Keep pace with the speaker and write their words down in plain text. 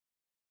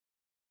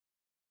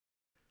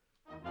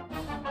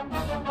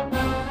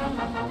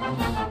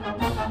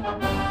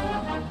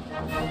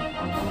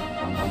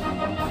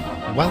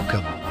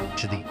Welcome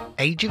to the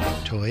Age of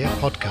Victoria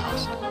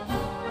podcast.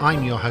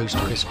 I'm your host,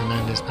 Chris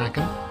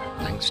Fernandez-Packham.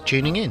 Thanks for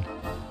tuning in.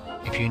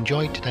 If you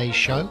enjoyed today's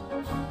show,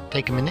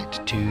 take a minute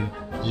to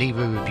leave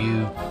a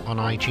review on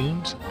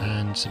iTunes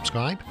and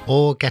subscribe,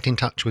 or get in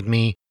touch with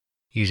me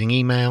using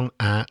email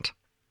at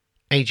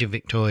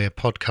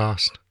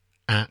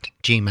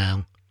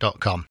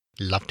ageofvictoriapodcast@gmail.com.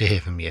 Love to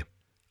hear from you.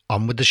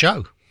 On with the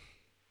show.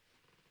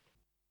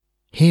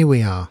 Here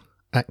we are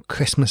at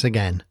Christmas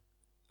again.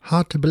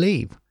 Hard to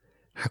believe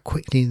how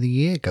quickly the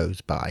year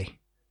goes by.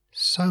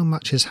 So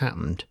much has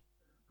happened.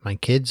 My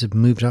kids have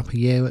moved up a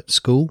year at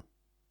school.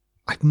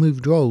 I've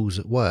moved roles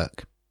at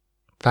work.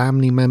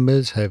 Family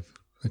members have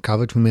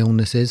recovered from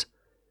illnesses.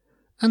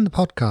 And the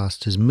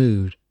podcast has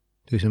moved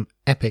through some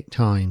epic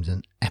times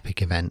and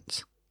epic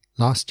events.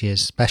 Last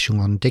year's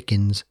special on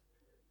Dickens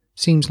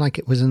seems like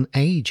it was an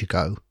age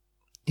ago.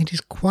 It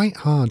is quite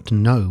hard to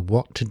know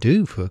what to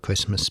do for a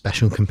Christmas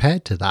special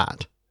compared to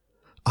that.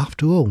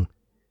 After all,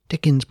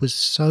 Dickens was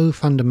so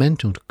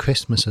fundamental to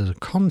Christmas as a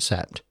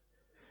concept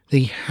that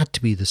he had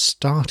to be the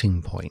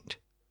starting point.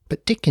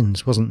 But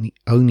Dickens wasn't the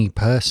only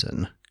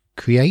person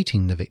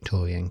creating the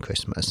Victorian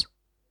Christmas.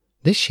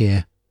 This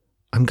year,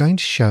 I'm going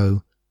to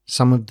show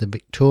some of the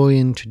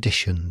Victorian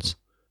traditions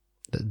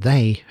that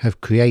they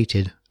have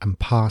created and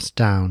passed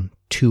down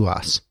to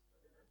us,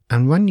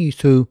 and run you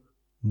through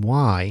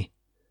why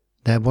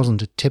there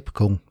wasn't a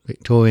typical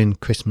Victorian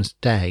Christmas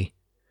day,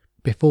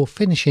 before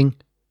finishing,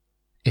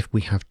 if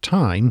we have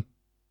time,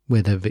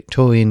 with a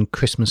Victorian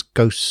Christmas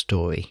ghost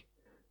story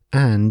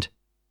and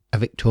a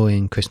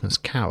Victorian Christmas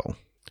carol.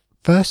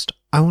 First,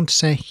 I want to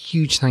say a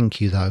huge thank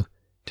you, though,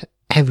 to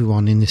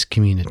everyone in this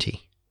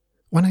community.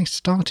 When I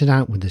started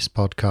out with this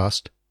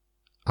podcast,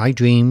 I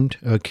dreamed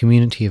of a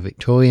community of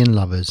Victorian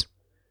lovers,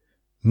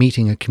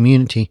 meeting a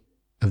community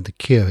of the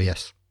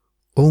curious,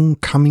 all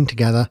coming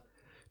together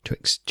to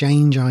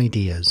exchange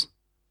ideas.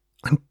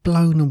 I'm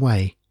blown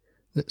away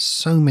that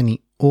so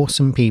many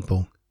awesome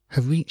people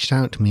have reached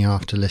out to me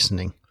after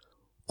listening,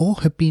 or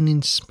have been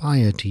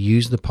inspired to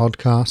use the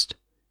podcast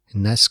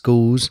in their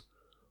schools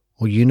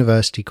or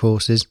university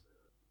courses,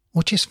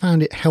 or just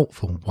found it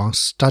helpful while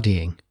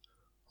studying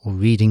or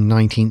reading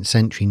 19th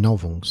century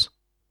novels.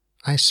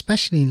 I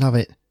especially love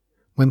it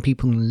when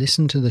people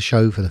listen to the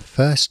show for the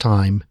first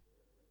time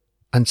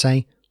and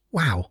say,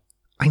 "Wow,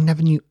 I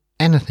never knew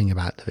anything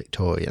about the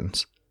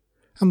Victorians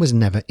and was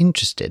never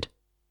interested.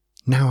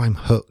 Now I'm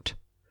hooked.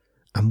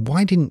 And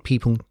why didn't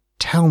people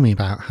tell me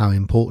about how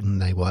important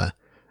they were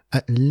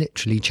at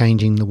literally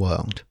changing the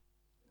world?"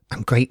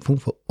 I'm grateful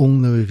for all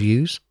the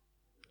reviews.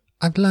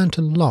 I've learnt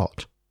a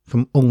lot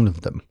from all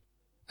of them.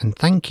 And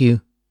thank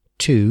you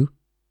to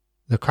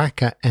the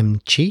Cracker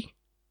MG,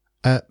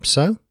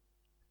 Erpso,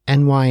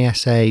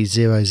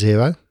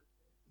 NYSA00,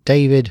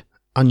 David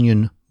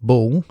Onion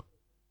Ball,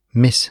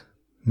 Miss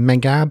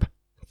Megab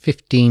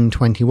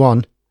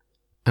 1521,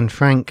 and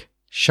Frank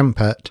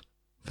Schumpert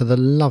for the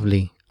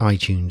lovely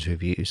iTunes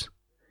reviews.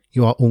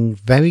 You are all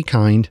very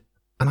kind,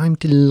 and I'm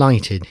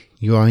delighted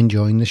you are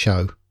enjoying the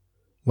show,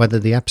 whether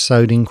the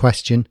episode in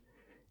question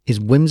is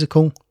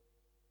whimsical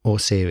or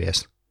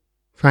serious.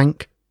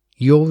 Frank,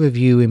 your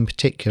review in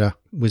particular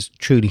was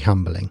truly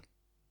humbling.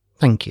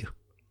 Thank you.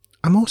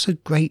 I'm also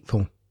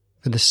grateful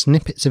for the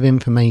snippets of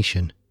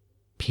information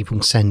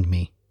people send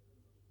me,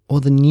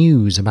 or the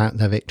news about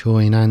their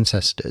Victorian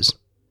ancestors.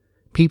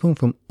 People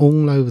from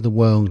all over the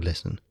world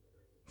listen,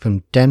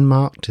 from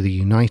Denmark to the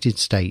United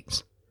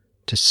States,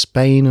 to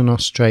Spain and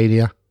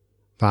Australia,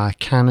 via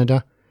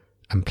Canada,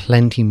 and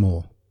plenty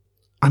more.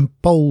 I'm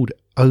bowled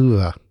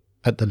over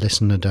at the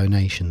listener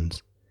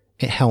donations.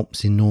 It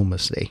helps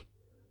enormously.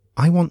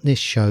 I want this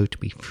show to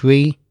be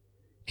free,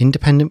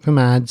 independent from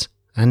ads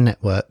and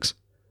networks,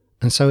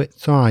 and so it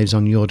thrives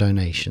on your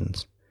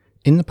donations.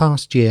 In the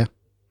past year,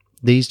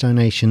 these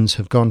donations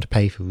have gone to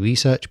pay for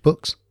research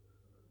books,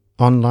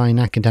 online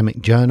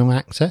academic journal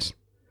access,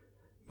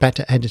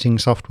 better editing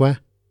software,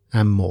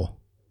 and more.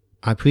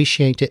 I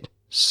appreciate it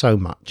so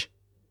much.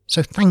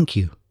 So thank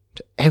you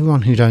to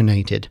everyone who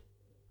donated,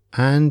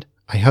 and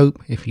I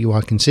hope if you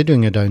are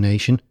considering a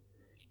donation,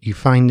 you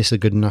find this a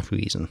good enough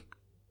reason.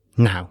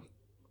 Now,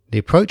 the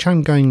approach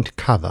I'm going to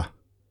cover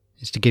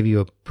is to give you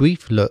a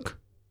brief look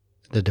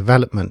at the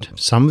development of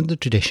some of the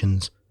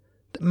traditions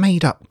that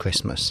made up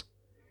Christmas,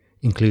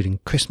 including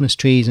Christmas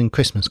trees and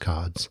Christmas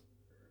cards.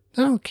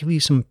 Then I'll give you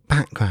some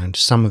background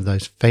to some of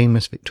those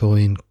famous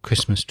Victorian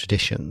Christmas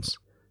traditions.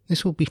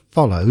 This will be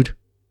followed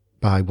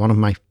by one of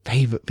my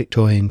favourite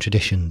Victorian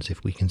traditions,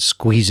 if we can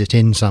squeeze it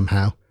in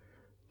somehow,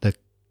 the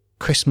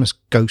Christmas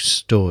ghost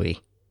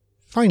story.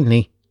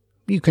 Finally,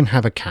 you can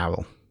have a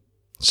carol.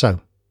 So,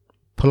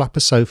 pull up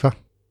a sofa,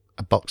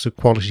 a box of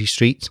Quality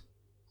Streets,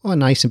 or a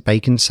nice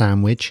bacon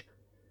sandwich,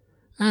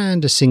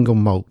 and a single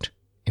malt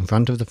in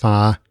front of the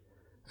fire,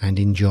 and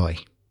enjoy.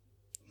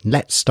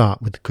 Let's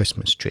start with the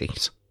Christmas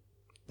trees.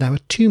 There are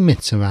two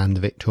myths around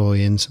the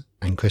Victorians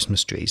and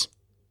Christmas trees.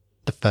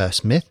 The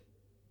first myth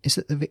is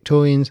that the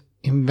Victorians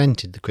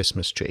invented the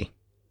Christmas tree.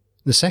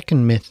 The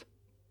second myth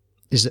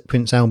is that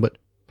Prince Albert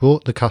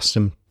brought the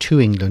custom to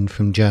England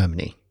from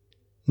Germany.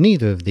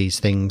 Neither of these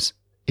things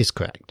is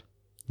correct.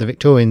 The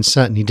Victorians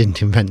certainly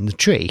didn't invent the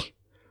tree,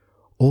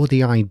 or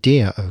the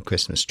idea of a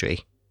Christmas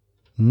tree,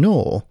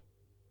 nor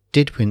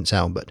did Prince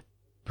Albert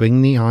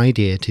bring the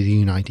idea to the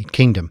United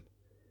Kingdom,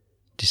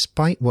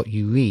 despite what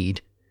you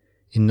read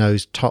in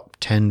those top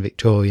 10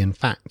 Victorian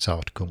facts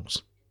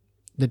articles.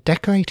 The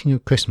decorating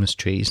of Christmas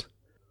trees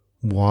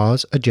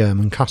was a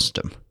German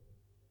custom,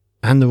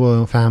 and the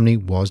royal family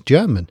was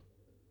German,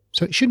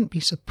 so it shouldn't be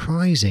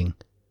surprising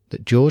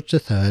that George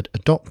III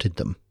adopted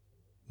them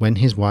when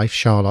his wife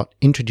Charlotte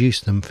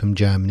introduced them from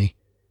Germany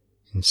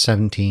in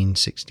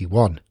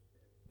 1761.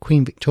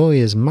 Queen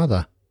Victoria's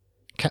mother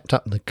kept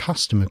up the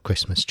custom of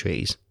Christmas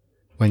trees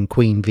when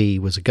Queen V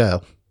was a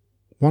girl.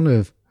 One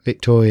of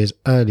Victoria's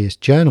earliest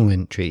journal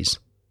entries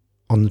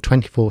on the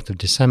 24th of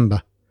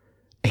December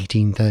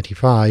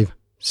 1835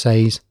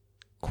 says,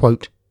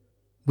 quote,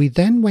 "We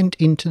then went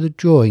into the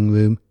drawing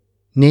room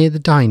near the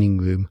dining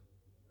room.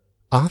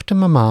 After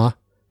Mamma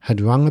had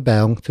rung a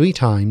bell 3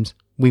 times,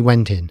 we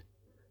went in.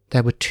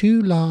 There were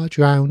 2 large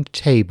round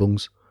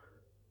tables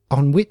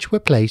on which were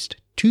placed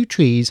 2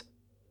 trees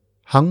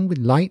hung with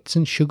lights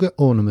and sugar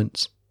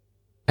ornaments."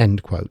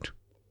 End quote.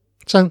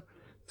 So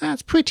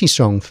that's pretty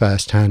strong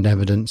first-hand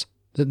evidence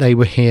that they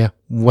were here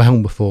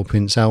well before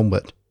Prince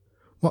Albert.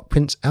 What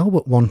Prince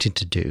Albert wanted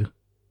to do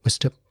was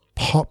to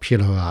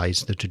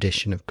popularise the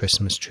tradition of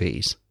Christmas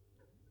trees,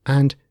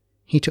 and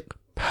he took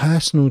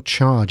personal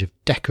charge of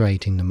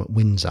decorating them at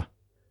Windsor.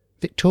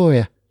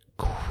 Victoria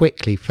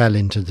quickly fell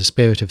into the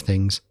spirit of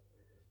things,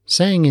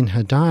 saying in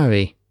her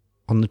diary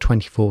on the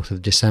 24th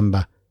of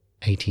December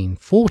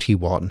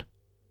 1841,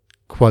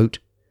 quote,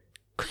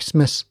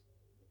 "Christmas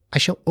I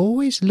shall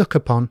always look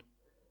upon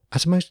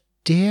as a most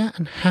dear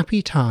and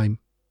happy time,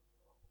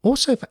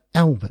 also for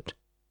Albert,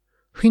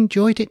 who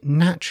enjoyed it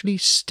naturally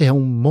still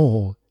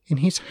more in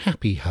his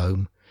happy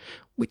home,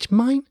 which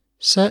mine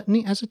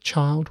certainly as a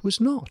child was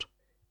not.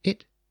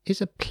 It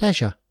is a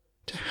pleasure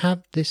to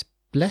have this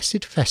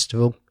blessed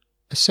festival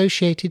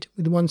associated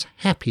with one's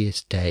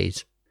happiest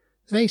days.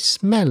 The very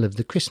smell of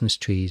the Christmas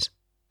trees,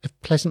 of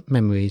pleasant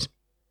memories.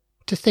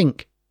 To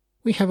think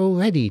we have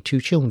already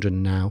 2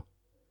 children now,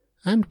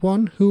 and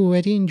one who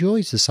already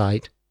enjoys the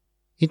sight.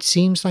 It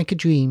seems like a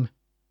dream."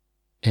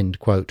 End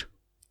quote.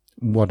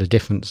 What a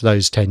difference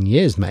those 10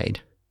 years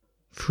made.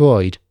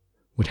 Freud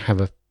would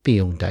have a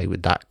field day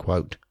with that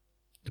quote.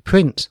 The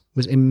prince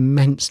was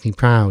immensely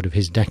proud of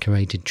his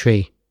decorated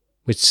tree,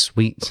 with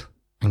sweets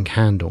and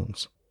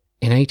candles.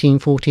 In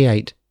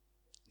 1848,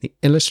 the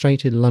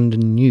Illustrated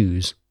London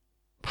News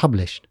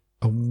published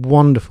a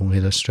wonderful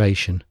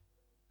illustration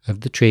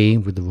of the tree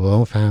with the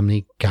royal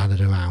family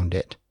gathered around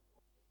it.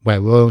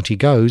 Where royalty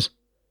goes,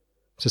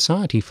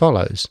 society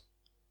follows,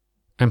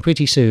 and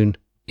pretty soon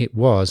it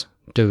was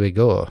de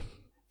rigueur.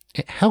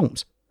 It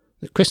helps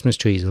that Christmas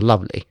trees are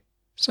lovely,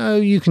 so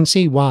you can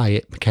see why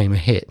it became a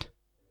hit.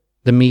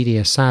 The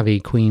media-savvy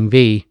Queen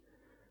V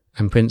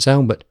and Prince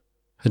Albert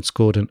had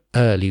scored an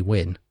early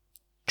win.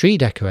 Tree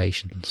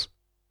decorations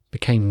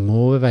became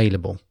more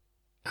available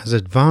as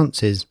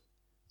advances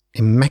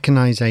in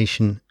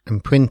mechanisation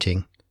and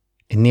printing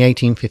in the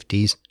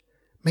 1850s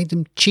made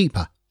them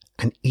cheaper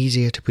and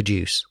easier to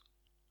produce.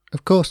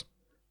 Of course,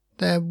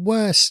 there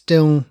were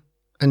still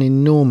an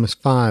enormous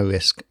fire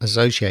risk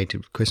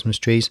associated with Christmas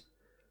trees,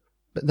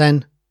 but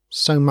then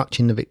so much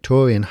in the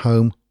Victorian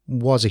home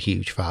was a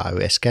huge fire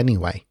risk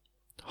anyway.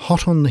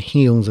 Hot on the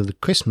heels of the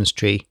Christmas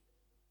tree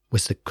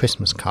was the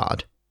Christmas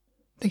card.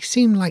 They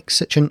seemed like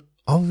such an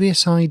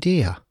obvious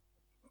idea,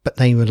 but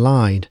they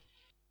relied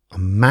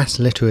on mass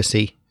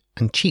literacy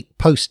and cheap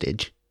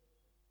postage,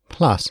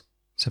 plus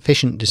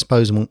sufficient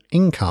disposable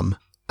income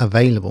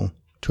available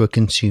to a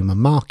consumer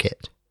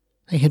market.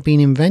 They had been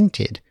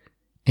invented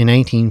in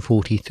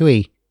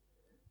 1843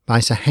 by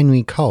Sir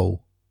Henry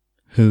Cole,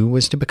 who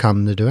was to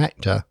become the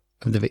director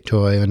of the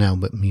Victoria and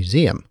Albert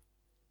Museum.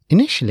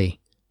 Initially,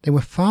 they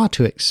were far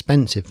too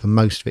expensive for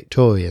most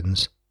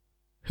Victorians,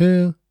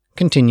 who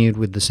continued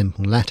with the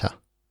simple letter.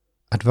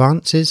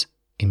 Advances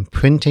in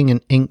printing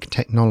and ink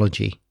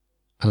technology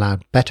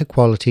allowed better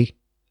quality,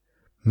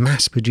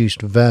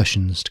 mass-produced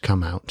versions to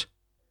come out.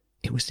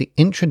 It was the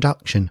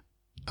introduction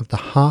of the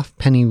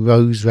halfpenny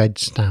rose-red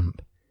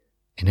stamp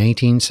in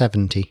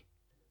 1870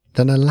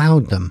 that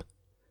allowed them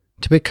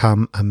to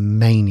become a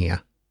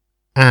mania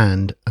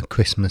and a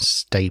Christmas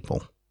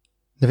staple.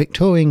 The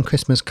Victorian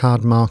Christmas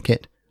card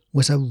market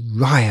was a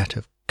riot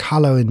of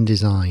colour and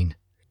design.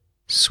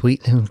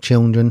 Sweet little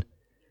children,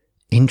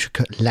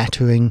 intricate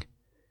lettering,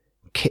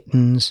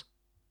 kittens,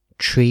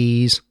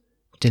 trees,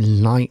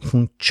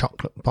 delightful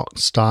chocolate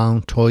box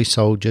style toy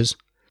soldiers,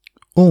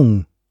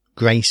 all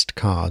graced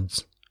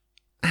cards,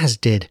 as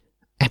did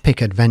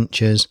epic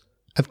adventures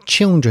of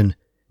children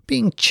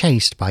being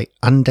chased by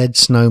undead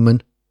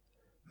snowmen,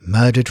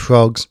 murdered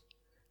frogs,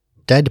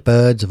 dead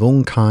birds of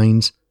all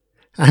kinds,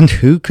 and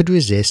who could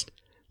resist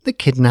the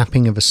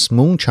kidnapping of a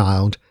small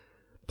child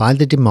by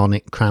the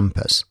demonic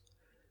Krampus.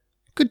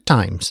 Good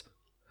times.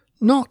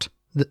 Not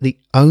that the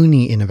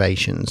only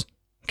innovations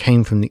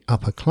came from the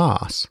upper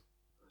class.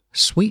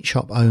 Sweet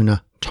shop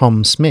owner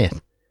Tom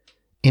Smith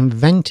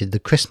invented the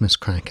Christmas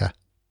cracker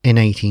in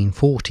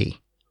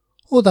 1840,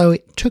 although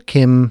it took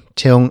him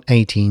till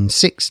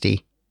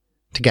 1860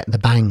 to get the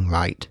bang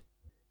right.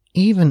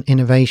 Even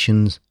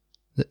innovations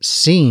that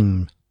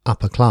seem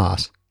upper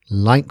class,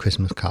 like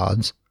Christmas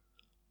cards,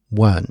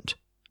 weren't.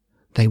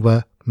 They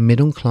were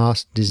middle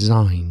class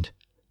designed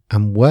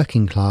and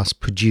working class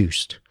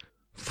produced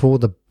for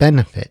the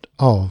benefit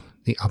of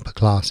the upper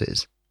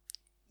classes.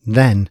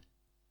 Then,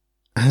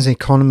 as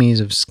economies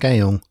of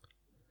scale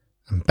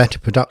and better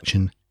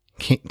production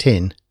kicked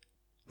in,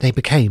 they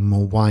became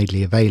more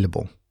widely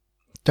available.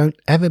 Don't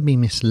ever be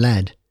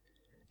misled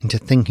into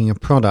thinking a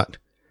product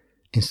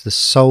is the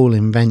sole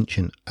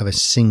invention of a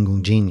single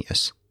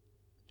genius.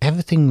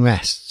 Everything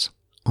rests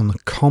on the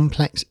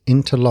complex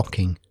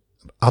interlocking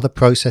of other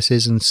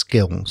processes and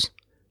skills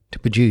to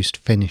produce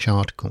finished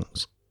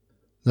articles.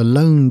 The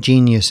lone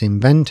genius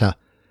inventor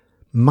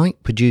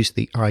might produce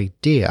the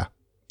idea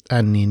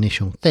and the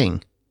initial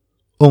thing,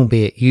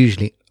 albeit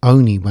usually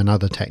only when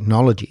other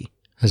technology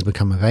has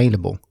become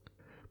available,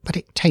 but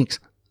it takes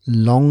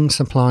long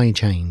supply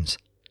chains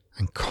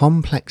and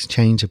complex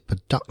chains of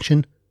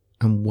production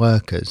and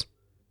workers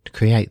to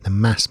create the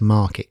mass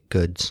market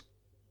goods.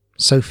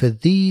 So for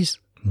these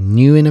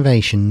new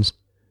innovations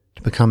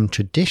to become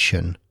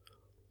tradition,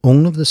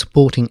 all of the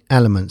supporting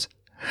elements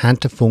had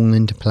to fall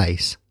into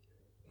place.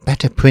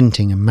 Better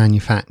printing and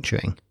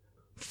manufacturing,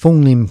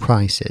 falling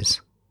prices,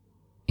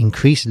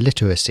 increased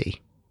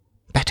literacy,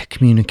 better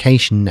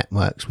communication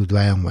networks with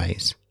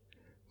railways,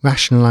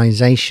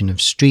 rationalisation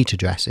of street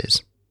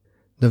addresses,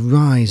 the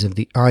rise of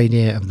the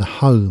idea of the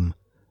home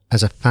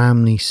as a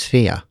family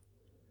sphere,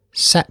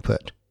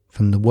 separate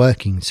from the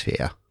working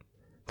sphere.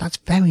 That's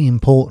very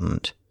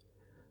important,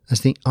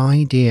 as the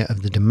idea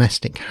of the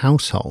domestic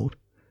household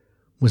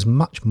was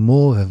much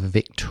more of a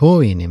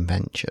Victorian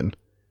invention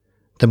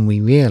than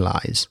we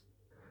realise.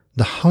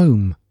 The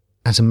home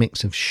as a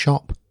mix of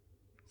shop,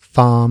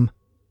 farm,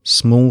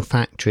 small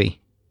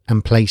factory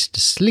and place to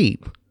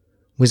sleep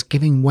was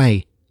giving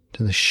way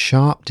to the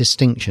sharp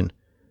distinction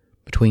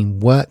between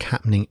work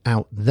happening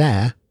out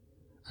there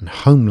and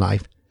home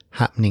life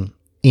happening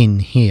in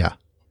here.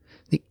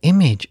 The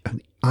image of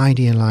the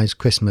idealised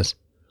Christmas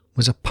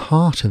was a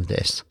part of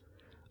this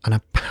and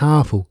a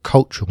powerful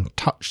cultural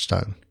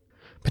touchstone,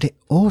 but it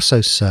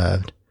also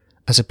served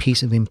as a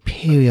piece of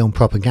imperial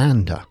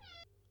propaganda.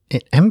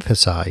 It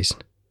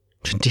emphasised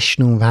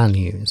traditional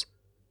values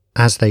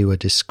as they were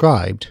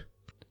described,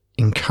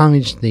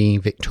 encouraged the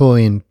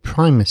Victorian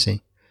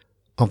primacy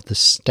of the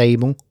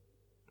stable,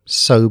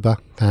 sober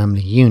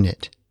family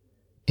unit.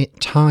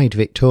 It tied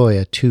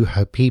Victoria to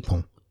her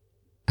people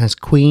as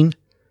queen,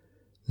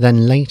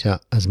 then later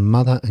as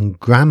mother and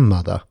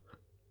grandmother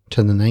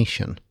to the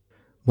nation.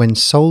 When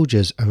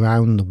soldiers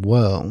around the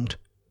world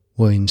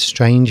were in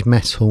strange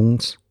mess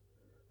halls,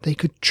 they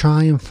could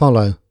try and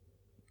follow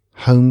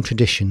home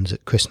traditions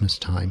at Christmas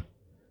time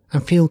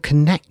and feel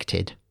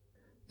connected.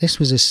 This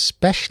was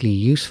especially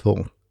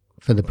useful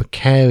for the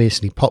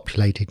precariously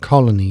populated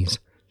colonies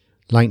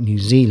like New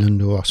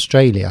Zealand or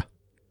Australia,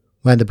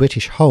 where the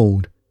British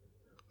hold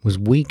was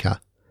weaker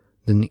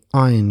than the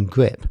iron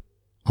grip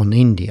on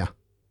India.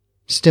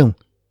 Still,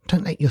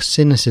 don't let your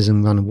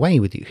cynicism run away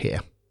with you here.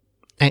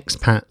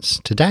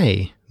 Expats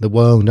today, the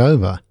world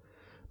over,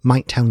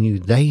 might tell you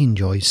they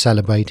enjoy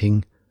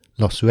celebrating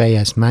Los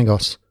Reyes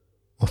Magos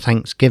or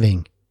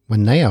Thanksgiving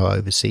when they are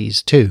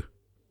overseas too.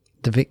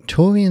 The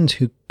Victorians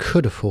who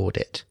could afford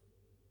it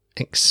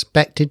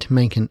expected to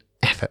make an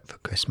effort for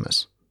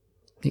Christmas.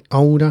 The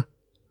older,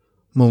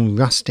 more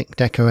rustic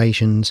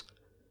decorations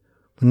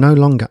were no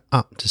longer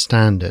up to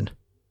standard.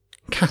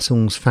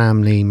 Castle's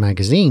Family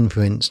magazine,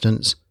 for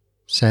instance,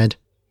 said,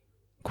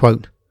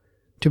 quote,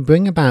 "To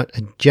bring about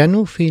a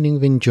general feeling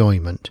of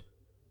enjoyment,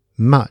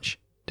 much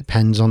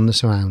depends on the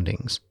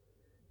surroundings.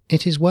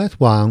 It is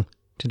worthwhile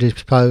to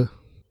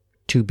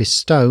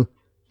bestow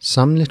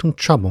some little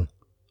trouble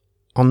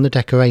on the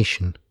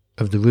decoration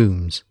of the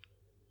rooms."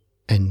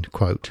 End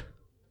quote.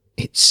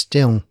 It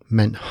still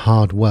meant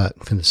hard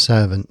work for the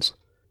servants.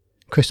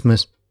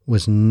 Christmas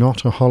was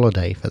not a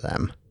holiday for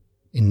them,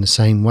 in the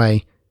same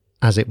way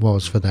as it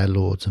was for their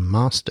lords and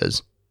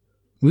masters.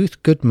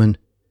 Ruth Goodman,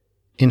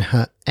 in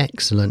her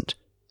excellent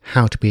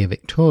How to Be a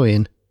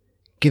Victorian,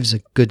 gives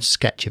a good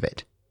sketch of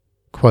it.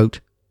 Quote,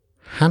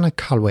 "Hannah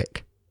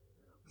Culwick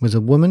was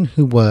a woman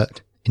who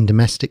worked in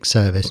domestic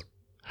service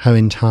her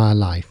entire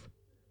life.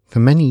 For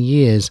many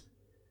years,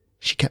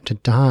 she kept a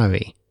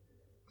diary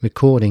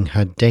recording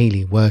her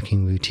daily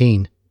working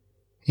routine.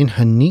 In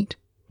her neat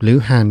blue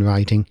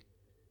handwriting,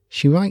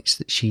 she writes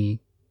that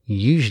she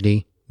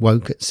usually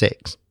woke at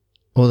 6,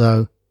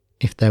 although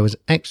if there was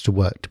extra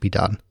work to be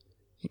done,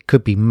 it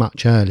could be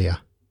much earlier.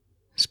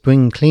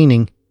 Spring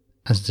cleaning,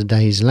 as the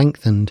days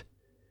lengthened,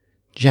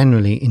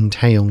 generally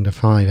entailed a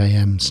 5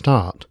 a.m.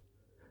 start,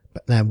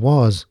 but there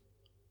was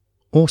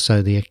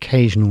also the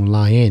occasional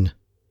lie-in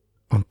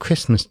on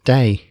Christmas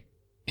Day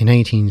in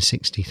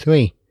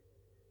 1863,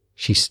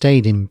 she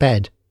stayed in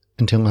bed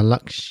until a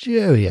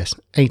luxurious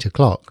 8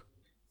 o'clock.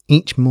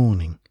 Each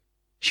morning,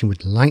 she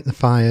would light the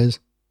fires,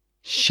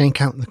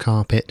 shake out the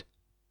carpet,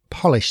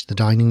 polish the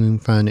dining room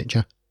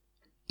furniture,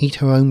 eat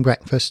her own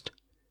breakfast,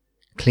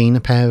 clean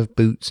a pair of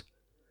boots,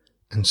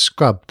 and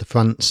scrub the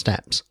front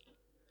steps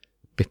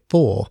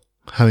before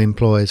her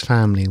employer's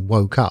family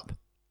woke up.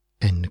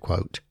 End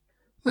quote.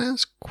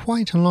 That's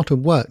quite a lot of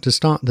work to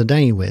start the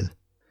day with,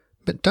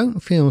 but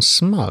don't feel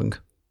smug.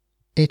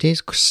 It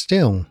is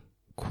still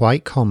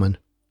quite common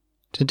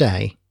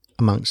today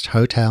amongst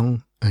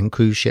hotel and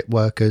cruise ship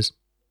workers,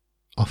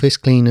 office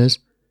cleaners,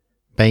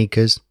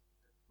 bakers,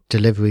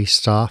 delivery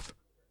staff,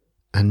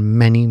 and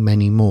many,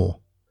 many more.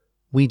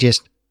 We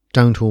just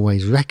don't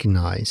always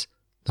recognise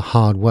the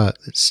hard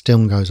work that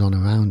still goes on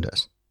around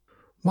us.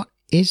 What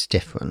is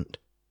different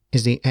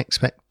is the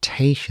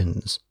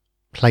expectations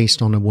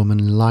placed on a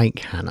woman like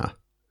Hannah,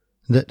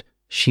 that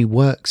she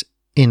works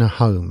in a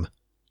home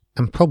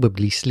and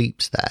probably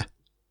sleeps there.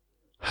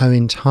 Her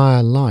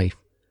entire life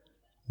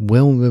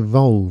will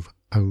revolve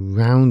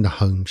around the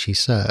home she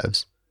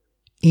serves,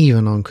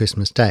 even on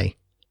Christmas Day,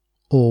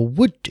 or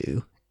would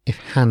do if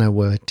Hannah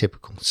were a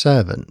typical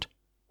servant.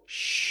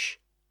 Shh,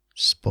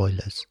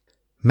 spoilers.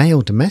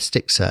 Male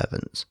domestic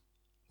servants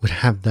would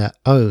have their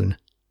own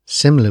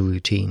similar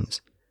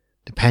routines,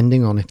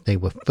 depending on if they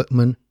were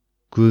footmen,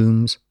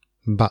 grooms,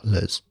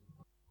 butlers.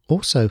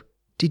 Also,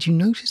 did you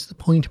notice the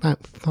point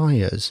about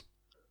fires?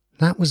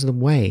 That was the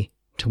way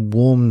to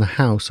warm the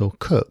house or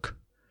cook.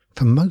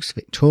 For most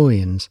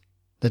Victorians,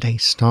 the day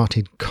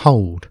started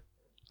cold.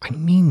 I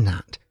mean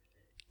that.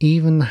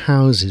 Even the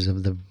houses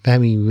of the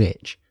very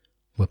rich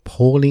were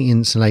poorly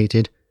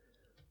insulated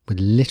with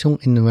little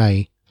in the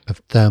way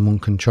of thermal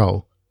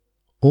control.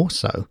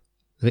 Also,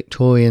 the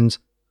Victorians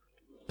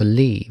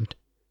believed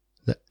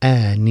that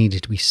air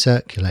needed to be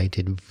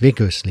circulated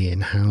vigorously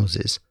in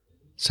houses,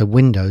 so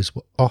windows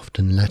were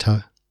often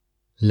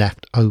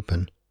left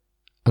open.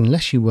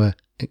 Unless you were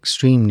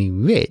extremely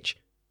rich,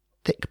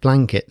 thick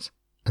blankets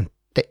and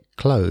thick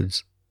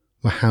clothes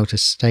were how to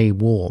stay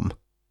warm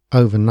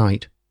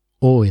overnight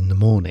or in the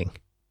morning.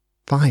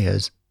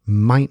 Fires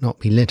might not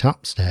be lit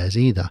upstairs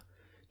either,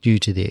 due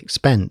to the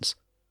expense,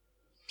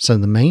 so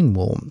the main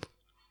warmth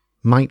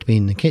might be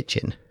in the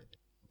kitchen.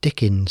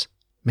 Dickens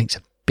makes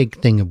a big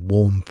thing of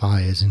warm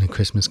fires in A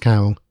Christmas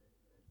Carol,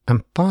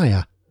 and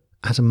fire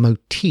as a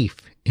motif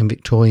in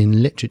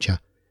Victorian literature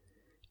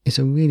is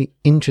a really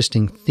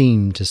interesting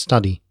theme to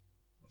study.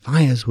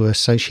 Fires were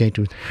associated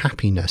with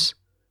happiness,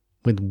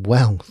 with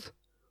wealth,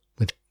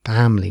 with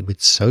family,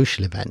 with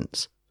social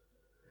events.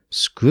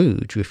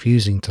 Scrooge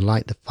refusing to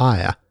light the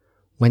fire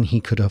when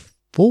he could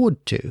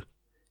afford to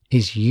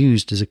is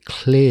used as a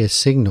clear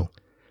signal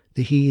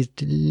that he is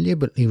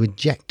deliberately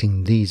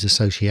rejecting these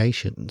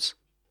associations.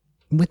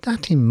 With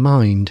that in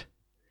mind,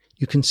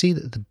 you can see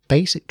that the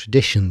basic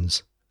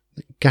traditions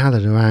that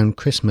gathered around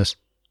Christmas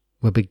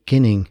were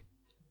beginning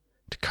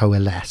to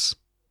coalesce.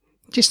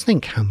 Just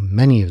think how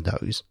many of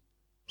those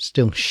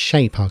still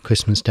shape our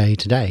Christmas Day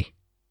today.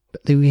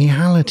 But the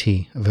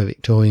reality of a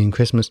Victorian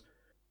Christmas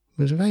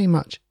was very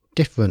much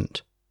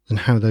different than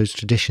how those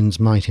traditions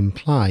might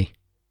imply.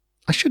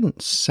 I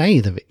shouldn't say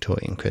the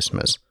Victorian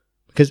Christmas,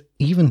 because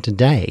even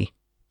today,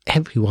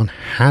 everyone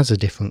has a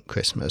different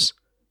Christmas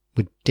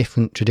with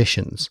different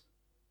traditions.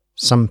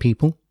 Some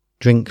people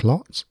drink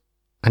lots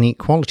and eat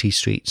quality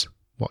streets,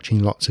 watching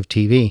lots of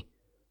TV.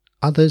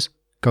 Others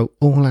go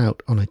all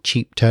out on a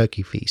cheap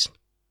turkey feast.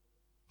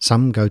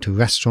 Some go to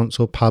restaurants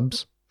or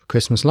pubs for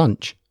Christmas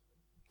lunch.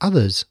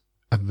 Others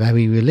are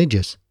very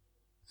religious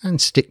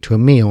and stick to a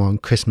meal on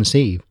Christmas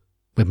Eve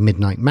with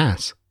midnight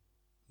mass.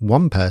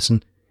 One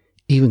person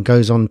even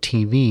goes on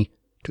TV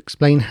to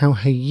explain how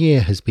her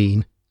year has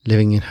been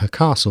living in her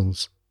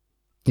castles.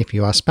 If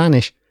you are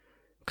Spanish,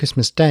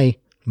 Christmas Day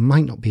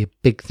might not be a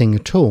big thing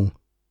at all,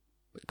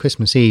 but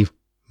Christmas Eve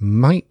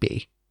might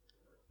be,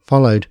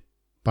 followed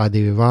by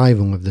the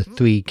arrival of the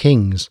three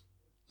kings,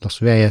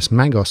 Los Reyes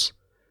Magos,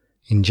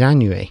 in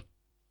January.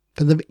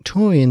 For the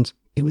Victorians,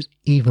 it was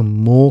even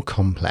more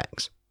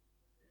complex.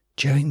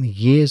 During the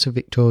years of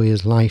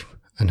Victoria's life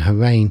and her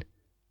reign,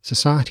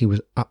 society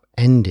was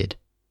upended.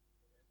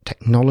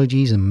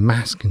 Technologies and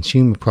mass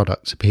consumer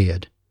products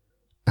appeared,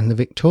 and the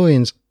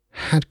Victorians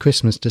had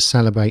Christmas to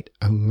celebrate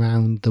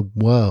around the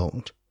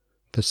world.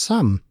 For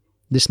some,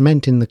 this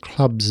meant in the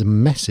clubs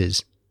and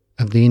messes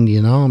of the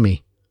Indian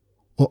Army,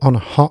 or on a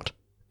hot,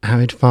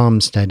 arid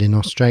farmstead in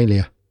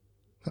Australia.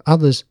 For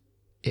others,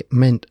 it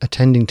meant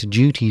attending to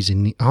duties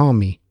in the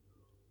army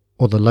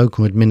or the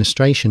local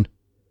administration,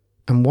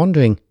 and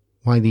wondering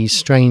why these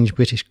strange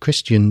British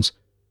Christians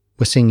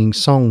were singing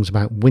songs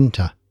about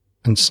winter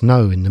and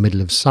snow in the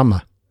middle of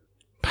summer,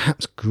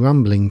 perhaps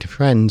grumbling to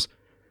friends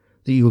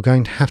that you were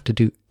going to have to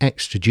do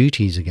extra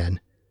duties again,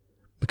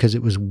 because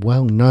it was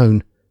well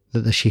known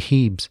that the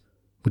Shahibs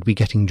would be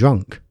getting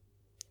drunk.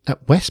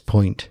 At West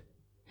Point,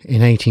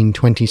 in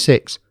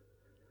 1826,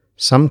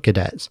 some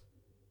cadets,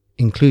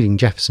 including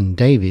Jefferson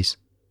Davis,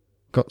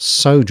 got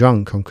so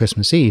drunk on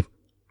Christmas Eve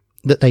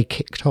that they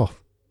kicked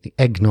off the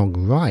eggnog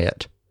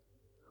riot,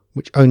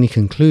 which only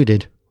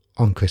concluded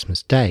on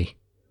Christmas Day.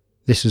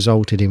 This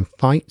resulted in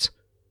fights,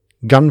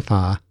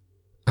 gunfire,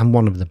 and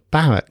one of the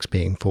barracks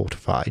being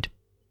fortified,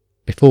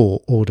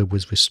 before order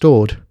was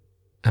restored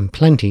and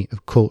plenty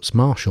of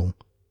courts-martial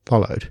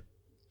followed.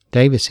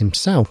 Davis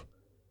himself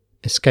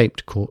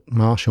escaped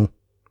court-martial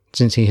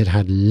since he had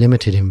had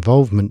limited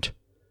involvement,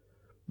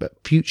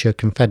 but future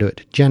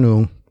Confederate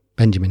General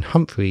Benjamin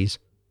Humphreys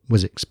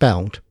was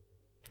expelled.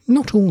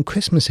 Not all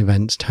Christmas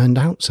events turned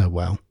out so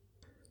well.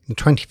 The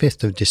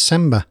 25th of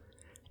December,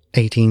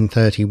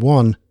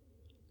 1831,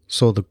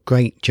 saw the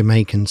Great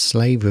Jamaican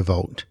Slave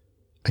Revolt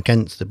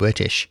against the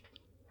British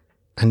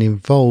and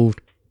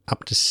involved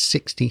up to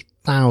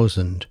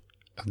 60,000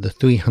 of the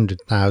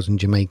 300,000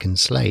 Jamaican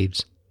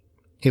slaves.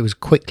 It was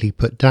quickly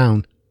put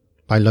down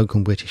by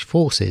local British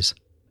forces,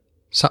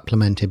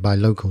 supplemented by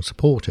local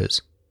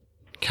supporters.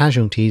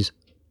 Casualties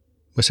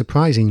were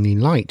surprisingly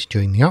light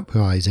during the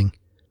uprising,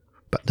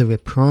 but the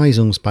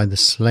reprisals by the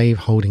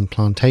slave-holding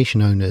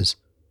plantation owners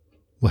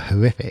were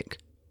horrific.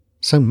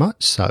 So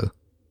much so,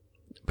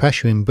 the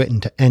pressure in Britain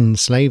to end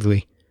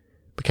slavery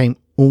became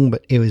all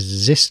but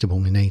irresistible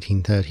in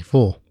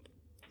 1834.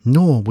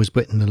 Nor was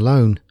Britain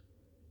alone.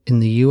 In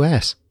the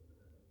US,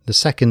 the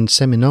Second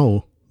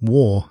Seminole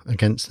War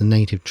against the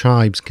native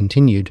tribes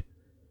continued,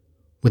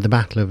 with the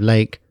Battle of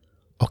Lake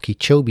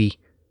Okeechobee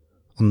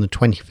on the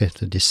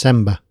 25th of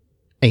December,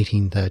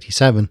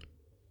 1837.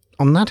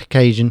 On that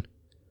occasion,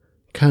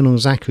 Colonel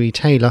Zachary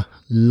Taylor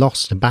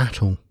lost a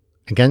battle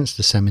against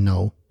the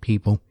Seminole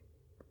people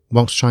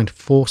whilst trying to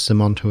force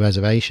them onto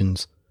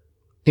reservations.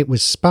 It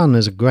was spun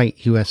as a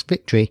great US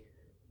victory,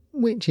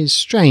 which is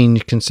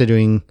strange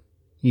considering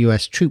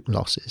US troop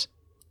losses.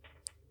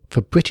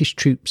 For British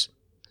troops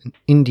and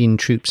Indian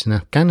troops in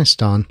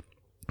Afghanistan,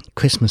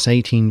 Christmas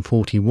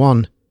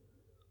 1841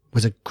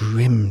 was a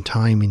grim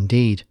time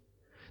indeed.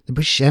 The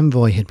British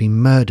envoy had been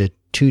murdered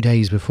 2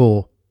 days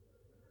before,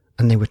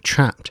 and they were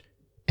trapped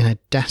in a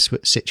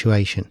desperate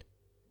situation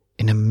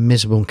in a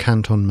miserable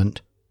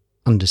cantonment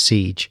under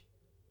siege.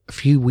 A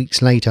few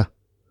weeks later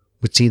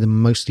would see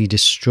them mostly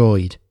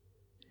destroyed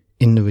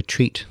in the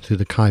retreat through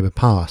the Khyber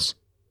Pass,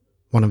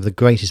 one of the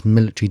greatest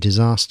military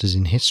disasters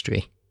in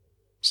history.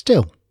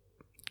 Still,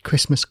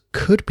 Christmas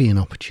could be an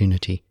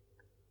opportunity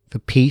for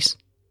peace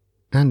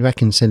and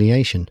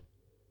reconciliation,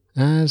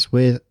 as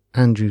with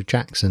Andrew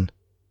Jackson,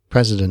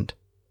 President,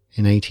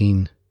 in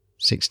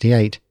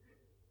 1868,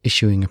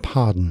 issuing a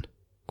pardon,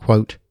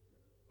 quote,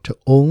 "to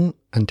all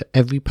and to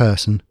every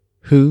person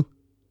who,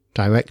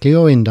 directly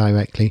or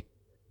indirectly,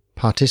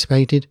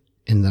 participated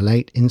in the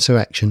late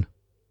insurrection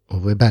or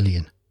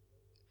rebellion,"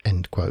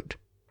 end quote.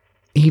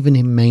 Even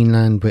in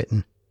mainland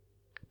Britain,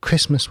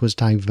 Christmas was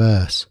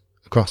diverse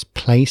across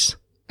place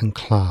and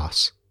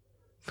class,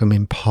 from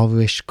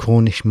impoverished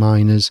Cornish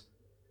miners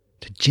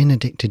to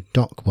gin-addicted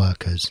dock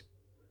workers,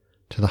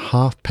 to the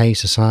half-pay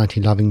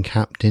society-loving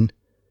captain,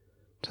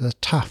 to the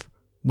tough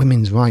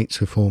women's rights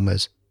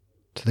reformers,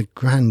 to the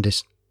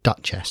grandest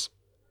duchess.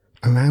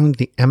 Around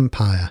the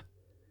empire,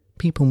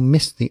 people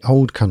missed the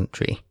old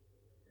country,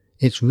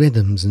 its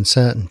rhythms and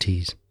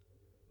certainties.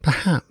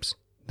 Perhaps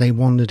they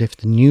wondered if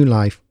the new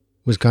life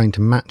was going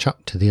to match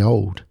up to the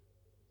old.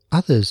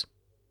 Others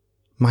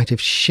might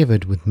have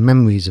shivered with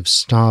memories of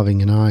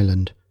starving in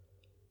Ireland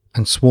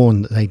and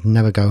sworn that they'd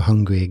never go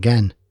hungry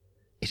again.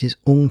 It is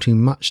all too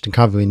much to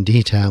cover in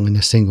detail in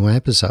a single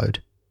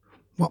episode.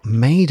 What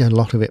made a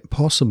lot of it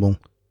possible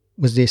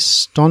was the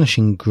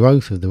astonishing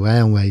growth of the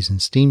railways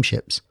and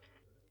steamships.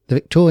 The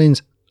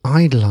Victorians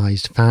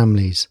idolised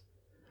families,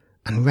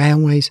 and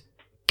railways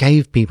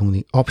gave people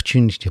the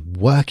opportunity to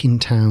work in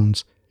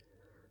towns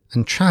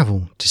and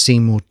travel to see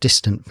more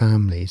distant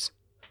families.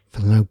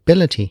 For the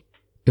nobility,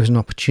 it was an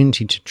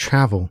opportunity to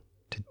travel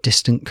to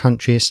distant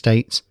country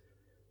estates,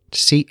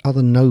 to see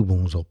other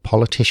nobles or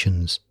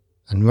politicians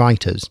and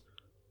writers,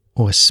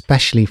 or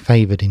especially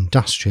favoured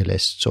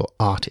industrialists or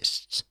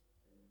artists.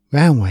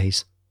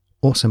 Railways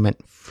also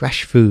meant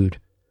fresh food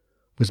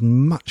was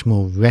much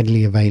more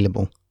readily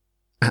available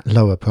at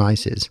lower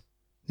prices.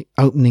 The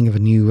opening of a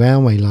new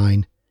railway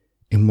line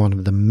in one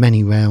of the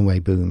many railway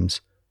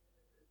booms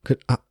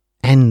could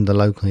upend the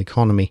local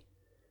economy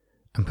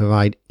and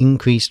provide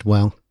increased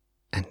wealth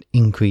and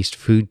increased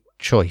food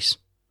choice.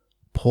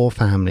 Poor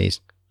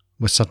families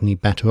were suddenly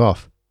better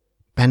off,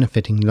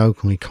 benefiting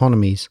local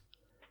economies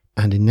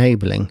and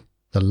enabling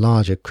the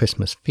larger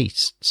Christmas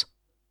feasts.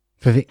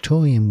 For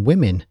Victorian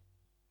women,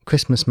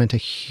 Christmas meant a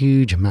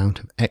huge amount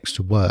of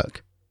extra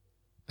work,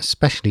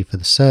 especially for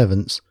the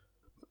servants,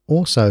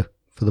 also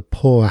for the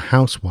poorer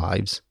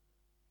housewives.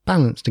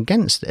 Balanced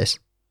against this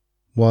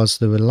was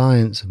the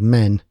reliance of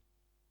men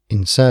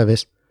in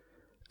service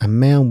and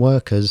male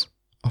workers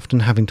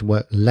often having to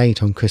work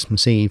late on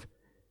Christmas Eve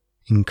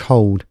in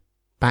cold,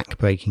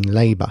 back-breaking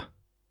labour.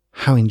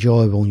 How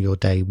enjoyable your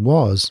day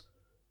was,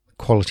 the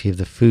quality of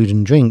the food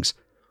and drinks,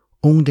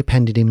 all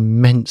depended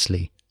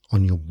immensely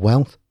on your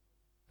wealth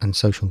and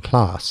social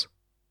class.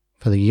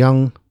 For the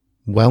young,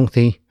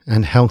 wealthy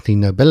and healthy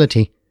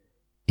nobility,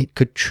 it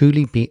could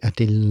truly be a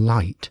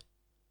delight.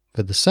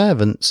 For the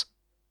servants,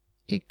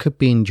 it could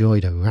be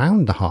enjoyed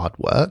around the hard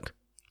work.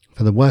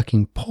 For the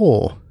working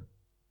poor,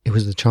 it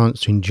was the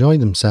chance to enjoy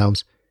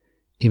themselves,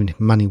 even if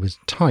money was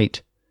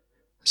tight,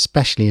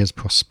 especially as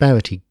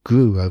prosperity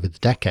grew over the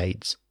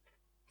decades.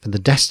 For the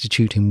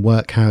destitute in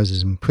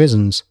workhouses and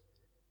prisons,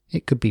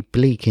 it could be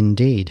bleak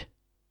indeed.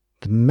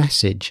 The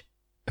message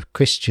of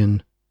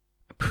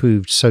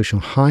Christian-approved social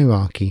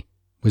hierarchy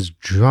was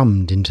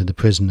drummed into the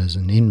prisoners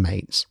and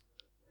inmates.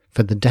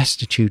 For the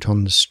destitute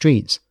on the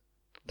streets,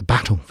 the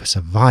battle for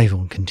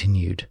survival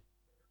continued.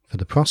 For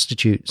the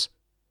prostitutes,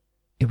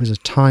 it was a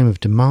time of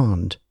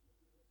demand,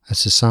 as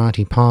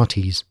society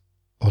parties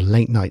or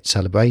late-night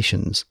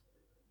celebrations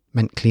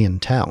meant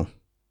clientele.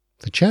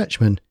 For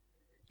churchmen,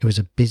 it was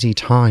a busy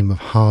time of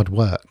hard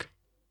work.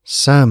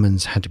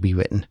 Sermons had to be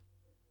written,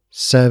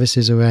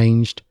 services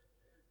arranged,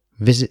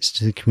 visits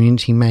to the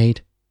community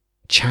made,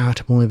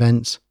 charitable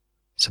events,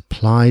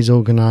 supplies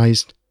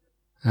organised,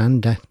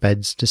 and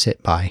deathbeds to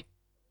sit by.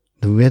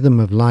 The rhythm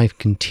of life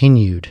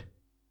continued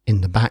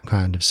in the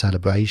background of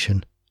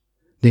celebration.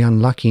 The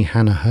unlucky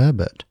Hannah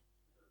Herbert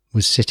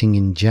was sitting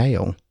in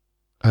jail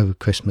over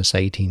Christmas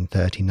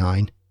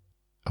 1839,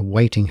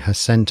 awaiting her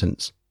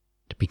sentence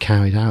to be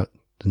carried out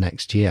the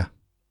next year.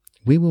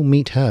 We will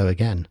meet her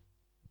again.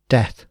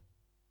 Death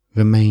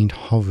remained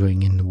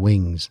hovering in the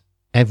wings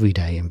every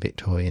day in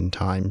Victorian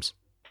times.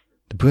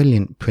 The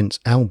brilliant Prince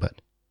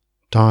Albert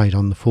died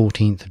on the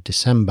 14th of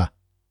December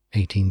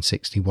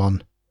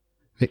 1861.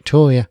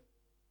 Victoria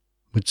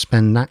would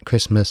spend that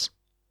Christmas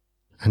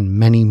and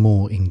many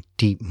more in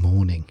deep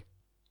mourning.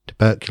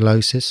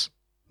 Tuberculosis,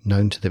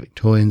 known to the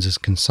Victorians as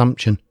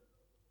consumption,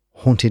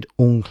 haunted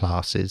all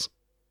classes,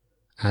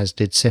 as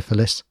did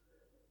syphilis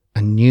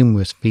and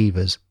numerous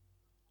fevers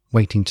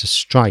waiting to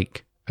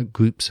strike at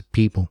groups of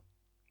people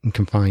in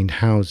confined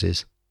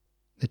houses.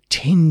 The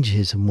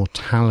tinges of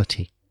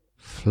mortality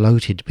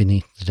floated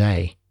beneath the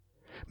day,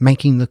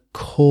 making the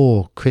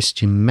core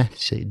Christian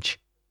message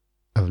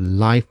of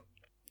life,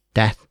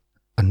 death,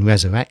 and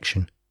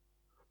resurrection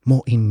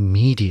more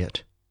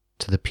immediate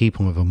to the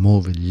people of a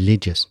more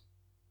religious,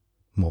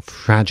 more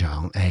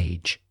fragile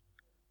age.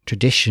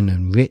 Tradition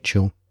and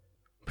ritual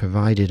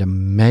provided a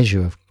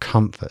measure of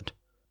comfort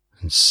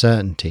and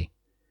certainty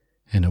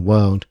in a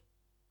world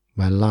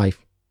where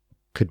life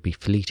could be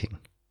fleeting.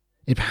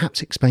 It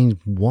perhaps explains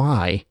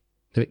why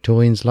the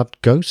Victorians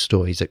loved ghost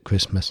stories at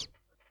Christmas.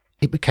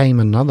 It became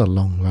another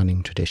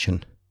long-running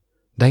tradition.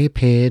 They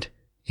appeared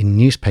in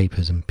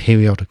newspapers and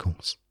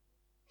periodicals.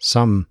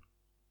 Some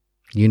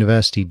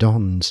university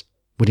dons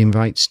would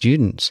invite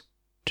students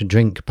to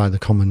drink by the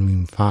common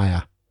room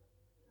fire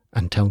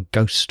and tell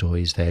ghost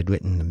stories they had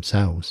written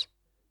themselves.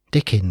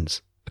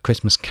 Dickens' A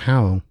Christmas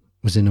Carol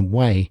was in a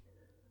way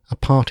a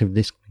part of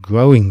this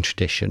growing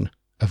tradition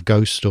of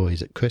ghost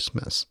stories at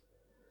Christmas,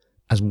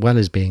 as well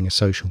as being a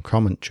social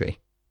commentary.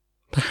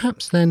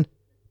 Perhaps then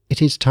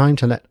it is time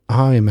to let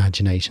our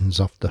imaginations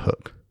off the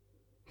hook.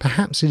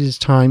 Perhaps it is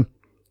time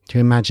to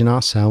imagine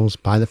ourselves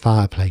by the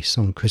fireplace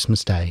on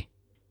Christmas Day.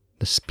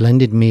 The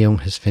splendid meal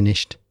has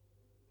finished,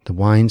 the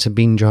wines have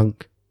been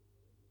drunk,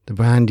 the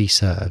brandy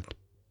served,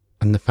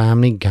 and the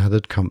family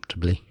gathered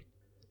comfortably.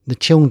 The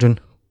children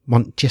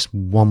want just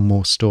one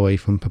more story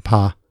from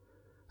Papa,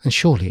 and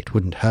surely it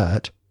wouldn't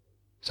hurt.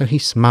 So he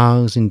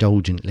smiles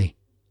indulgently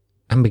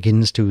and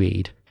begins to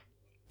read.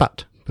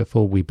 But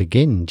before we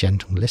begin,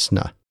 gentle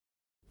listener,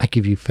 I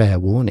give you fair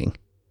warning.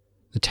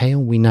 The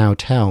tale we now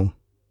tell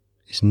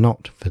is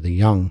not for the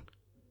young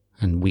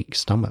and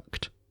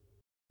weak-stomached.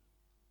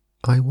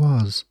 I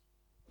was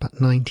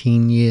but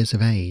 19 years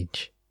of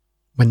age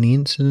when the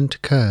incident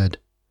occurred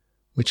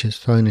which has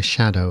thrown a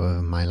shadow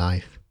over my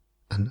life,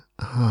 and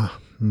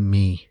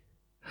me,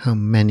 how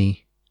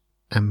many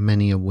and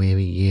many a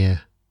weary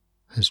year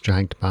has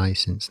dragged by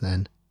since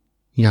then.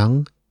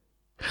 Young,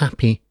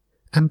 happy,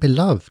 and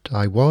beloved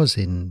I was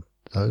in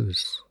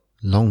those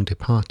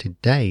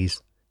long-departed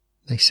days.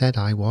 They said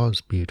I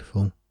was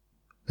beautiful.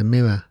 The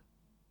mirror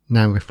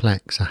now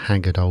reflects a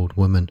haggard old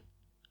woman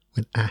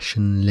with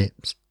ashen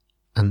lips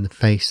and the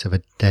face of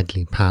a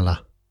deadly pallor.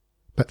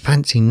 But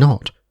fancy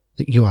not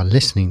that you are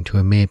listening to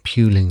a mere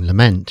puling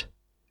lament.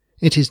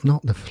 It is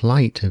not the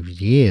flight of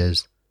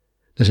years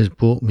that has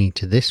brought me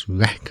to this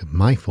wreck of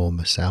my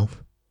former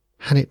self.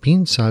 Had it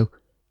been so,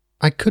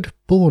 I could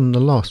have borne the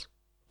loss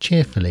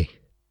cheerfully,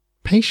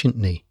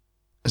 patiently,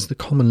 as the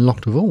common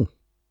lot of all.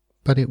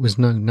 But it was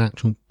no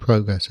natural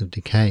progress of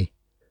decay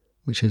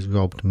which has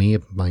robbed me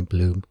of my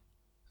bloom,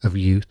 of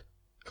youth,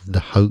 of the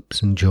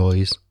hopes and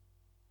joys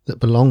that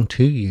belong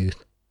to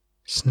youth,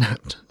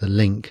 snapped the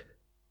link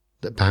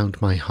that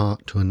bound my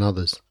heart to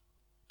another's,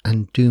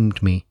 and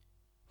doomed me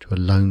to a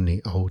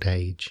lonely old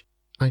age.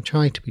 I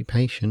try to be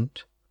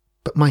patient,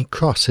 but my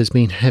cross has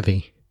been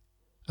heavy,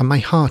 and my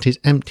heart is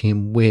empty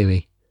and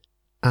weary,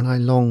 and I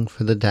long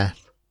for the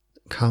death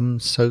that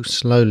comes so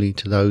slowly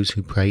to those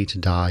who pray to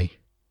die.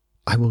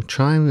 I will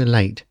try and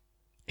relate,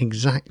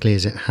 exactly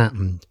as it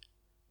happened,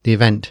 the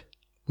event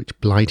which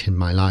blighted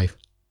my life,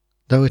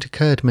 Though it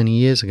occurred many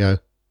years ago,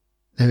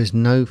 there is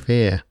no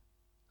fear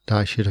that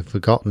I should have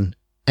forgotten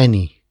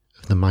any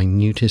of the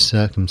minutest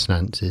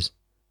circumstances.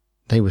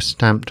 They were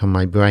stamped on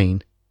my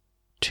brain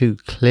too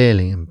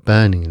clearly and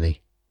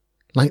burningly,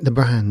 like the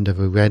brand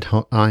of a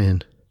red-hot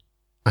iron.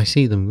 I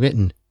see them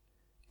written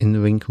in the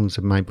wrinkles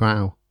of my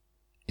brow,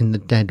 in the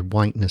dead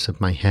whiteness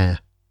of my hair,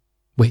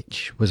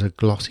 which was a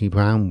glossy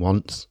brown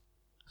once,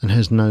 and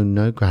has known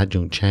no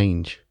gradual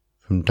change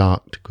from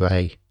dark to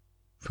grey,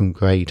 from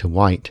grey to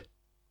white,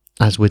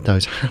 as with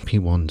those happy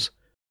ones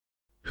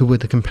who were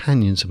the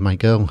companions of my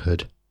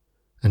girlhood,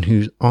 and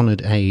whose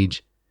honoured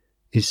age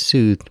is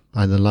soothed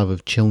by the love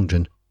of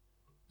children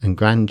and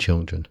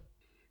grandchildren.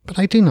 But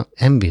I do not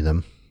envy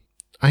them.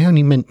 I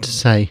only meant to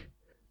say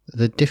that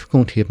the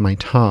difficulty of my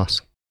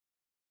task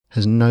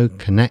has no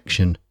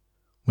connection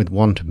with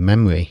want of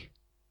memory.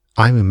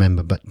 I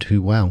remember but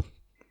too well,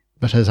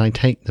 but as I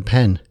take the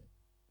pen,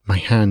 my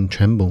hand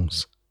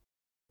trembles,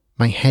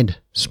 my head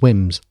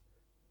swims,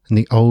 and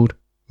the old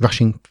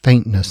rushing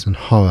faintness and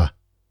horror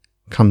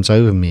comes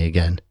over me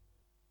again,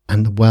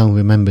 and the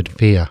well-remembered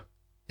fear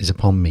is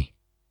upon me.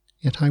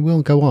 Yet I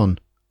will go on.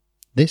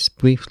 This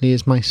briefly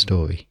is my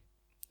story.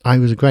 I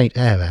was a great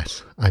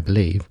heiress, I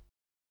believe,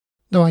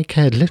 though I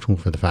cared little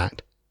for the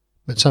fact,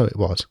 but so it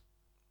was.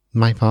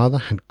 My father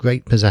had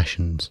great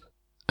possessions,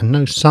 and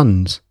no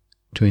sons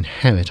to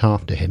inherit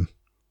after him.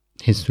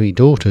 His 3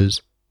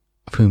 daughters,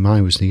 of whom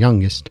I was the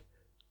youngest,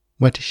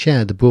 were to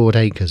share the broad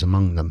acres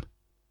among them.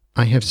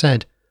 I have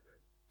said,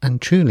 and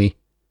truly,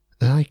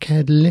 that I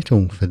cared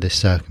little for this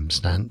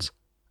circumstance,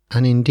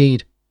 and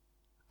indeed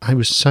I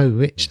was so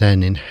rich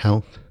then in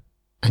health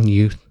and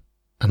youth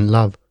and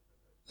love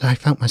that I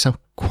felt myself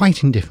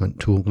quite indifferent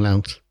to all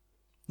else.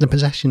 The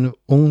possession of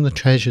all the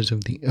treasures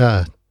of the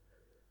earth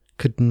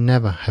could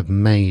never have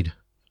made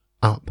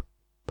up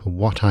for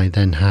what I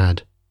then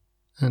had,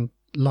 and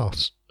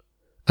lost,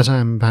 as I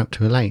am about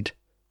to relate.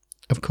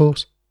 Of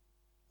course,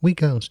 we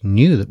girls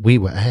knew that we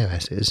were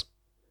heiresses,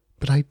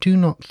 but I do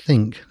not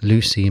think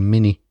Lucy and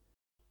Minnie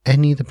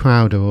any the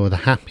prouder or the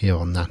happier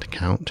on that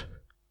account.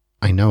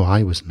 I know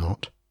I was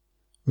not.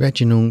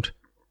 Reginald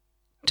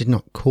did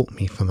not court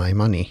me for my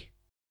money.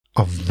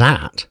 Of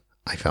that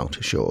I felt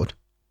assured.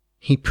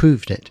 He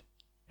proved it,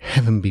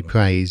 heaven be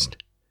praised,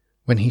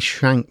 when he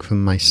shrank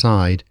from my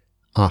side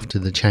after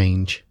the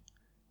change.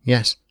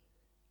 Yes,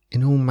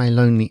 in all my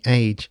lonely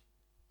age,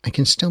 I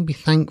can still be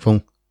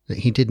thankful that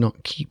he did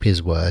not keep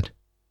his word,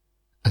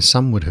 as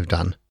some would have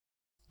done,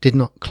 did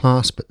not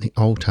clasp at the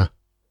altar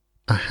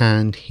a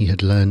hand he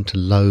had learned to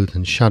loathe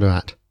and shudder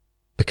at,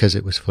 because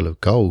it was full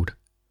of gold,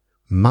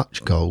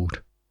 much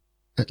gold.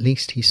 At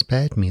least he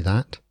spared me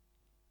that,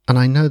 and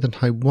I know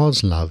that I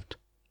was loved,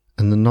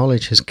 and the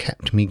knowledge has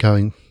kept me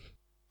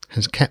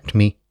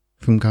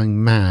from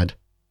going mad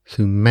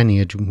through many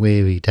a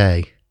weary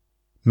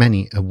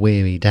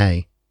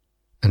day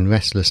and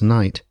restless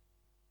night,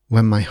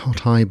 when my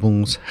hot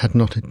eyeballs had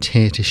not a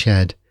tear to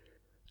shed,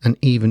 and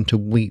even to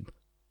weep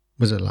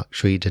was a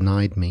luxury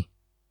denied me.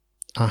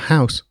 Our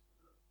house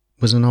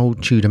was an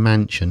old Tudor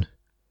mansion.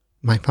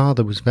 My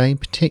father was very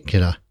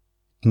particular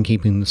in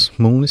keeping the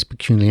smallest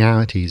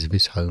peculiarities of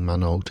his home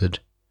unaltered.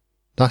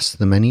 Thus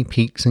the many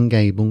peaks and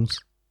gables,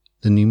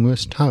 the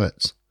numerous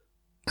turrets,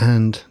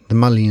 and the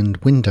mullioned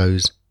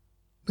windows,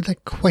 with their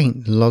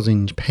quaint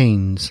lozenge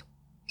panes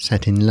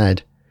set in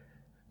lead,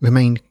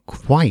 remained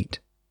quite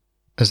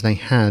as they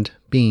had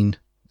been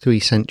 3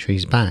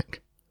 centuries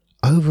back,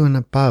 over and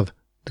above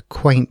the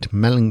quaint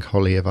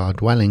melancholy of our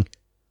dwelling,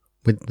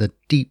 with the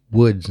deep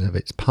woods of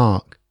its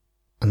park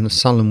and the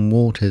solemn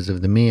waters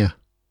of the mere.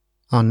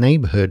 Our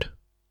neighbourhood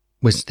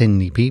was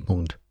thinly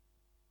peopled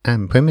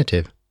and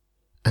primitive,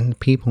 and the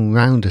people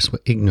round us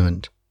were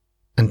ignorant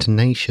and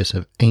tenacious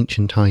of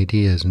ancient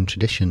ideas and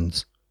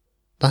traditions.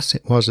 Thus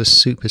it was a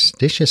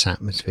superstitious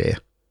atmosphere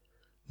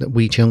that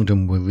we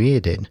children were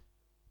reared in,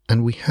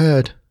 and we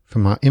heard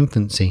from our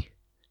infancy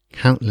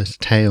countless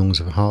tales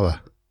of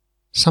horror,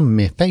 some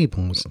mere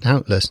fables,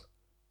 doubtless,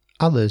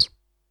 others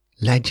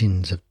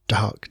legends of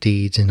dark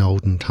deeds in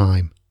olden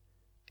time,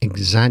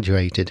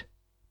 exaggerated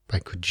by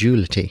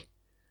credulity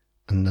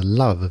and the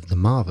love of the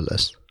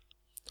marvellous.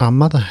 Our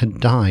mother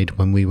had died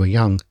when we were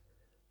young,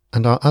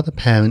 and our other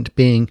parent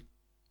being,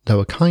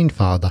 though a kind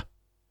father,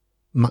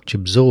 much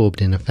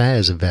absorbed in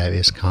affairs of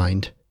various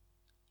kind.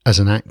 As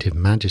an active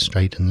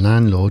magistrate and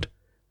landlord,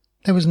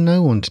 there was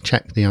no one to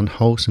check the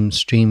unwholesome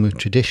stream of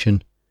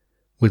tradition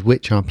with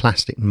which our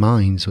plastic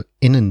minds were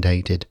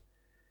inundated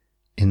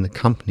in the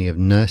company of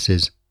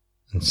nurses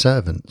and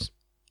servants.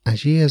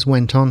 As years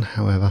went on,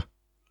 however,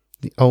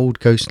 the old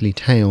ghostly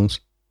tales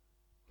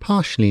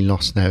partially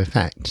lost their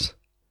effects,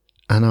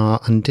 and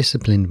our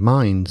undisciplined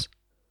minds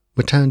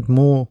were turned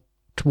more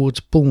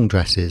towards ball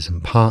dresses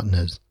and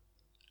partners,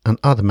 and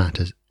other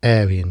matters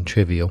airy and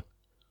trivial,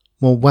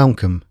 more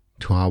welcome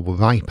to our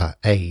riper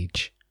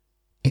age.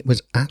 It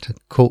was at a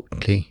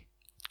courtly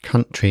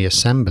country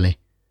assembly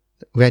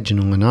that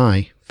Reginald and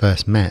I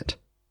first met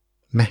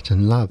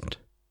and loved.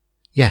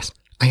 Yes,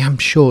 I am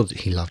sure that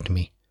he loved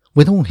me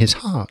with all his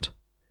heart.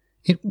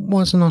 It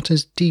was not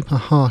as deep a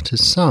heart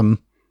as some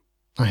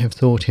I have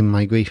thought in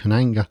my grief and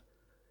anger,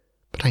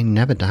 but I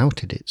never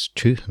doubted its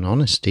truth and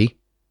honesty.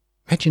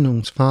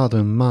 Reginald's father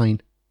and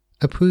mine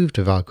approved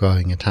of our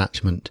growing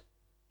attachment,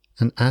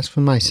 and as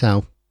for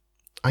myself,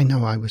 I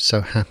know I was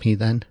so happy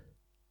then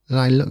that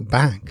I look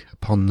back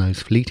upon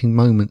those fleeting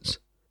moments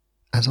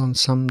as on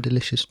some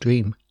delicious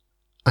dream.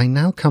 I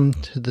now come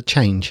to the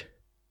change.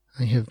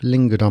 I have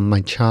lingered on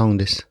my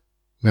childish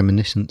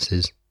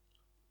reminiscences,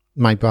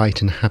 my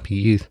bright and happy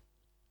youth,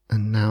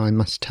 and now I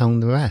must tell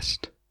the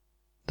rest,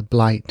 the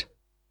blight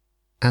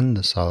and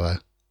the sorrow.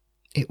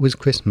 It was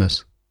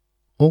Christmas,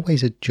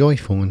 always a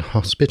joyful and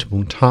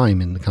hospitable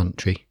time in the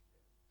country,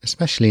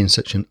 especially in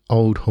such an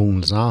old hall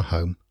as our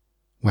home,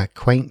 where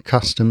quaint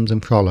customs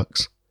and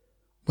frolics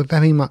were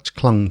very much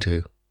clung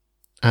to,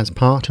 as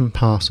part and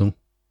parcel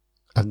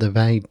of the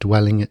very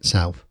dwelling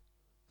itself.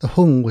 The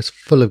hall was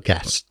full of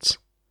guests,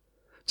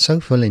 so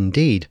full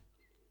indeed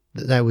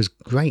that there was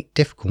great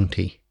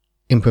difficulty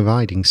in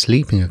providing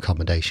sleeping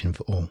accommodation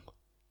for all.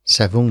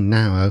 Several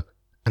narrow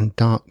and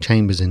dark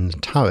chambers in the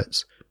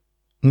turrets,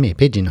 mere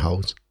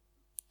pigeonholes,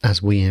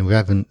 as we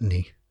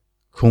irreverently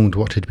called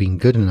what had been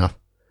good enough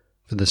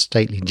for the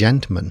stately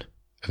gentlemen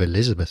of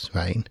Elizabeth's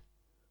reign,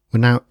 were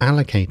now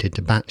allocated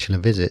to bachelor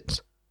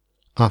visits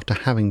after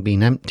having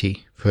been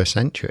empty for a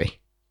century.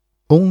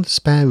 All the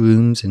spare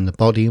rooms in the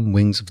body and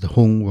wings of the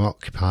hall were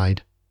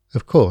occupied,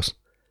 of course,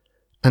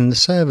 and the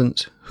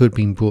servants who had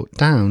been brought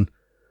down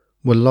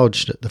were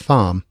lodged at the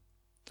farm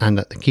and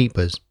at the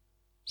keeper's,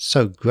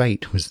 so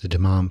great was the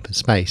demand for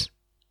space.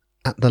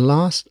 At the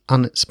last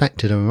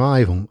unexpected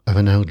arrival of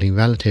an elderly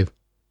relative,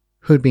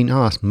 who had been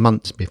asked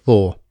months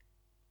before,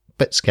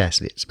 but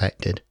scarcely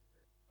expected,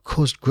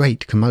 caused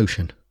great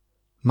commotion.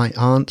 My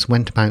aunts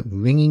went about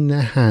wringing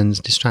their hands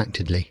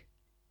distractedly.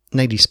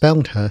 Lady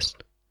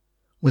Speldhurst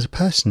was a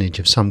personage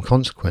of some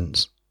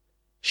consequence.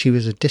 She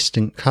was a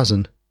distant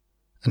cousin,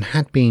 and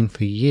had been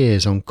for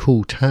years on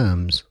cool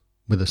terms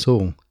with us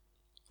all,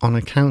 on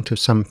account of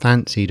some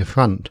fancied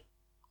affront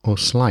or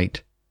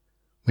slight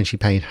when she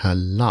paid her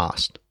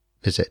last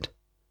visit,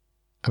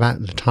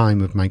 about the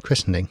time of my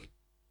christening.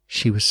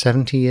 She was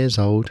 70 years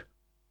old.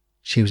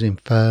 She was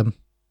infirm,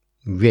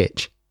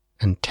 rich,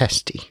 and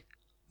testy.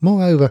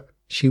 Moreover,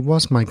 she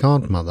was my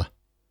godmother,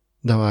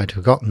 though I had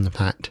forgotten the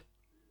fact.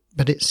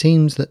 But it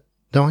seems that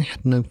though I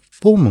had no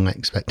formal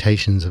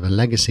expectations of a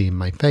legacy in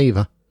my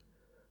favour,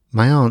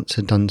 my aunts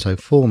had done so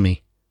for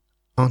me.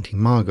 Auntie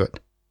Margaret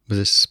was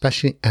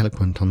especially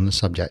eloquent on the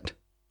subject.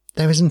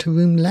 "There isn't a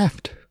room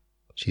left,"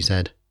 she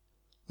said.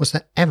 "Was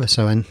there ever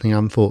so anything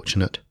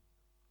unfortunate?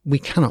 We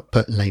cannot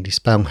put Lady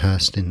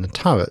Speldhurst in the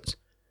turrets,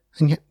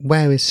 and yet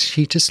where is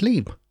she to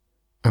sleep?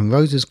 And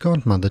Rosa's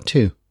godmother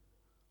too.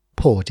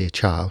 Poor dear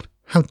child,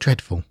 how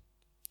dreadful!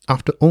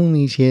 After all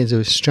these years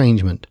of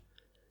estrangement,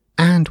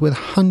 and with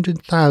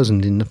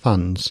 100,000 in the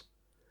funds,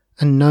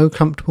 and no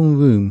comfortable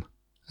room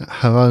at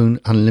her own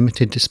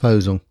unlimited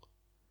disposal,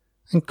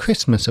 and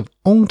Christmas of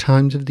all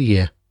times of the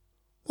year.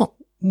 What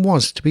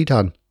was to be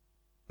done?"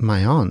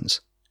 My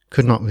aunts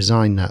could not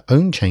resign their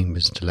own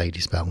chambers to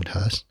Lady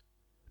Speldhurst,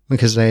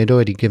 because they had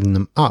already given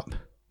them up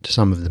to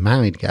some of the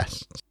married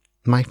guests.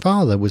 My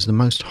father was the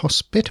most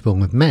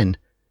hospitable of men,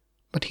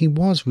 but he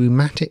was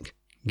rheumatic,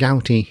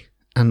 gouty,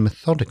 and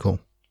methodical.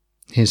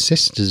 His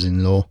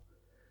sisters-in-law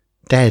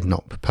dared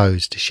not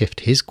propose to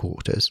shift his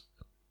quarters,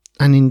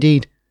 and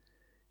indeed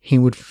he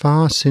would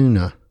far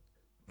sooner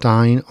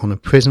dine on a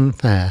prison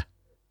fare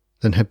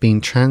than have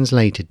been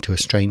translated to a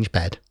strange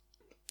bed.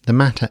 The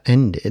matter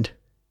ended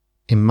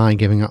in my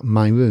giving up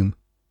my room.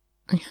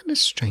 I had a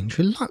strange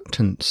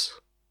reluctance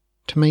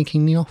to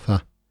making the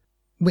offer,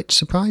 which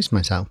surprised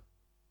myself.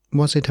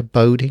 Was it a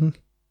boding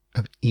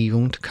of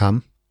evil to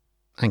come?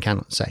 I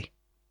cannot say.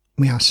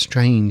 We are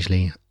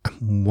strangely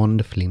and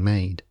wonderfully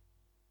made.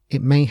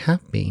 It may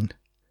have been.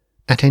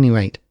 At any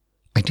rate,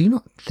 I do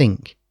not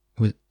think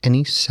it was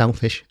any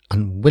selfish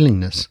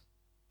unwillingness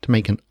to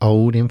make an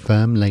old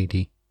infirm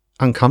lady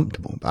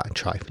uncomfortable by a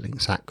trifling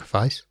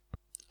sacrifice.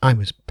 I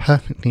was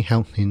perfectly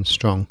healthy and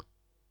strong.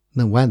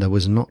 The weather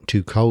was not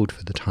too cold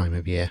for the time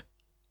of year.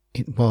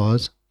 It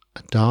was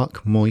a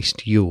dark,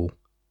 moist Yule,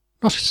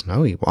 not a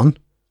snowy one,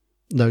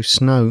 though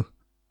snow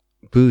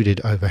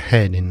brooded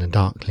overhead in the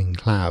darkling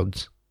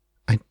clouds.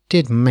 I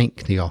did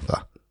make the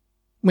offer,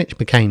 which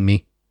became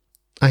me.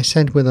 I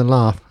said with a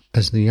laugh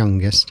as the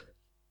youngest.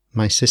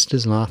 My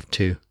sisters laughed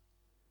too,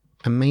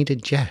 and made a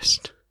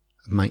jest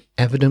of my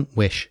evident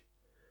wish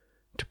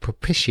to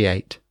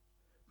propitiate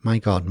my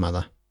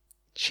godmother.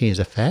 "She is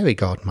a fairy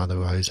godmother,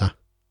 Rosa,"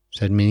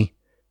 said Minnie,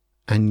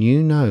 "and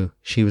you know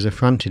she was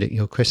affronted at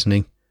your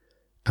christening,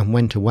 and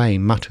went away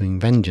muttering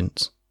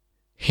vengeance.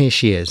 Here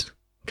she is,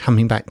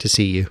 coming back to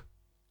see you.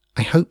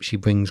 I hope she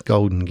brings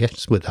golden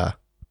gifts with her."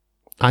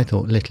 I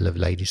thought little of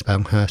Lady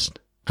Speldhurst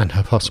and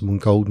her possible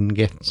golden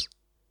gifts.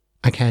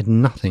 I cared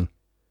nothing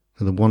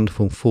for the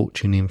wonderful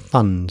fortune in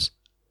funds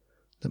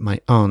that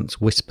my aunts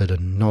whispered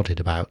and nodded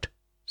about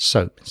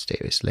so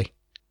mysteriously.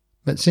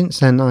 But since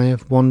then I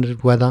have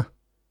wondered whether,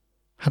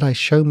 had I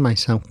shown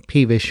myself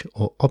peevish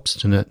or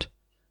obstinate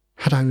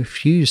Had I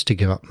refused to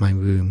give up my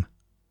room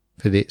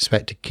for the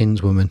expected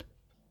kinswoman,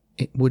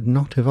 it would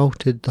not have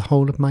altered the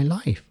whole of my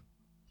life.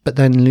 But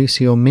then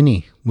Lucy or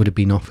Minnie would have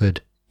been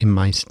offered in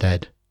my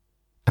stead,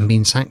 and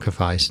been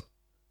sacrificed.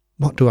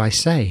 What do I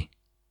say?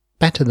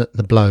 Better that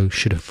the blow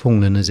should have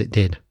fallen as it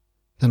did,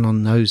 than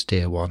on those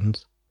dear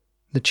ones.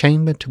 The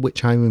chamber to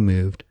which I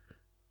removed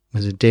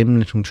was a dim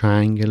little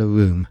triangular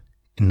room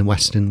in the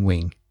western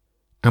wing,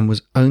 and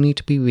was only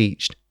to be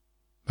reached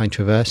by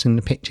traversing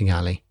the picture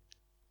gallery,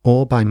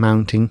 or by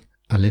mounting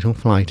a little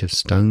flight of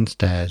stone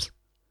stairs,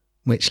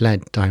 which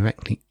led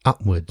directly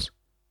upwards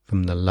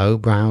from the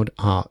low-browed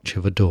arch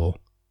of a door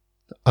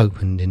that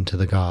opened into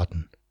the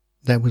garden.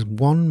 There was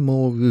one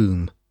more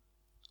room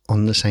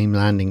on the same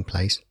landing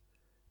place,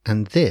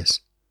 and this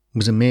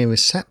was a mere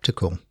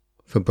receptacle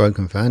for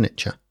broken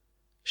furniture,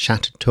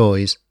 shattered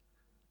toys,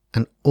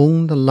 and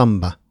all the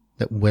lumber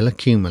that will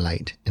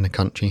accumulate in a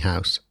country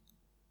house.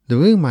 The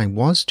room I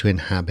was to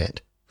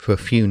inhabit for a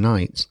few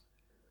nights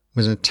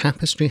was a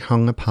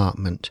tapestry-hung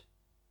apartment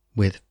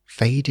with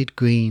faded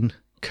green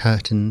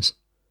curtains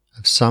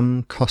of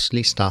some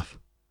costly stuff,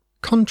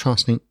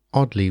 contrasting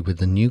oddly with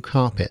the new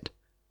carpet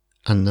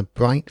and the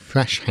bright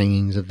fresh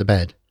hangings of the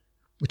bed,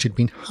 which had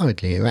been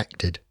hurriedly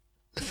erected.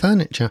 The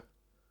furniture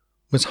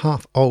was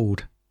half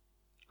old,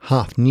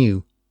 half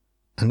new,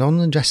 and on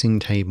the dressing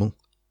table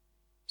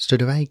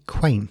stood a very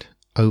quaint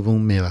oval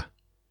mirror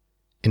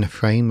in a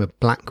frame of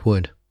black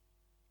wood,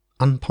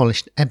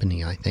 unpolished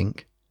ebony, I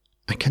think.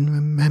 I can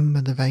remember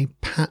the very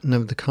pattern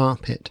of the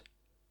carpet,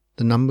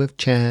 the number of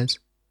chairs,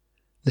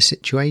 the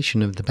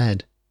situation of the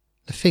bed,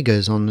 the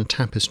figures on the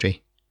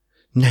tapestry.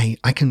 Nay,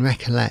 I can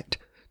recollect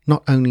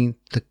not only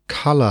the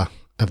colour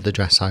of the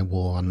dress I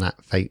wore on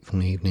that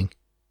fateful evening,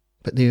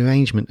 but the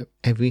arrangement of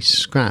every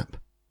scrap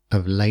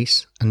of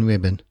lace and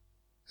ribbon,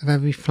 of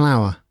every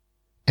flower,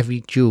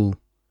 every jewel,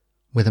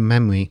 with a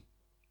memory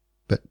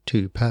but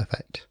too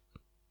perfect.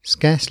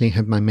 Scarcely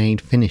had my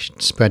maid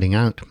finished spreading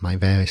out my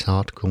various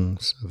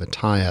articles of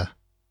attire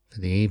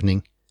for the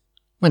evening,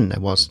 when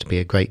there was to be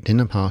a great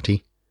dinner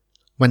party,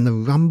 when the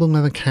rumble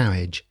of a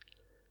carriage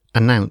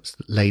announced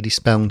that Lady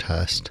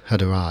Spelmhurst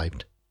had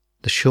arrived.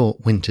 The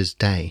short winter's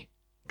day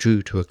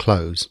drew to a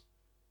close,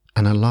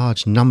 and a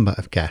large number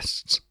of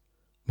guests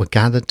were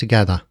gathered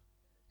together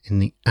in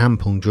the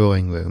ample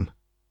drawing-room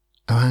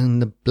around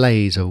the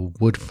blaze of a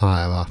wood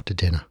fire after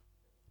dinner.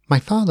 My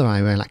father,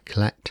 I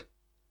recollect,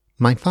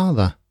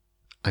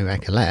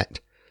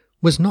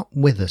 was not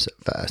with us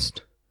at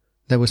first.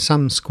 There were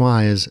some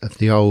squires of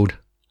the old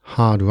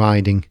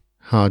hard-riding,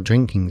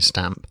 hard-drinking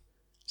stamp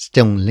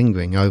still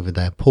lingering over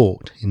their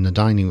port in the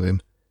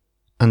dining-room,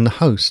 and the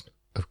host,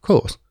 of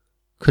course,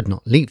 could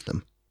not leave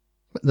them.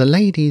 But the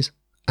ladies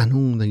and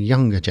all the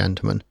younger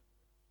gentlemen,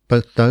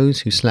 both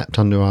those who slept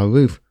under our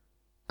roof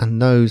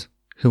and those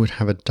who would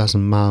have a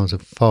dozen miles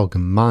of fog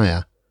and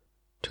mire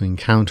to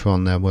encounter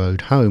on their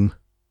road home,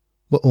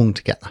 were all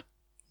together.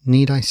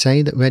 Need I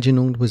say that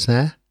Reginald was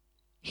there?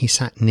 He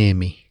sat near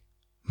me,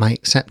 my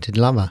accepted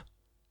lover,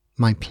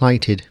 my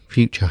plighted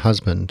future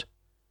husband.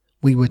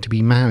 We were to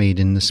be married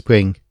in the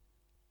spring.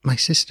 My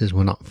sisters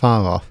were not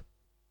far off.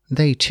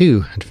 They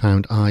too had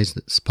found eyes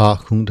that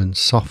sparkled and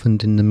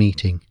softened in the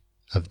meeting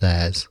of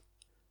theirs,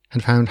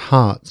 had found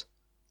hearts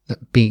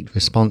that beat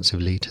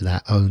responsively to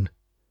their own,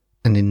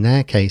 and in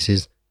their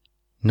cases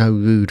no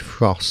rude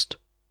frost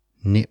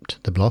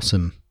nipped the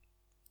blossom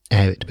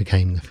ere it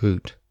became the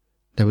fruit.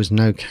 There was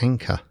no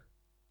canker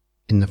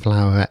in the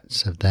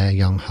flowerets of their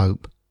young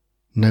hope,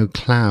 no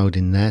cloud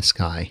in their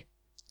sky.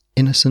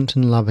 Innocent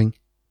and loving,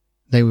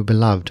 they were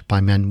beloved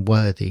by men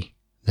worthy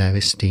their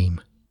esteem.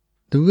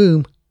 The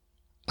room,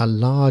 a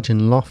large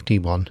and lofty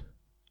one,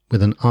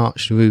 with an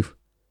arched roof,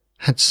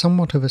 had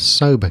somewhat of a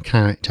sober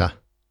character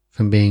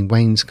from being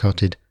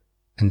wainscoted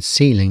and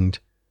ceilinged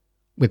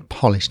with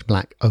polished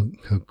black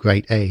oak of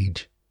great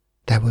age.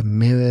 There were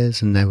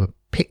mirrors and there were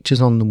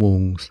pictures on the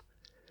walls,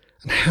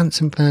 and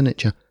handsome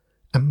furniture,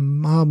 and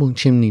marble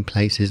chimney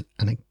places,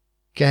 and a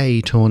gay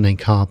tournay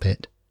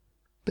carpet,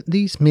 but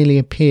these merely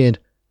appeared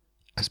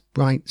as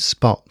bright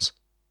spots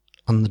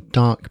on the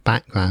dark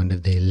background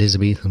of the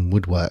Elizabethan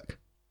woodwork.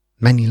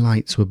 Many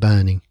lights were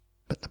burning,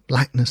 but the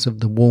blackness of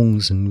the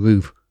walls and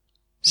roof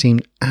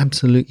seemed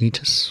absolutely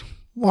to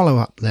swallow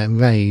up their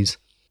rays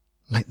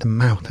like the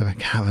mouth of a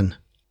cavern.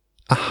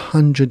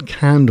 100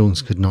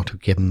 candles could not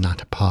have given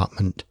that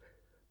apartment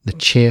the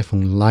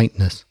cheerful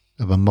lightness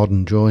of a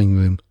modern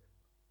drawing-room,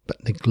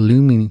 but the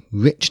gloomy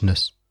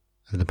richness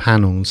of the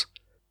panels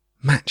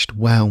matched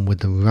well with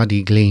the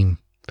ruddy gleam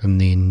from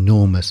the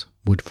enormous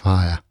wood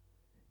fire,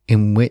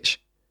 in which,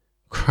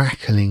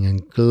 crackling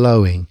and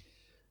glowing,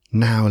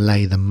 now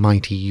lay the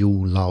mighty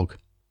Yule log.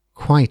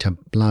 Quite a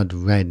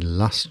blood-red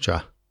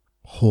lustre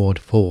poured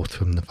forth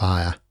from the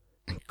fire,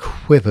 and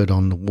quivered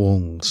on the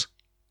walls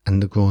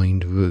and the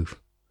groined roof.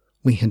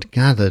 We had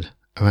gathered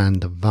around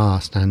the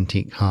vast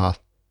antique hearth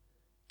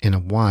in a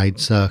wide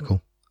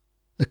circle.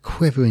 The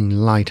quivering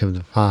light of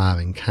the fire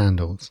and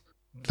candles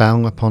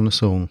fell upon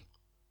us all,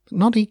 but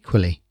not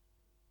equally,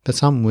 for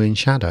some were in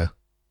shadow.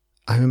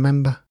 I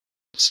remember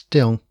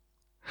still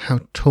how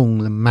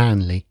tall and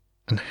manly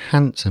and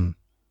handsome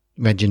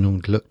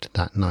Reginald looked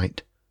that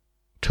night,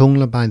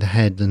 taller by the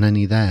head than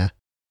any there,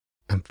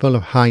 and full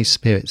of high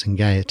spirits and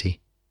gaiety.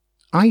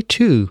 I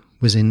too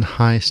was in the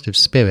highest of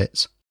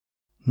spirits.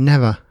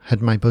 Never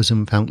had my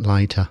bosom felt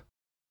lighter,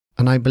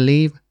 and I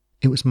believe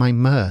it was my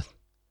mirth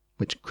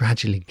which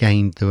gradually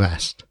gained the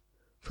rest,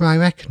 for I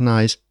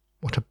recognised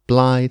what a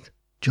blithe,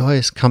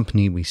 joyous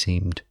company we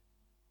seemed,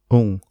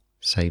 all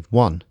save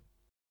one.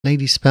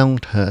 Lady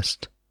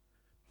Spelthurst,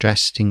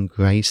 dressed in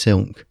grey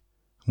silk,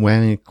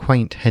 wearing a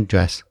quaint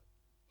headdress,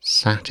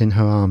 sat in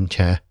her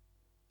armchair,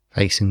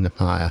 facing the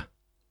fire,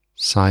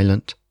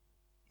 silent,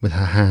 with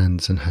her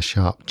hands and her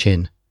sharp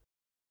chin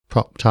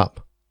propped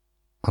up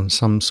on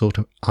some sort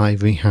of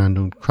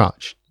ivory-handled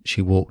crutch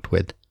she walked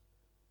with,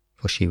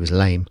 for she was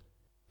lame,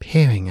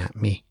 peering at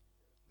me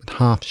with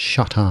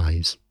half-shut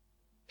eyes.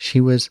 She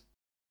was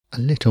a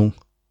little,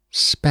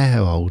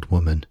 spare old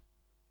woman,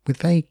 with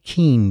very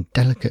keen,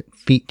 delicate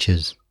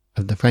features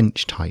of the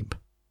French type.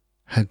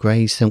 Her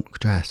grey silk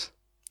dress,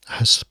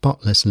 her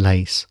spotless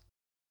lace,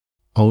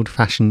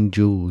 old-fashioned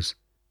jewels,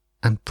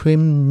 and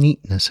prim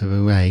neatness of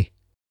array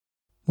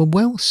were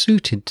well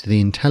suited to the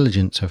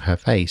intelligence of her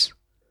face,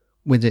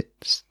 with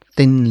its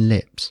thin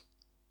lips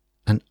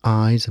and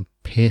eyes of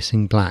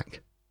piercing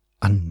black,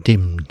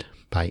 undimmed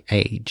by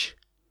age.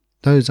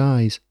 Those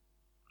eyes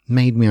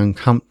made me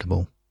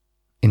uncomfortable,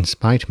 in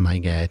spite of my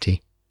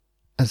gaiety,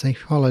 as they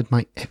followed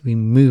my every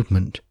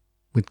movement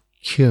with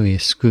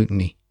curious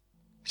scrutiny.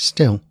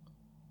 Still,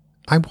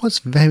 I was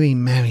very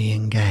merry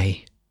and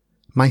gay.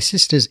 My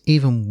sisters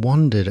even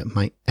wondered at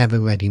my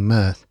ever-ready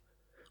mirth,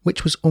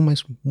 which was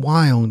almost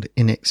wild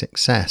in its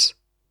excess.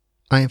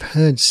 I have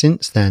heard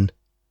since then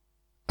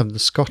of the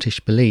Scottish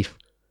belief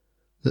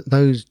that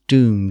those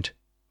doomed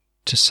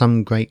to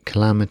some great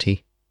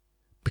calamity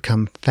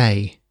become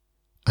fey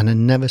and are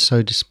never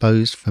so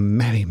disposed for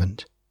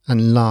merriment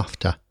and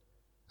laughter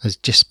as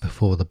just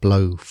before the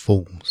blow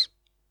falls.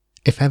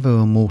 If ever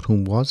a mortal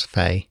was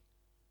fey,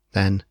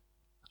 then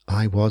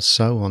I was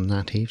so on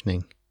that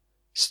evening.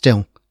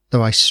 Still,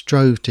 though I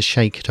strove to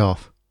shake it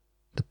off,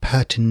 the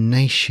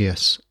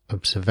pertinacious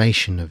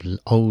observation of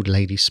old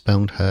Lady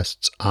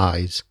Spelthurst's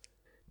eyes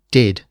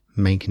did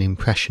make an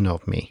impression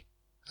of me,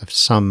 of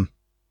some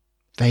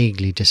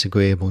vaguely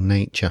disagreeable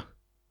nature.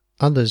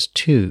 Others,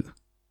 too,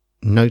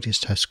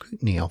 noticed her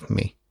scrutiny of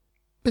me,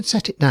 but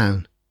set it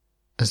down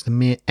as the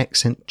mere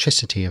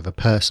eccentricity of a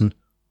person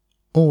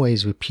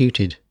always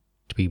reputed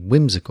to be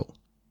whimsical,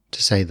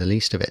 to say the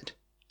least of it.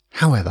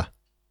 However,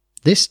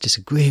 this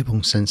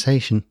disagreeable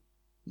sensation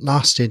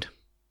lasted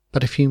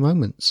but a few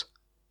moments.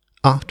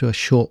 After a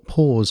short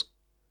pause,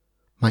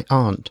 my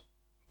aunt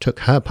took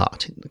her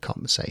part in the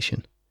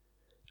conversation,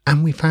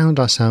 and we found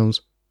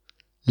ourselves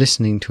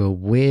listening to a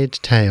weird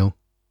tale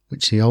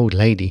which the old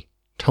lady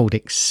told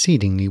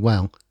exceedingly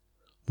well.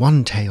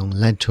 One tale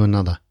led to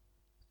another.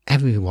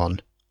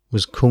 Everyone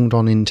was called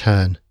on in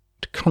turn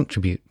to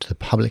contribute to the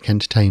public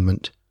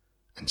entertainment,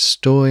 and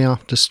story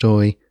after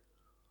story,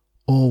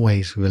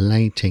 always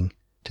relating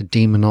to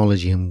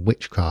demonology and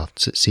witchcraft,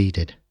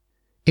 succeeded.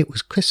 It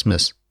was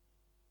Christmas,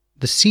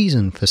 the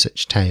season for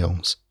such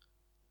tales,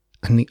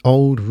 and the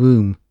old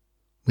room,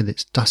 with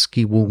its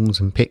dusky walls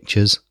and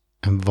pictures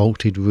and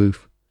vaulted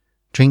roof,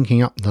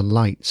 drinking up the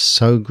light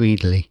so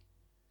greedily,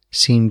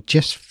 seemed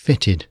just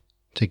fitted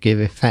to give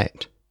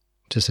effect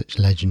to such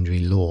legendary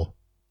lore.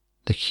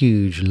 The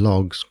huge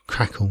logs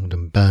crackled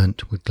and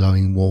burnt with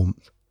glowing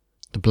warmth.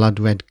 The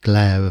blood-red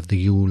glare of the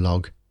Yule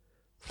log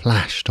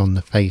flashed on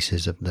the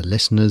faces of the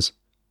listeners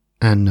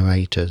and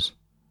narrators,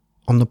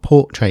 on the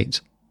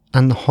portraits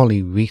and the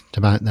holly wreathed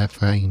about their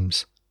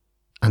frames,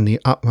 and the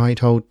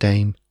upright old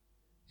dame,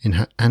 in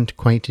her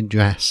antiquated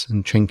dress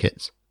and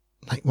trinkets,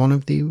 like one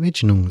of the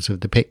originals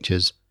of the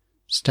pictures,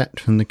 stepped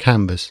from the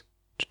canvas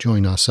to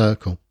join our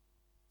circle.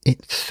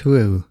 It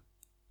threw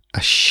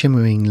a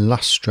shimmering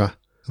lustre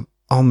of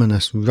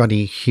ominous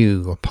ruddy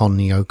hue upon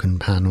the oaken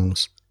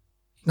panels.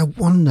 No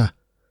wonder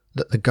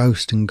that the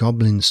ghost and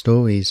goblin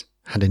stories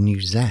had a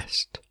new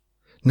zest.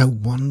 No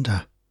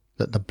wonder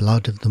that the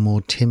blood of the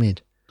more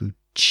timid grew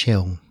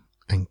chill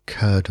and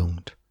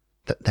curdled,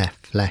 that their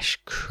flesh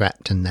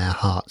crept and their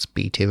hearts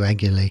beat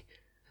irregularly,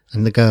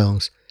 and the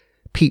girls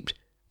peeped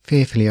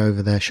fearfully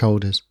over their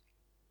shoulders,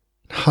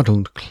 and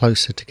huddled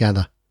closer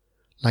together,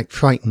 like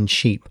frightened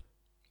sheep,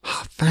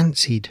 half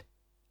fancied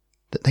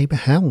that they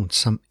beheld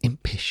some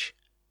impish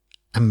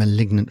and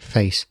malignant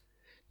face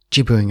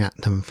gibbering at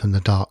them from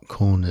the dark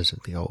corners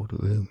of the old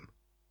room.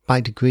 By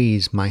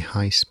degrees my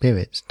high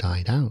spirits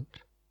died out,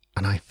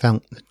 and I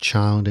felt the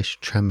childish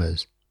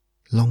tremors,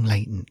 long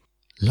latent,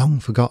 long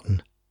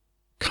forgotten,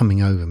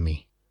 coming over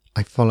me.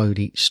 I followed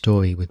each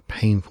story with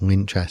painful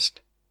interest.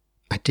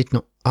 I did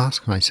not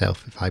ask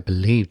myself if I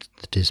believed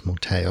the dismal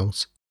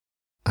tales.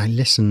 I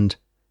listened,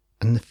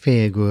 and the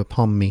fear grew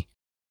upon me,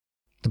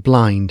 the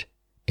blind,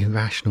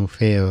 irrational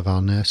fear of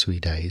our nursery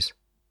days.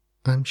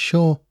 I am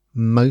sure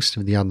most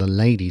of the other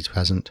ladies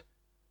present,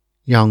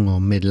 young or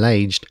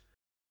middle-aged,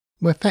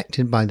 were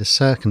affected by the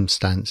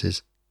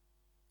circumstances,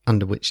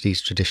 under which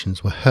these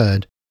traditions were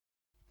heard,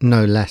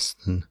 no less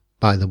than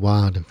by the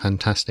wild and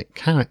fantastic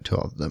character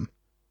of them,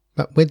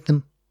 but with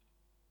them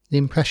the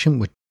impression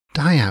would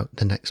die out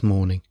the next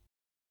morning,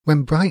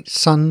 when bright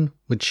sun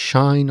would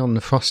shine on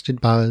the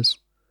frosted boroughs,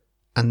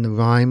 and the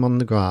rime on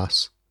the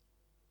grass,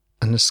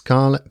 and the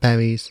scarlet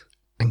berries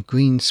and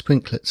green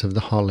sprinklets of the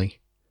holly,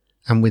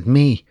 and with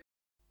me.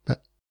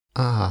 But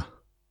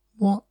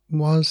what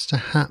was to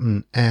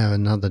happen ere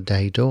another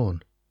day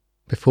dawn?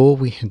 Before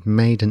we had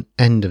made an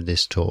end of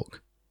this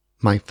talk,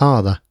 my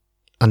father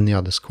and the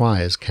other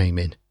squires came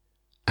in,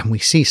 and we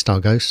ceased our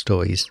ghost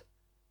stories,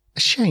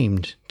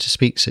 ashamed to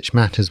speak such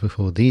matters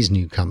before these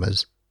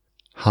newcomers,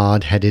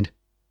 hard-headed,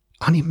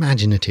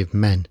 unimaginative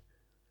men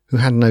who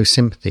had no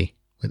sympathy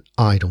with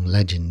idle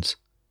legends.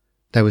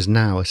 There was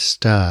now a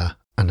stir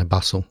and a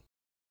bustle.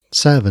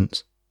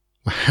 Servants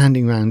were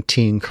handing round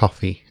tea and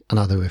coffee and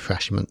other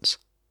refreshments.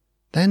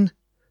 Then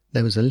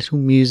there was a little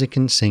music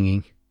and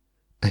singing.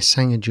 I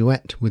sang a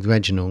duet with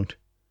Reginald,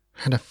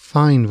 who had a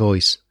fine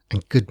voice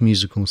and good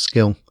musical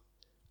skill.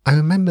 I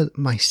remember that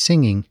my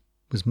singing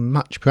was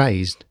much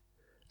praised,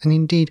 and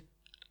indeed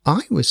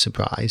I was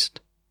surprised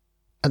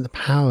at the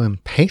power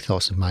and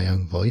pathos of my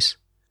own voice,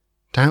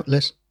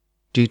 doubtless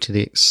due to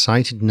the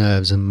excited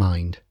nerves and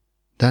mind.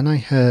 Then I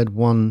heard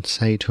one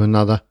say to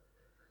another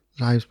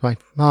that I was by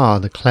far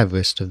the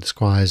cleverest of the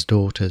squire's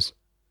daughters,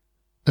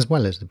 as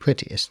well as the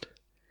prettiest.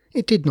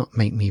 It did not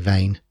make me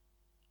vain.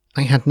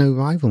 I had no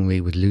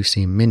rivalry with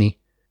Lucy and Minnie,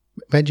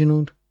 but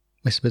Reginald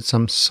whispered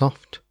some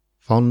soft,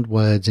 fond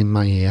words in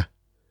my ear,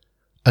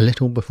 a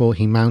little before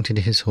he mounted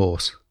his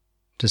horse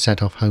to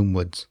set off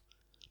homewards,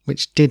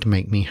 which did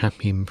make me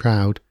happy and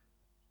proud,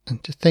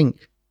 and to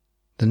think,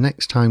 the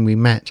next time we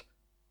met,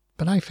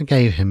 but I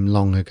forgave him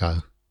long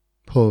ago,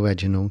 poor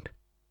Reginald.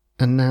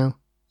 And now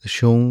the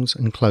shawls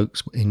and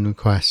cloaks were in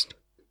request,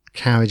 the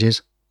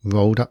carriages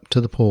rolled up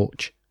to the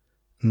porch,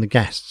 and the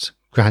guests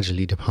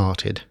gradually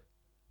departed.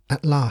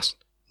 At last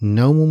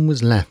no one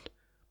was left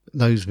but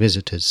those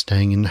visitors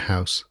staying in the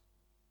house.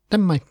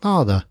 Then my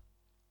father,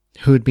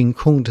 who had been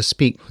called to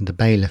speak with the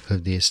bailiff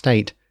of the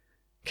estate,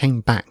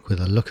 came back with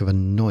a look of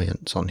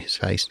annoyance on his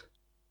face.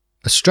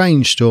 "A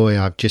strange story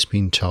I've just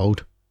been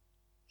told,"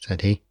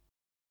 said he.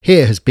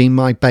 "Here has been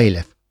my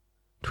bailiff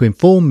to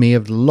inform me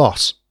of the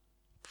loss of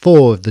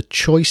 4 of the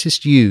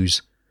choicest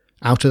ewes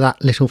out of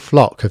that little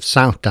flock of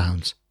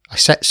Southdowns I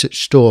set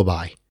such store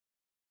by,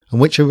 and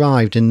which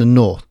arrived in the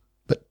north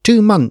but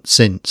 2 months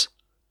since,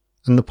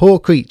 and the poor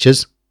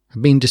creatures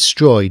have been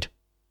destroyed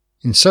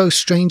in so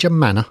strange a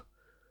manner,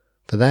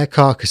 for their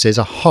carcasses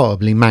are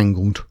horribly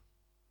mangled."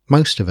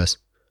 Most of us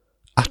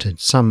uttered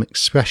some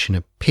expression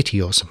of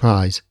pity or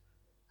surprise,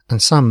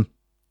 and some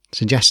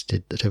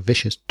suggested that a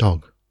vicious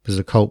dog was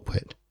the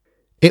culprit.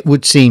 "It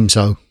would seem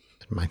so,"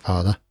 said my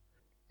father.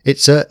 "It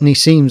certainly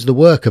seems the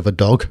work of a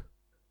dog,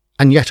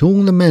 and yet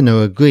all the men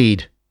are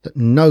agreed that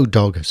no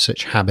dog of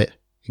such habit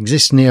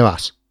exists near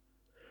us,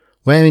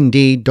 where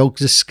indeed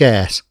dogs are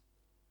scarce,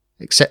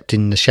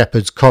 excepting the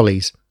shepherd's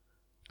collies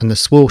and the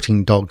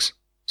sporting dogs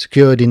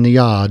secured in the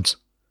yards.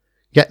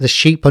 Yet the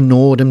sheep are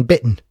gnawed and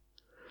bitten,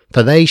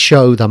 for they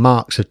show the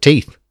marks of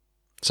teeth.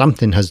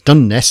 Something has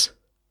done this,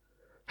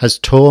 has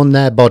torn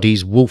their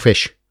bodies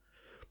wolfish,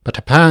 but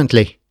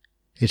apparently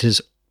it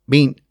has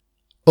been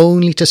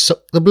only to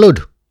suck the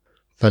blood,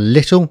 for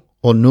little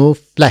or no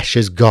flesh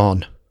is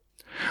gone."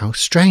 "How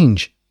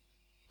strange!"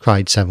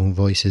 cried several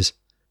voices.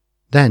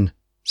 Then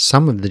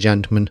some of the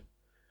gentlemen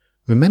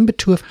remembered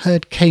to have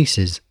heard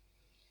cases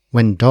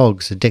when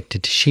dogs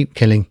addicted to sheep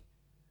killing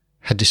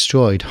had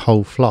destroyed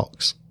whole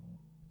flocks,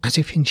 as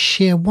if in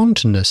sheer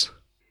wantonness,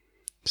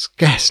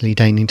 scarcely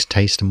deigning to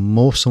taste a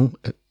morsel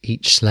of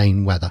each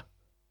slain wether.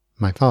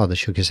 My father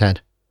shook his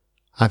head.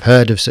 "I've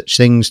heard of such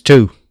things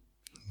too,"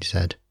 he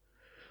said,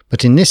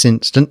 "but in this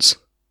instance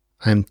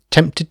I am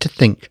tempted to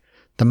think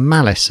the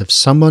malice of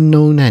some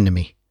unknown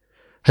enemy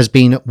has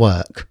been at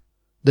work.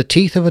 The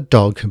teeth of a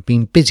dog have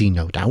been busy,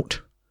 no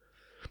doubt,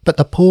 but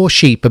the poor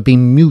sheep have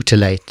been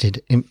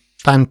mutilated in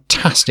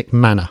fantastic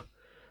manner,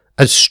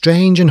 as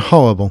strange and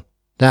horrible.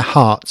 Their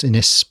hearts in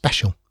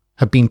especial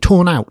have been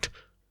torn out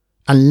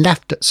and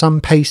left at some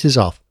paces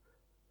off,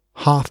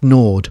 half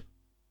gnawed.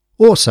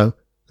 Also,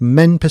 the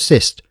men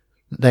persist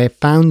that they have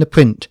found the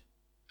print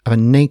of a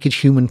naked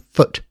human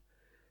foot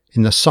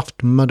in the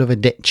soft mud of a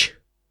ditch,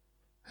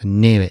 and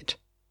near it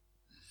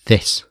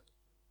this,"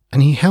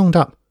 and he held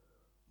up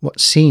what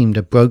seemed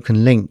a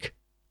broken link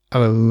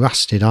of a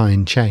rusted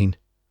iron chain.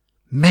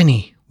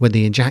 Many were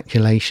the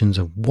ejaculations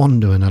of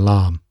wonder and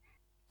alarm,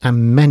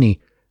 and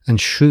many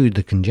and shrewd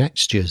the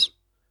conjectures,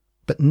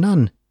 but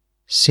none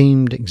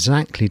seemed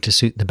exactly to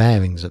suit the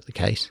bearings of the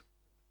case.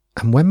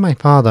 And when my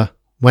father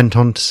went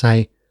on to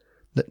say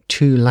that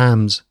 2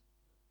 lambs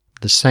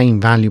of the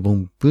same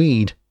valuable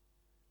breed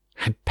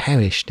had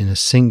perished in a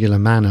singular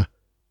manner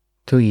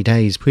 3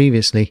 days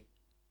previously,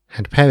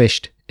 and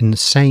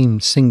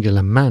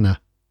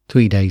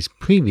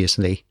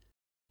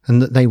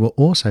that they were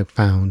also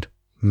found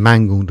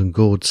mangled and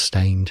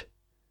gourd-stained,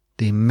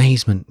 the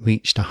amazement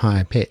reached a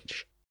higher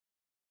pitch.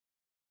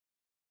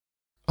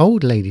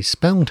 Old Lady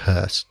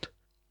Spelnhurst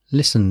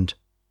listened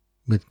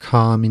with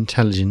calm,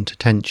 intelligent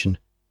attention,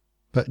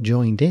 but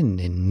joined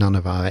in none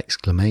of our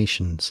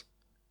exclamations.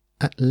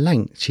 At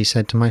length she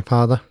said to my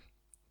father,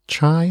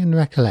 "Try and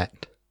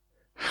recollect.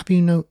 Have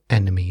you no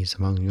enemies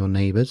among your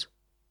neighbours?"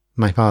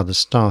 My father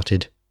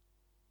started,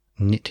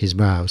 and knit his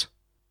brows.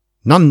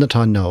 "None that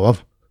I know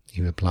of,"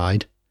 he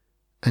replied.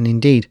 And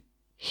indeed,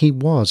 he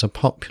was a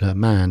popular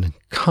man and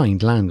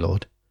kind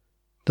landlord.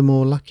 "The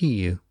more lucky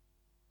you,"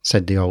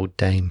 said the old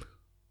dame,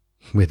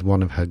 with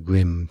one of her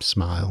grim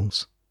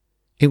smiles.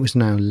 It was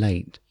now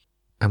late,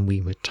 and we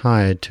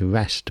retired to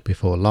rest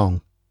before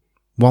long.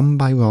 One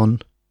by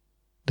one,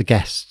 the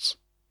guests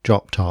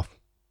dropped off.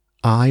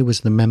 I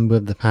was the member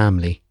of the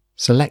family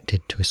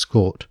selected to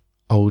escort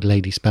old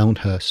Lady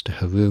Spelnhurst to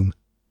her room,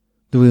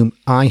 the room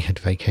I had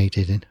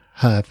vacated in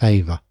her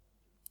favour.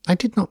 I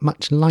did not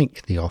much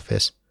like the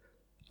office.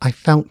 I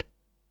felt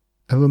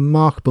a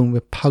remarkable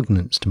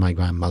repugnance to my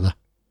grandmother,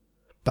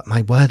 but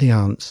my worthy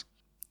aunts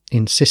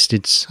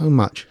insisted so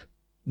much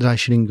that I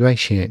should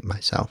ingratiate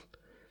myself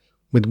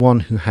with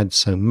one who had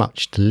so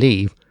much to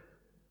leave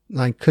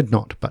that I could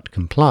not but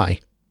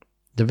comply.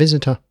 The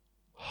visitor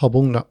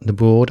hobbled up the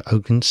broad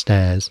oaken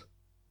stairs,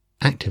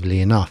 actively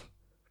enough,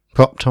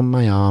 propped on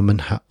my arm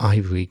and her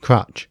ivory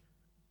crutch.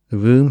 The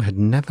room had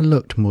never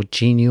looked more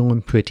genial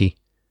and pretty,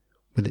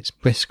 with its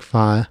brisk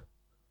fire,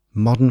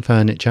 modern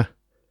furniture,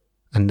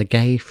 and the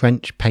gay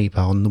French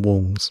paper on the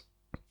walls.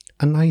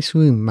 "A nice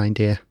room, my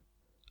dear.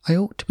 I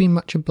ought to be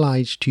much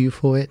obliged to you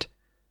for it,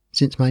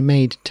 since my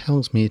maid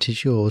tells me it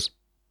is yours,"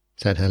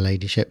 said her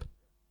ladyship.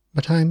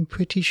 "But I am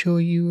pretty sure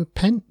you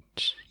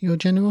repent your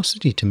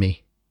generosity to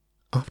me,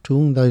 after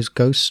all those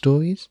ghost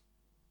stories,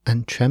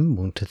 and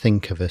tremble to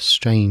think of a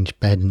strange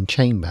bed and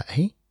chamber,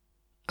 eh?"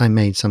 I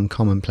made some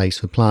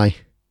commonplace reply.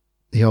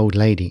 The old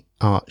lady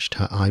arched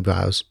her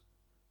eyebrows.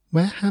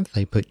 "Where have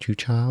they put you,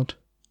 child?"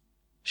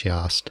 she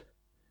asked.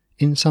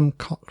 "In some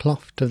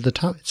cockloft of the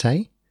turrets,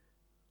 eh?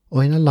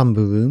 Or in a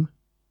lumber room?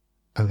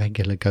 A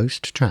regular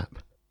ghost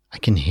trap. I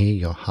can hear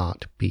your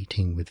heart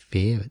beating with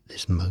fear at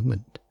this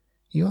moment.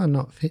 You are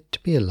not fit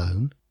to be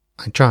alone."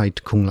 I tried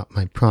to call up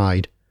my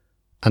pride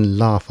and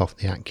laugh off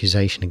the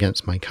accusation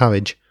against my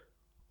courage,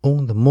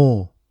 all the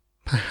more,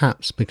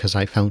 perhaps because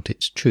I felt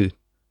its truth.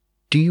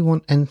 "Do you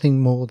want anything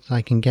more that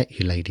I can get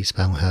you, Lady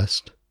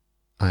Spelnhurst?"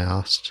 I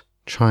asked,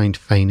 trying to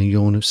feign a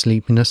yawn of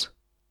sleepiness.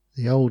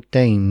 The old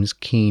dame's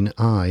keen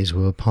eyes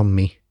were upon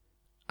me.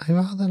 "I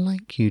rather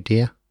like you,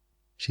 dear,"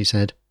 she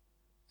said,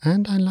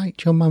 "and I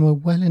liked your mamma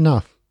well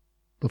enough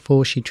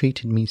before she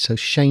treated me so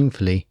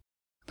shamefully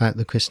about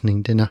the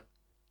christening dinner.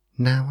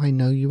 Now I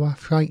know you are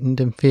frightened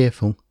and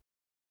fearful,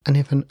 and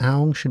if an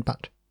owl should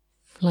but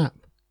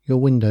flap your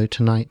window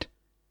tonight,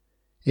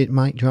 it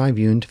might drive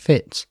you into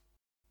fits.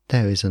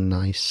 There is a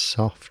nice,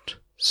 soft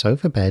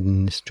sofa bed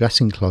in this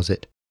dressing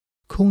closet.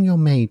 Call your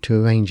maid to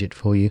arrange it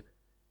for you,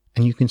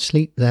 and you can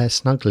sleep there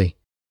snugly,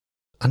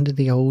 under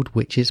the old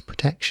witch's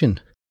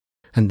protection,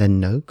 and then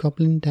no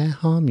goblin dare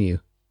harm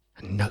you,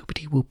 and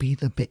nobody will be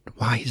the bit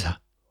wiser,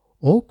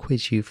 or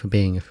quiz you for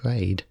being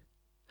afraid."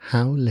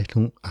 How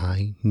little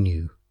I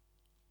knew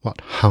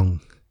what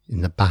hung in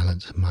the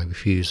balance of my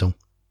refusal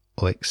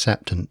or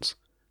acceptance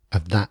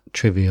of that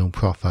trivial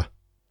proffer.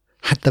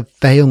 Had the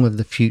veil of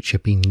the future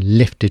been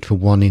lifted for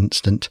one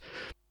instant,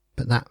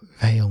 but that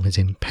veil is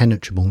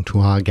impenetrable to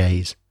our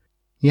gaze.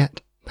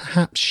 Yet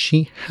perhaps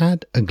she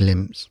had a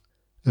glimpse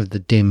of the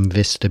dim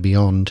vista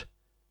beyond,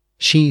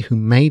 she who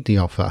made the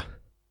offer,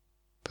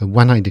 for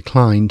when I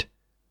declined,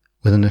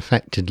 with an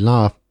affected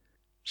laugh,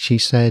 she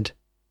said,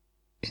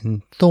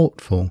 in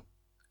thoughtful,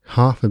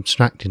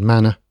 half-abstracted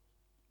manner,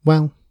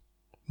 Well,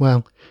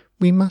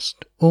 we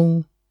must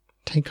all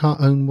take our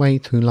own way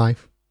through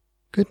life.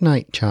 Good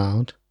night,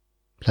 child.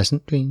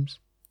 Pleasant dreams."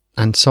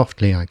 And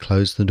softly I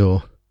closed the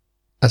door.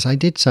 As I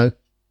did so,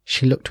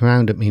 she looked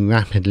round at me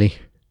rapidly,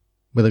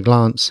 with a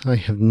glance I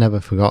have never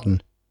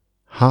forgotten,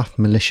 half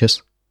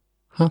malicious,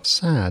 half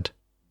sad,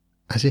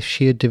 as if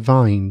she had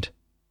divined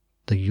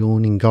the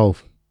yawning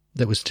gulf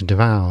that was to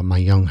devour my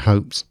young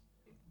hopes.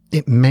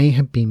 It may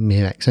have been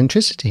mere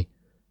eccentricity,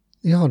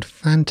 the odd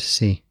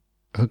fantasy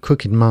of a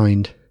crooked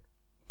mind,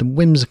 the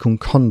whimsical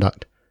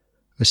conduct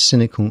of a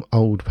cynical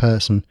old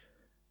person,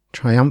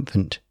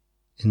 triumphant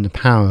in the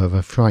power of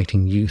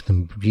affrighting youth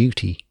and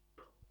beauty.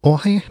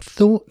 Or I have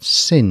thought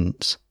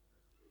since,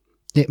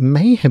 it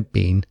may have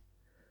been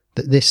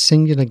that this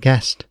singular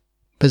guest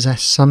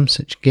possessed some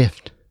such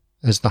gift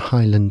as the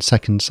Highland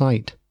second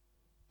sight,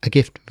 a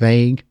gift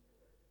vague,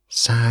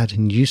 sad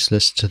and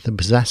useless to the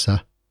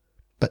possessor,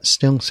 but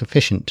still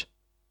sufficient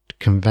to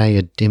convey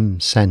a dim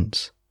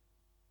sense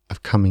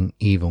of coming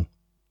evil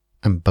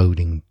and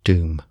boding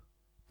doom.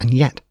 And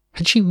yet,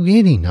 had she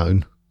really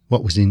known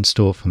what was in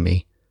store for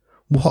me,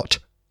 what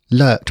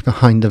lurked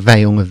behind the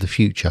veil of the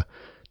future,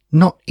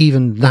 not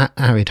even that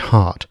arid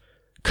heart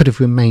could have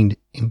remained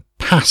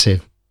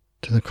impassive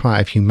to the cry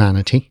of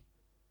humanity.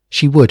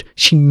 She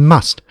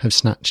must have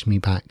snatched me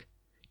back,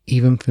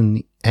 even from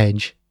the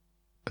edge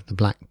of the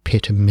black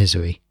pit of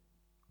misery,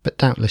 but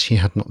doubtless she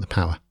had not the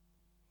power.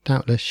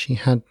 Doubtless she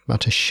had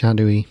but a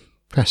shadowy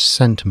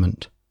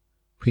presentiment,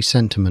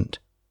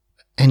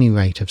 at any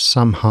rate, of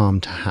some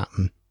harm to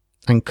happen,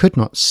 and could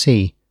not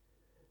see,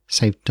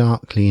 save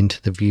darkly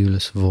into the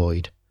viewless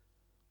void,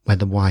 where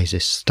the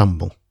wisest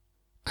stumble.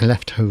 I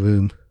left her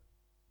room.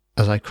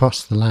 As I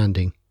crossed the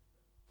landing,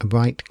 a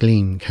bright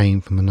gleam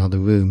came from another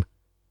room,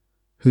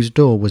 whose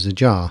door was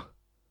ajar.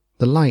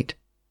 The light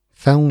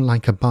fell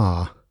like a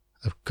bar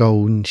of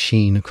golden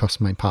sheen across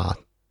my path.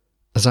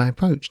 As I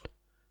approached,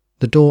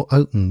 the door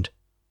opened,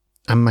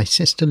 and my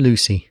sister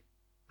Lucy,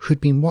 who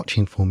had been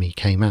watching for me,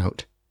 came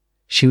out.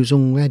 She was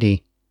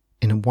already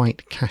in a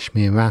white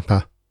cashmere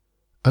wrapper,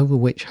 over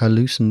which her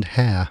loosened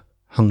hair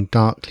hung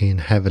darkly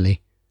and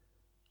heavily,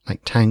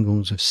 like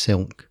tangles of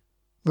silk.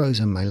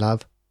 "Rosa, my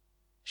love,"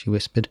 she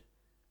whispered,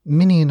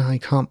 "Minnie and I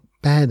can't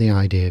bear the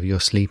idea of your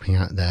sleeping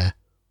out there,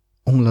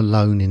 all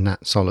alone in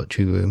that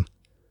solitary room.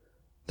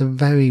 The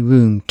very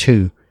room,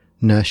 too,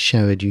 Nurse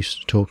Sherrod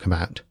used to talk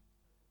about.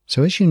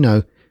 So, as you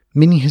know,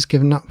 Minnie has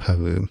given up her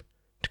room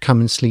to come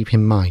and sleep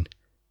in mine.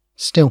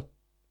 Still,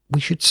 we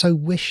should so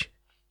wish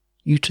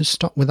you to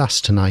stop with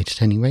us tonight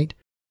at any rate,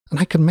 and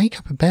I could make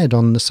up a bed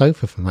on the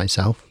sofa for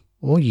myself,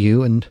 or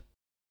you, and—"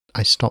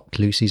 I stopped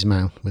Lucy's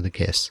mouth with a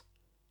kiss.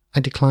 I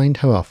declined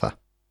her offer.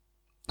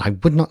 I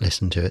would not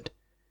listen to it.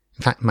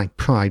 In fact, my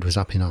pride was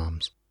up in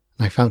arms,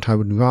 and I felt I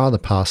would rather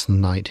pass the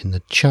night in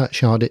the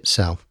churchyard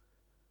itself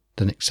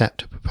than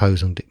accept a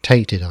proposal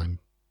dictated, I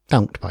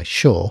felt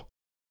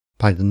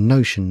by the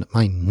notion that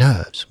my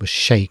nerves were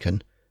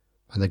shaken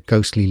by the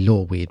ghostly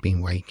lore we had been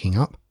waking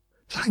up,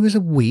 that I was a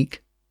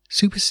weak,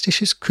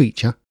 superstitious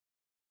creature,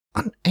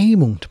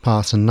 unable to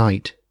pass a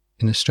night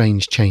in a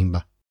strange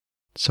chamber.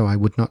 So I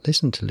would not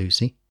listen to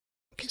Lucy,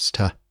 kissed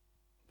her,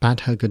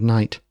 bade her good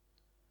night,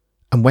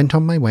 and went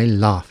on my way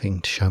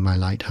laughing to show my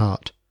light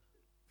heart.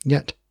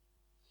 Yet,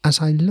 as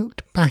I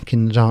looked back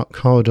in the dark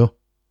corridor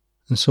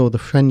and saw the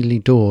friendly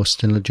door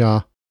still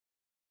ajar,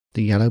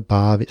 the yellow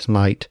bar of its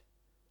light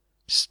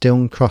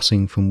still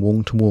crossing from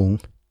wall to wall,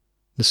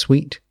 the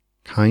sweet,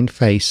 kind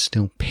face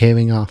still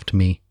peering after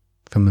me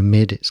from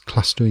amid its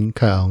clustering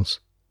curls,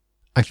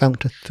 I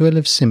felt a thrill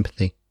of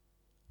sympathy,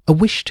 a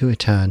wish to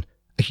return,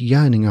 a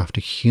yearning after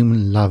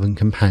human love and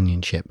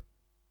companionship.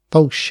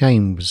 False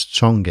shame was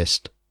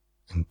strongest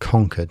and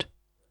conquered.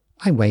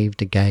 I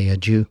waved a gay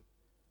adieu.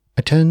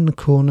 I turned the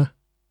corner,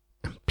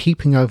 and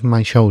peeping over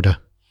my shoulder,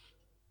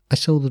 I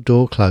saw the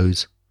door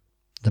close.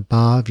 The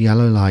bar of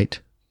yellow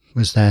light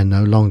was there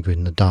no longer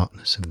in the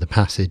darkness of the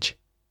passage.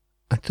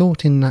 I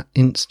thought in that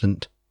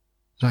instant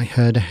that I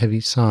heard a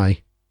heavy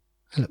sigh.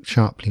 I looked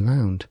sharply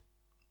round.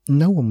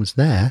 No one was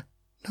there.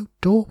 No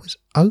door was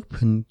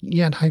open,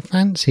 yet I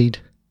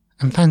fancied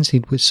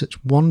with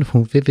such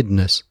wonderful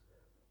vividness,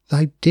 that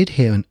I did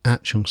hear an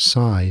actual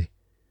sigh,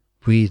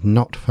 breathed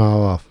not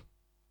far off,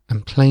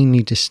 and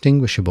plainly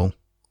distinguishable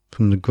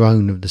from the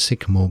groan of the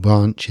sycamore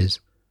branches,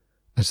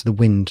 as the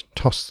wind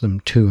tossed them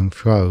to and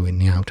fro in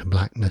the outer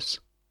blackness.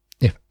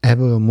 If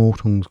ever a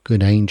mortal's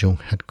good angel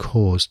had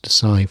cause to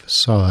sigh for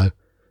sorrow,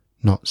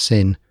 not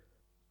sin,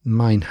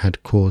 mine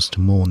had cause to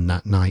mourn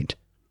that night.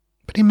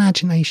 But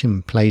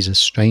imagination plays us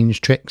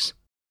strange tricks,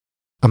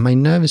 and my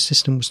nervous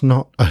system was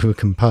not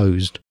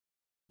overcomposed,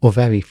 or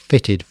very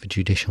fitted for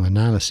judicial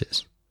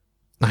analysis.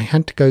 I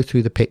had to go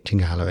through the picture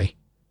gallery.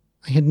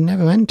 I had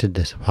never entered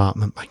this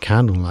apartment by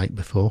candlelight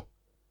before,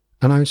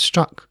 and I was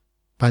struck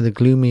by the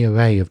gloomy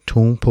array of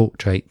tall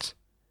portraits,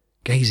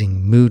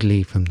 gazing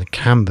moodily from the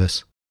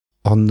canvas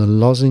on the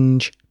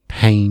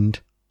lozenge-paned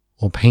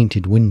or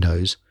painted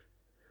windows,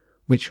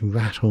 which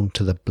rattled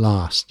to the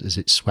blast as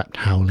it swept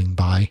howling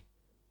by.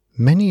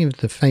 Many of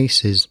the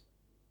faces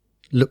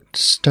looked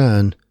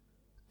stern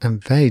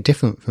and very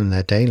different from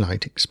their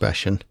daylight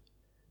expression.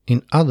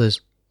 In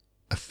others,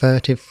 a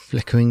furtive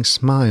flickering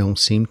smile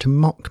seemed to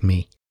mock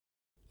me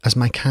as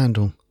my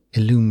candle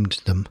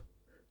illumined them,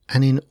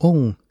 and in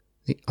all,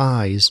 the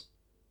eyes,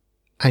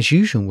 as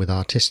usual with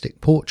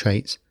artistic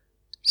portraits,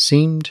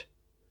 seemed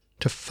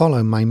to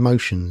follow my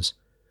motions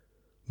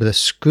with a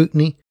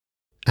scrutiny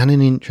and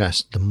an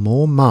interest the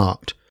more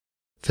marked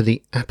for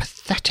the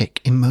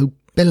apathetic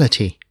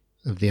immobility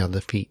of the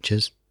other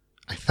features.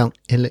 I felt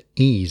ill at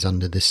ease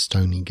under this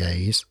stony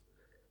gaze,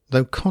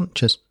 though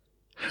conscious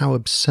how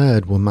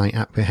absurd were my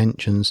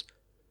apprehensions,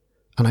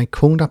 and I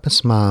called up a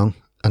smile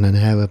and an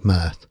air of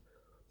mirth,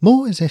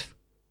 more as if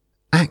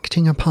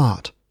acting a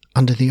part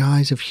under the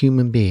eyes of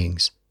human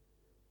beings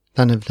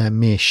than of their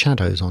mere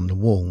shadows on the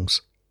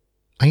walls.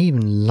 I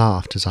even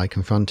laughed as I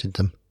confronted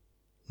them.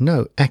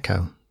 No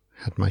echo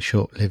had my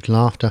short-lived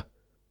laughter,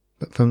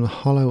 but from the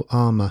hollow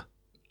armour,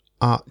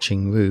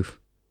 arching roof,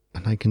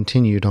 and I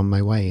continued on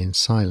my way in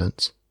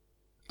silence.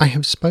 I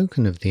have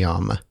spoken of the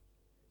armour.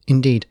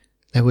 Indeed,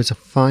 there was a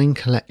fine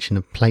collection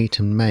of plate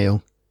and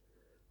mail,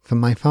 for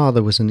my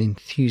father was an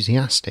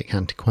enthusiastic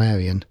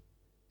antiquarian.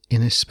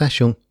 In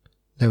especial,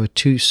 there were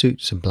 2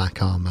 suits of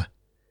black armour,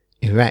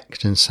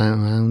 erect and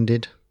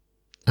surmounted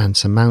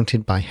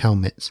by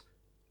helmets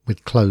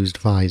with closed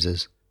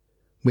visors,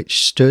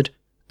 which stood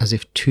as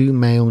if 2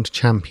 mailed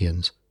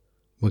champions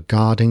were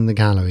guarding the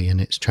gallery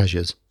and its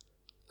treasures.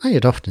 I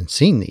had often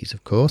seen these,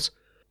 of course,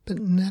 but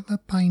never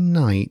by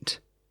night,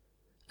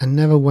 and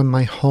never when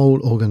my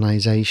whole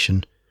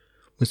organisation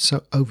was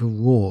so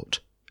overwrought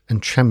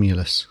and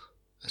tremulous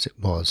as it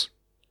was.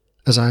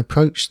 As I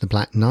approached the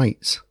Black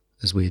Nights,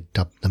 as we had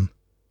dubbed them,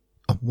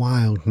 a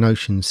wild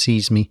notion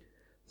seized me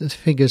that the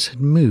figures had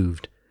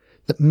moved,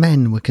 that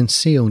men were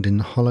concealed in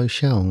the hollow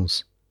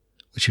shells,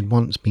 which had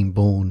once been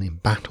born in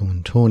battle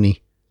and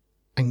tourney.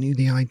 I knew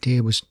the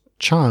idea was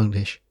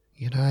childish,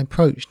 yet I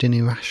approached in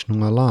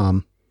irrational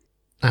alarm,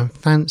 and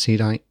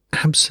fancied I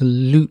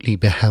absolutely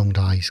beheld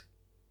eyes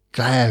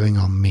glaring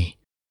on me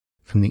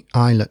from the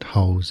eyelet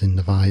holes in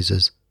the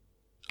visors.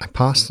 I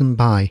passed them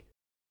by,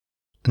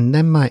 and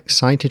then my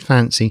excited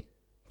fancy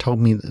told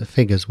me that the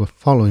figures were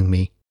following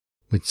me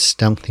with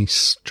stealthy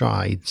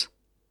strides.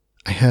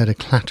 I heard a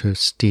clatter of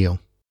steel,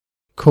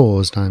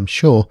 caused, I am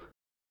sure,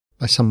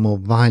 by some more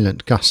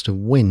violent gust of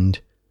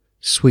wind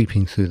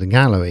sweeping through the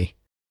gallery,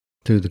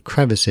 through the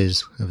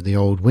crevices of the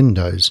old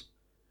windows,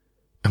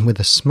 and with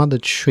a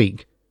smothered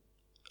shriek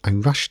I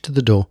rushed to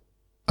the door,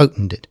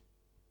 opened it,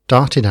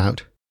 darted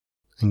out,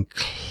 and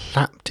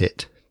clapped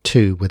it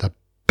to with a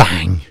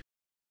bang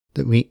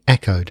that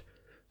re-echoed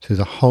through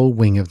the whole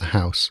wing of the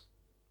house.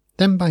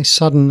 Then, by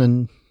sudden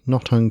and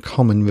not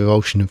uncommon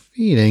revulsion of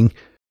feeling,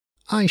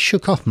 I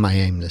shook off my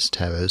aimless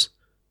terrors,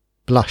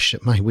 blushed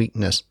at my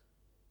weakness,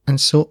 and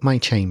sought my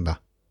chamber,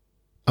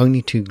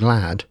 only too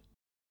glad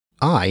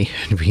I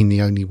had been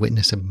the only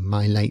witness of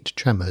my late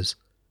tremors.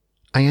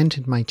 I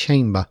entered my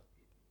chamber.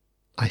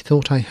 I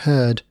thought I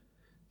heard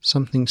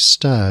something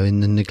stir in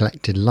the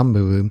neglected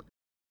lumber room,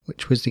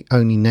 which was the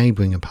only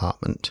neighbouring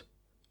apartment,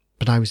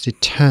 but I was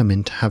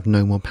determined to have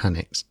no more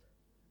panics,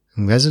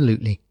 and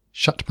resolutely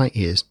shut my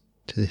ears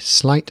to this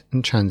slight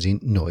and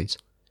transient noise,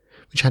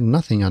 which had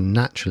nothing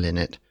unnatural in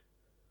it,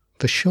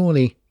 for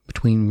surely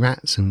between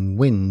rats and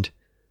wind,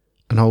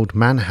 an old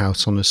manor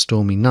house on a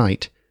stormy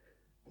night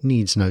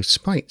needs no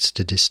sprites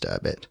to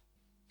disturb it.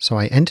 So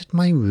I entered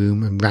my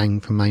room and rang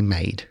for my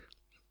maid.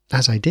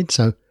 As I did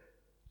so,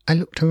 I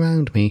looked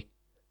around me,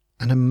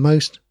 and a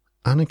most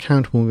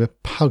unaccountable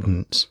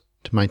repugnance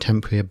to my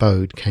temporary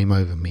abode came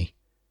over me,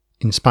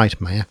 in spite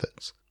of my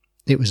efforts.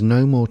 It was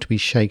no more to be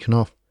shaken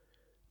off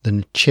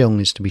than a chill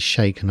is to be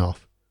shaken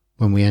off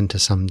when we enter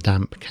some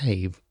damp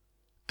cave,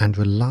 and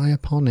rely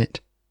upon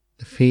it,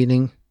 the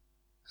feeling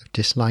of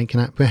dislike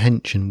and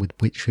apprehension with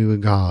which we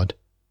regard,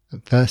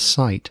 at first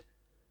sight,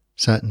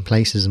 certain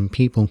places and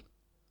people,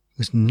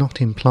 was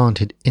not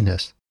implanted in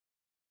us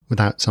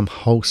without some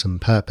wholesome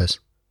purpose.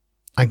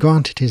 I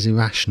grant it is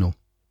irrational,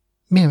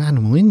 mere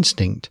animal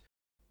instinct,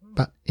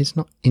 but is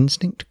not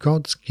instinct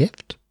God's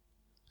gift?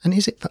 And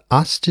is it for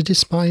us to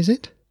despise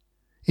it?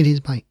 It is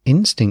by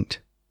instinct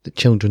that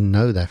children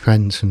know their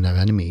friends from their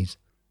enemies,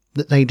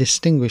 that they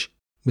distinguish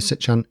with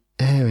such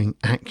unerring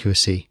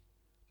accuracy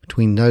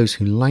between those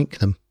who like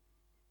them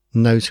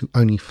and those who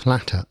only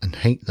flatter and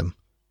hate them.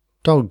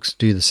 Dogs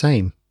do the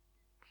same.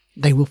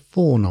 They will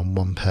fawn on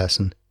one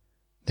person.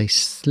 They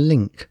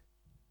slink,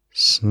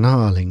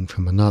 snarling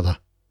from another.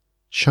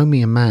 Show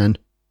me a man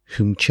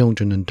whom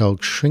children and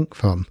dogs shrink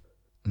from,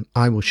 and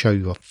I will show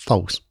you a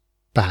false,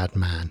 bad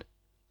man,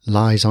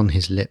 lies on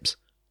his lips,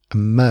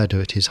 and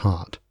murder at his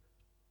heart.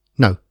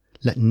 No,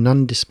 let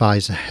none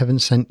despise the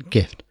heaven-sent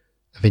gift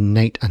of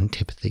innate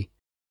antipathy,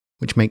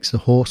 which makes the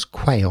horse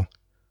quail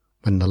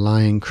when the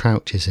lion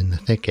crouches in the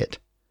thicket,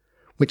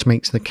 which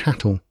makes the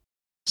cattle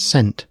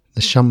scent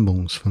the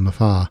shumbles from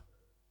afar,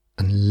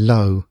 and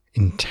low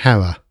in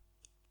terror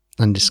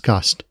and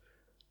disgust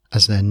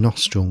as their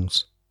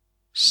nostrils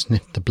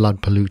sniff the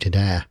blood-polluted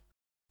air.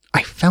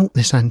 I felt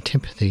this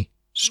antipathy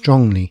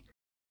strongly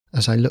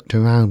as I looked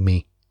around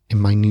me in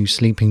my new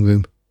sleeping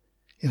room,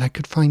 yet I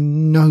could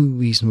find no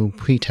reasonable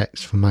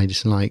pretext for my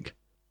dislike.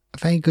 A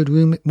very good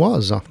room it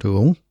was, after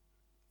all,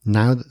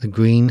 now that the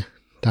green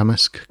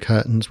damask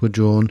curtains were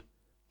drawn,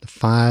 the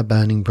fire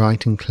burning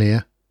bright and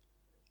clear,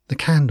 the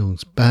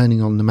candles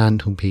burning on the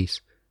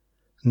mantelpiece,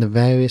 and the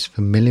various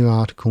familiar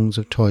articles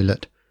of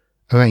toilet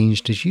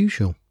arranged as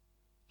usual.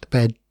 The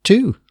bed,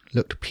 too,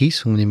 looked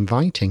peaceful and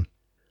inviting,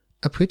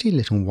 a pretty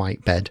little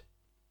white bed,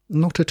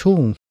 not at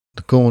all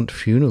the gaunt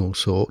funeral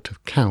sort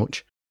of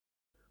couch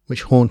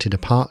which haunted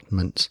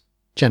apartments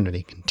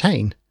generally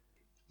contain.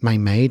 My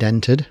maid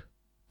entered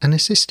and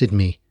assisted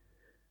me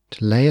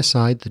to lay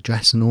aside the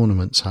dress and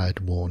ornaments I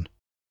had worn,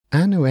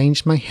 and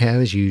arranged my hair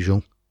as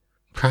usual,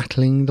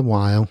 prattling the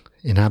while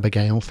in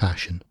Abigail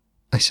fashion.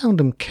 I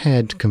seldom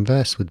cared to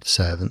converse with the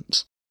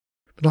servants,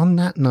 but on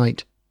that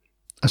night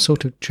a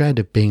sort of dread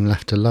of being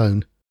left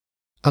alone,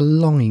 a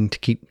longing to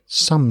keep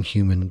some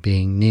human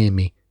being near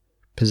me,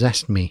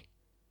 possessed me,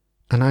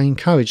 and I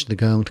encouraged the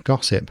girl to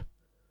gossip,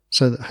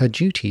 so that her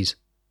duties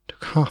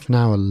took half an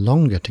hour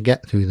longer to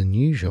get through than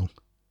usual.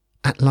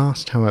 At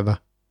last, however,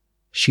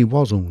 she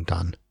was all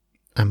done,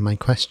 and my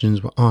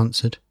questions were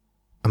answered,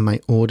 and my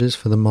orders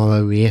for the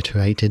morrow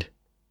reiterated,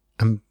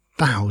 and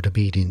vowed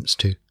obedience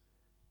to,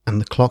 and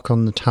the clock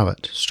on the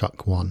turret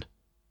struck 1.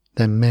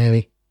 Then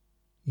Mary,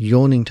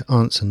 yawning to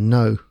answer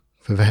no,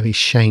 for very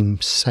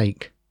shame's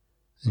sake,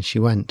 and she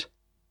went.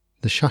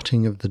 The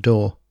shutting of the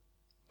door,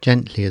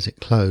 gently as it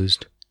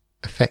closed,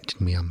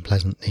 affected me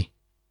unpleasantly.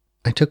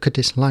 I took a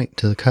dislike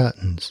to the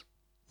curtains,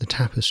 the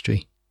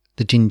tapestry,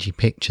 the dingy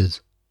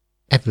pictures,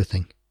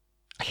 everything.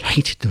 I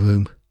hated the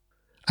room.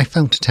 I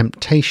felt a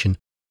temptation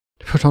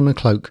to put on a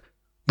cloak,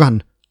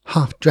 run,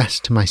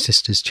 half-dressed to my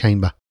sister's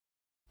chamber,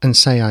 and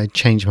say I had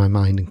changed my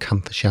mind and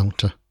come for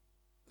shelter.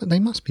 But they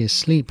must be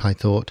asleep, I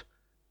thought,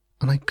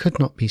 and I could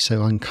not be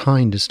so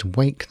unkind as to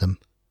wake them.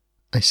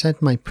 I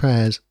said my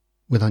prayers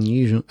with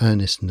unusual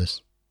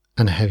earnestness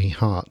and a heavy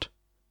heart.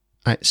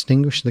 I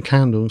extinguished the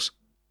candles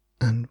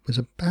and was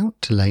about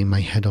to lay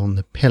my head on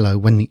the pillow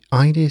when the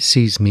idea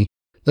seized me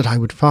that I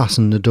would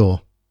fasten the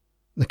door.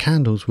 The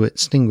candles were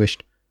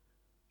extinguished,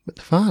 but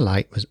the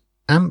firelight was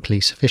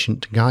amply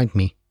sufficient to guide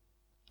me.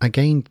 I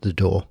gained the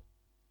door.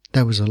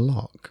 There was a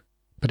lock,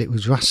 but it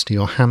was rusty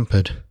or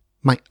hampered.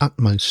 My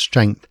utmost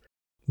strength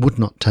would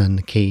not turn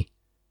the key.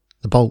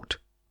 The bolt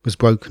was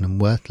broken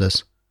and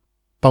worthless.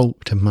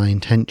 Balked of my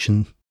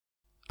intention,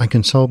 I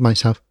consoled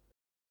myself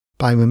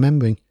by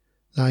remembering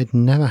that I had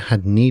never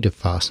had need of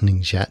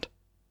fastenings yet.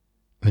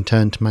 I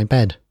returned to my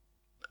bed.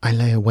 I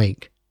lay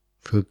awake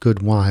for a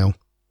good while,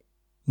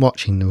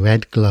 watching the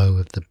red glow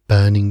of the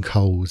burning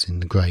coals in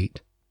the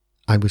grate.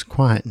 I was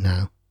quiet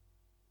now,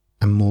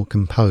 and more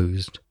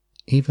composed.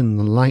 Even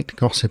the light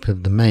gossip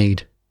of the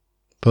maid,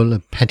 full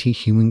of petty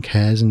human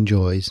cares and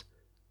joys,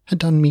 had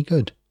done me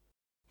good,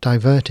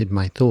 diverted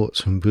my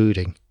thoughts from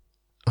brooding.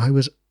 I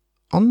was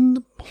on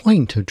the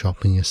point of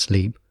dropping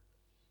asleep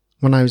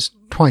when I was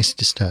twice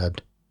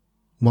disturbed,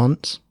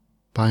 once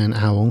by an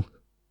owl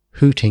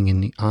hooting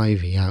in the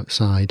ivy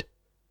outside,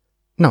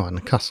 no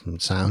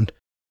unaccustomed sound,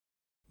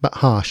 but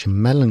harsh and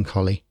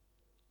melancholy,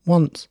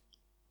 once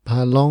by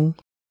a long,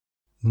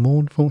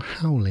 mournful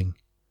howling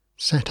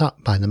set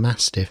up by the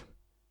mastiff,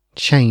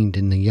 chained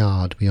in the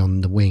yard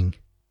beyond the wing.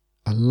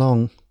 A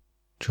long,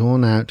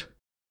 drawn-out,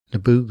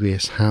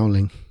 lugubrious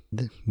howling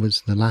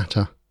was the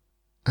latter,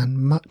 and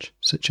much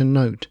such a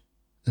note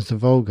as the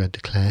vulgar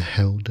declare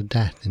held a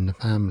death in the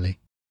family.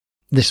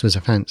 This was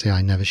a fancy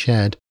I never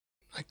shared.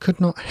 I could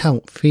not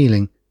help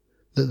feeling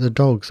that the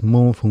dog's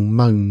mournful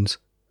moans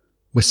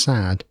were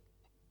sad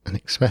and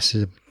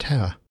expressive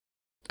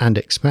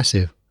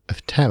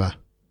of terror,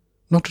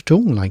 not at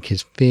all like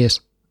his fierce,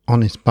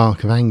 honest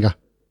bark of anger,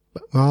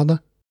 but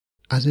rather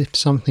as if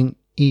something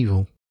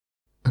evil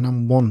and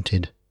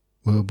unwanted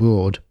were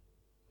abroad.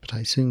 But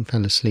I soon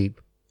fell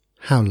asleep.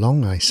 How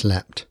long I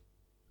slept,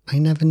 I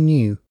never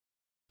knew.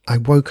 I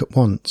woke at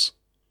once,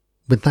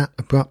 with that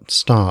abrupt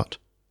start,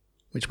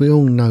 which we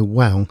all know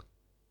well,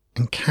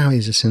 and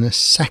carries us in a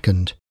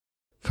second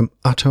from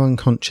utter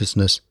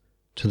unconsciousness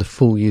to the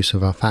full use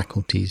of our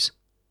faculties.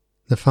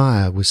 The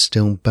fire was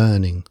still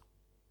burning,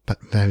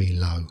 but very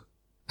low,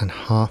 and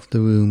half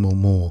the room or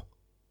more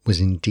was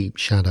in deep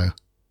shadow.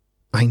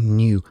 I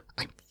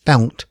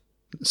felt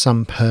that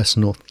some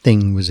person or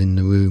thing was in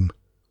the room,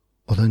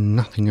 although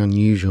nothing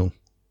unusual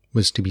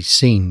was to be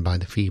seen by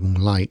the feeble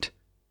light.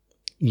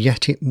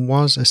 Yet it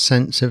was a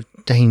sense of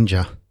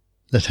danger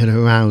that had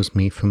aroused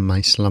me from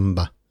my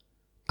slumber.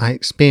 I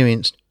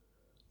experienced,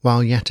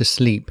 while yet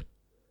asleep,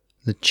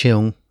 the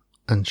chill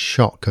and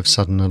shock of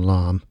sudden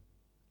alarm,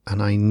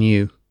 and I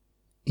knew,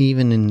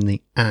 even in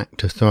the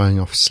act of throwing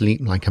off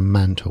sleep like a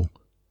mantle,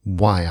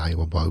 why I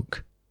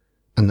awoke,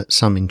 and that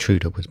some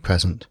intruder was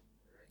present.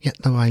 Yet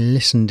though I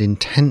listened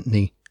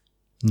intently,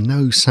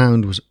 no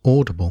sound was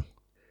audible,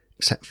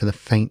 except for the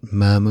faint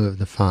murmur of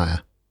the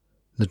fire,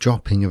 the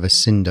dropping of a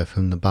cinder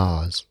from the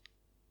bars,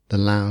 the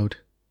loud,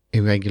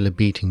 irregular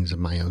beatings of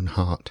my own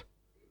heart.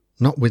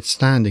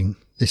 Notwithstanding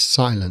this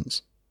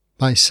silence,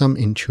 by some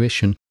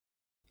intuition,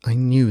 I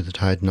knew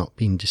that I had not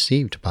been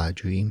deceived by a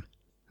dream,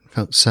 and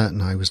felt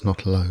certain I was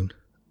not alone.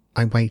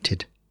 I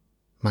waited.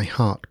 My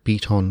heart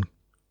beat on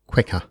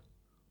quicker,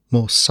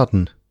 more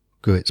sudden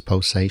grew its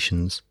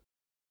pulsations,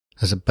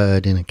 as a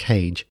bird in a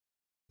cage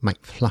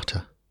might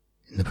flutter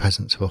in the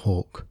presence of a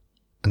hawk.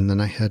 And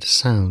then I heard a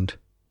sound,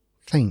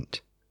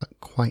 faint but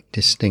quite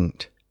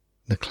distinct,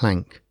 the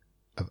clank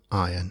of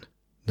iron,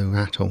 the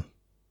rattle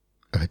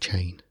of a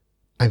chain.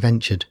 I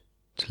ventured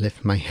to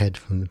lift my head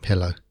from the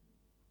pillow.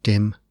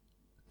 Dim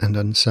and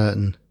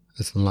uncertain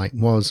as the light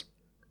was,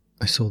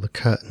 I saw the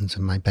curtains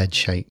of my bed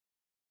shake,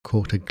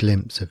 caught a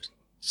glimpse of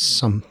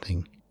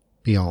something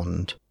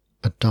beyond,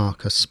 a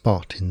darker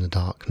spot in the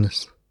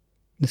darkness.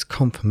 This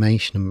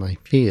confirmation of my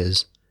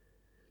fears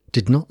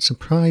did not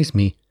surprise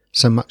me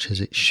so much as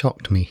it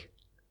shocked me.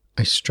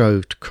 I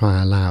strove to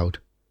cry aloud,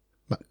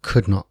 but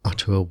could not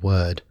utter a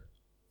word.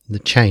 The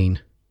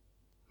chain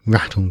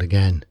rattled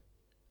again,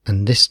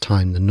 and this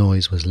time the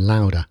noise was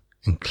louder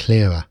and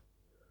clearer,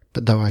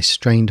 but though I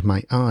strained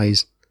my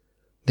eyes,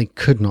 they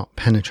could not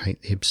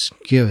penetrate the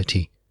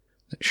obscurity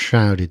that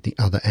shrouded the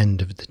other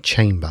end of the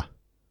chamber,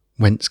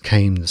 whence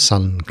came the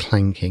sullen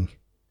clanking.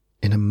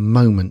 In a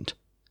moment,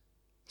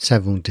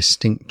 several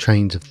distinct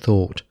trains of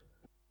thought,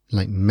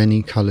 like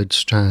many-coloured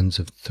strands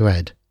of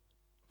thread,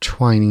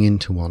 twining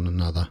into one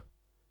another,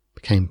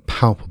 became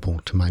palpable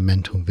to my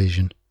mental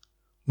vision.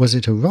 Was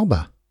it a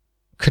robber?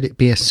 Could it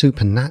be a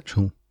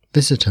supernatural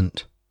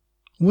visitant?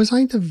 Was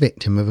I the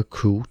victim of a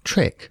cruel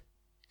trick,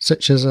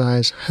 such as I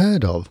had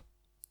heard of,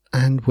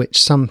 and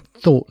which some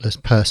thoughtless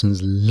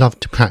persons love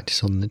to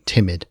practice on the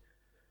timid,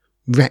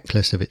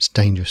 reckless of its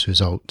dangerous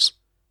results?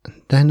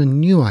 And then a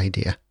new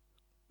idea,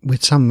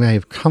 with some ray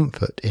of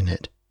comfort in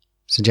it,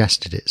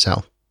 suggested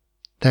itself.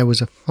 There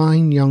was a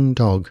fine young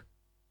dog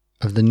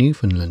of the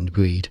Newfoundland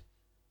breed,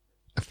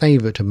 a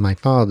favourite of my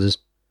father's,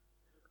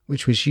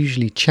 which was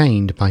usually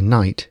chained by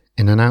night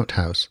in an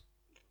outhouse.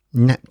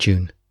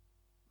 Neptune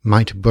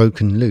might have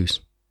broken loose,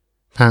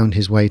 found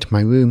his way to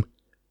my room,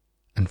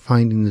 and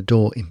finding the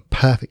door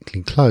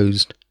imperfectly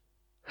closed,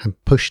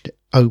 had pushed it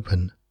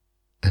open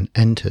and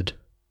entered.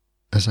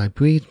 As I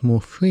breathed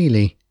more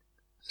freely,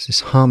 as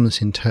this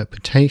harmless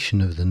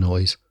interpretation of the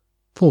noise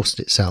forced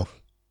itself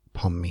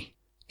upon me,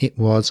 it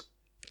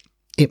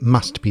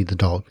must be the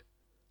dog,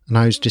 and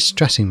I was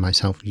distressing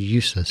myself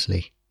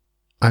uselessly.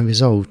 I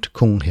resolved to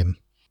call him.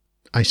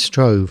 I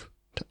strove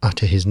to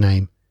utter his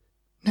name.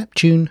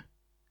 Neptune,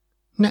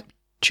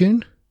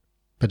 Neptune,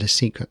 but a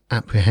secret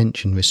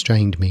apprehension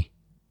restrained me,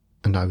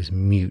 and I was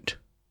mute.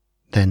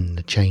 Then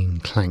the chain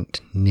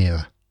clanked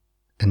nearer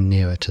and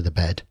nearer to the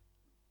bed,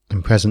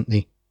 and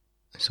presently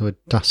I saw a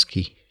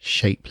dusky,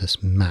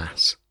 shapeless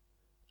mass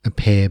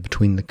appear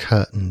between the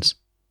curtains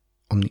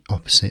on the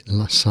opposite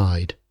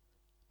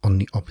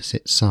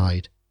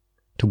side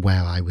to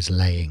where I was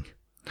laying.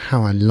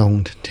 How I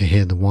longed to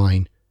hear the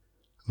whine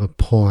of a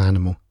poor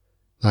animal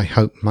that I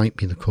hoped might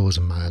be the cause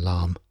of my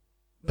alarm.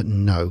 But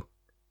no,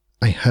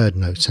 I heard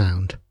no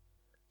sound,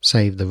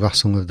 save the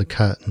rustle of the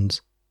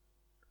curtains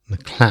and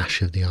the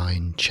clash of the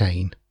iron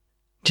chain.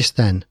 Just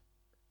then,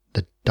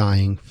 the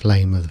dying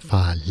flame of the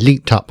fire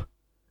leaped up,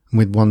 and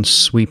with one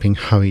sweeping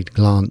hurried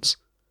glance,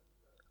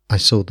 I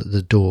saw that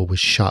the door was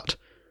shut,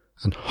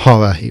 and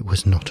horror, it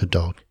was not a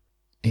dog.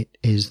 It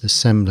is the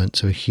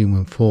semblance of a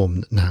human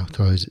form that now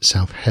throws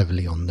itself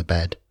heavily on the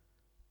bed,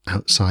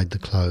 outside the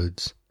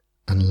clothes,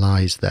 and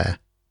lies there,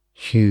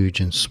 huge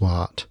and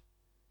swart,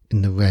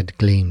 in the red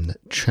gleam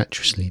that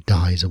treacherously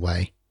dies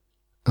away,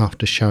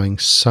 after showing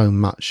so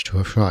much to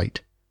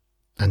affright,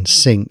 and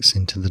sinks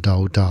into the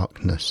dull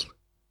darkness.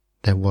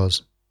 There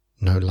was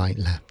no light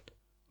left,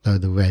 though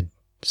the red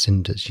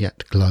cinders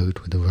yet glowed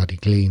with a ruddy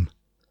gleam,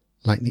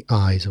 like the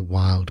eyes of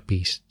wild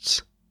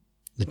beasts.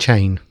 The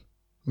chain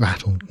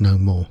rattled no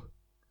more.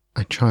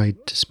 I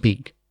tried to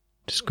speak,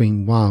 to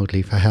scream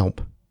wildly for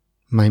help.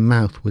 My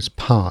mouth was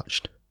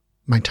parched.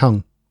 My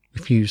tongue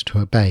refused to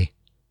obey.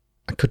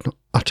 I could not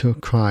utter a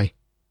cry,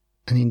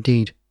 and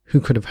indeed, who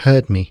could have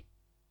heard me,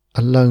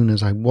 alone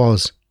as I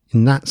was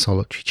in that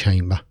solitary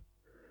chamber,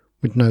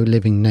 with no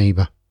living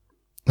neighbour,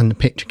 and the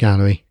picture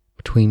gallery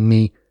between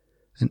me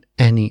and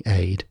any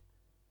aid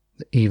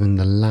that even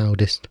the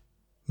loudest,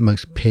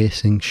 most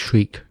piercing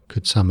shriek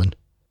could summon,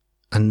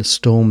 and the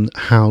storm that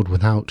howled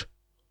without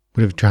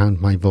would have drowned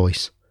my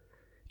voice,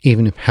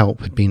 even if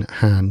help had been at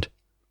hand,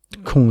 to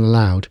call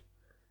aloud,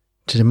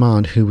 to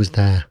demand who was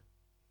there.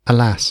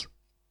 Alas,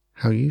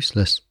 how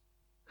useless,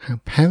 how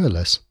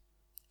perilous!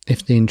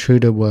 If the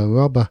intruder were a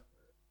robber,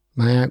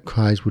 my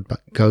outcries would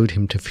but goad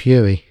him to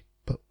fury.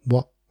 But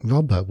what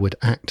robber would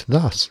act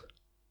thus?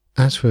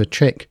 As for a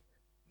trick,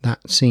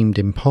 that seemed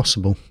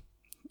impossible,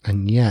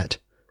 and yet,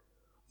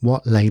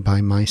 what lay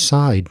by my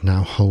side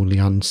now wholly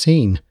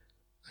unseen?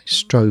 I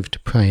strove to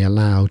pray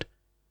aloud,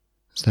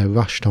 as there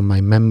rushed on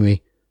my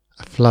memory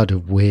a flood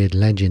of weird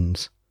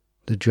legends,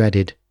 the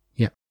dreaded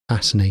yet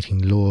fascinating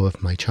lore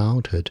of my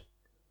childhood.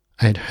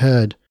 I had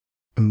heard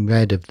and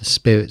read of the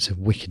spirits of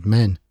wicked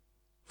men,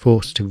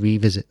 forced to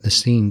revisit the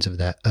scenes of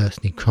their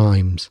earthly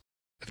crimes,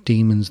 of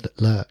demons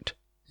that lurked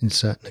in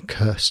certain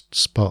accursed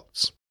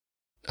spots,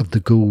 of the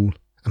ghoul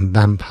and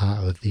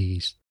vampire of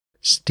these,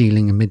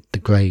 stealing amid the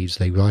graves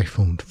they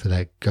rifled for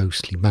their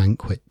ghostly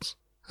banquets,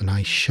 and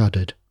I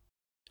shuddered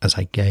as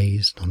I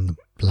gazed on the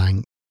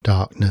blank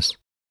darkness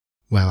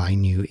where I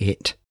knew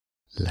it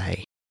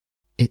lay.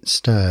 It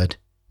stirred,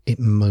 it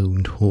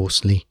moaned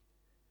hoarsely,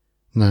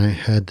 and I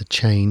heard the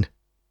chain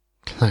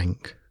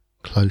clank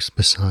close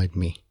beside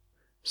me,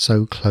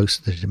 so close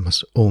that it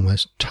must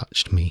almost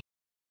touched me.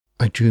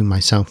 I drew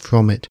myself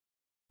from it,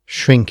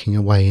 shrinking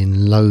away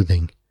in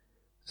loathing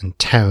and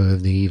terror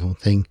of the evil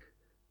thing.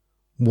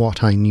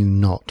 What I knew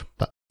not,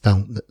 but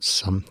felt that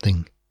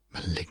something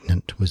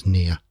malignant was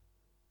near,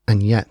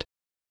 and yet,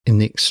 in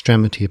the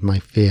extremity of my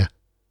fear,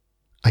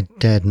 I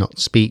dared not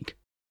speak.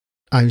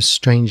 I was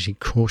strangely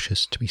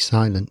cautious to be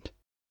silent,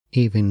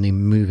 even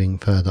in moving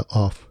further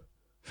off,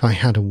 for I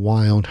had a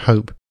wild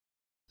hope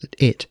that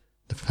it,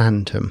 the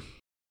phantom,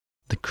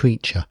 the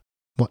creature,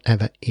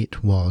 whatever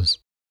it was,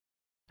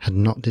 had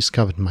not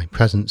discovered my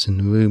presence in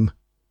the room.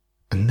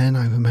 And then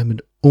I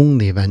remembered all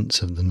the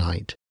events of the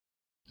night,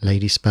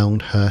 Lady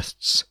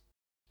Speldhurst's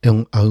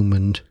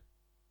ill-omened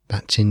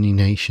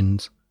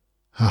vaticinations,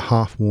 her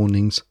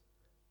half-warnings,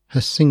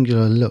 her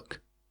singular look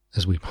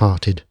as we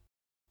parted,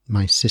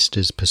 my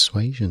sister's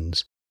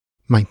persuasions,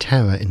 my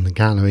terror in the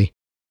gallery,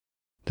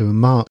 the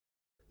remark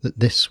that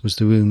this was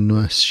the room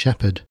Nurse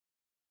Shepherd.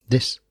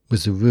 This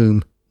was the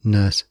room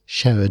Nurse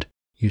Sherrod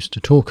used to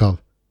talk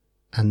of,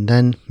 and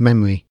then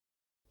memory,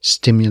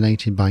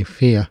 stimulated by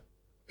fear,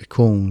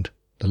 recalled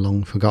the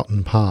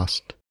long-forgotten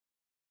past,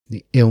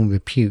 the ill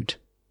repute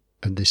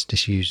of this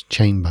disused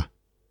chamber,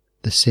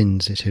 the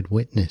sins it had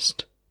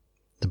witnessed,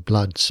 the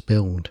blood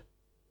spilled,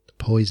 the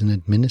poison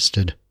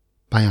administered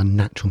by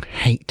unnatural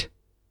hate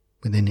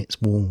within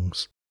its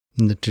walls,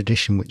 and the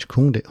tradition which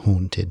called it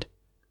haunted.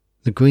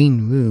 The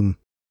green room.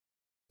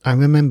 I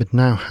remembered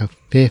now how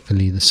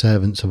fearfully the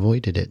servants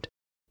avoided it,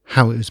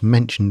 how it was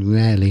mentioned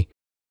rarely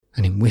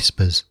and in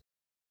whispers,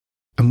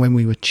 and when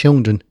we were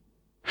children,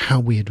 how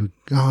we had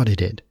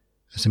regarded it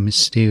as a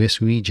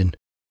mysterious region,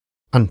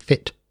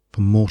 unfit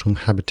for mortal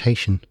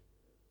habitation.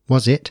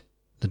 Was it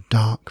the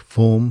dark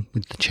form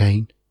with the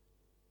chain,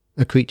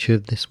 a creature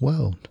of this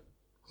world,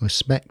 or a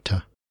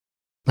spectre?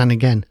 And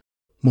again,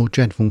 more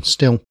dreadful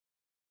still,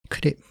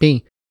 could it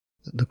be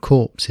that the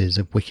corpses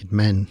of wicked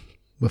men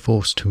were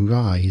forced to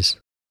rise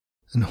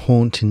and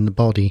haunt in the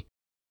body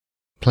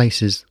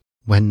places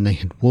when they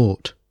had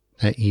wrought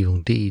their evil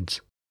deeds?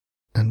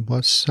 And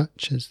was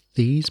such as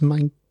these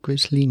my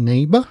grisly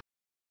neighbour?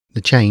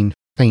 The chain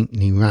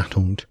faintly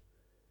rattled.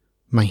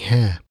 My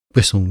hair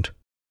bristled.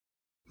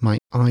 My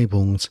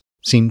eyeballs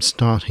seemed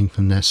starting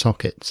from their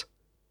sockets.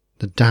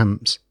 The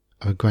damps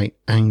of a great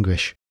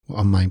anguish were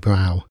on my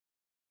brow.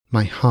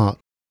 My heart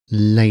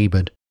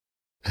laboured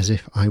as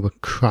if I were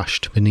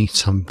crushed beneath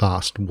some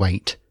vast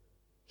weight.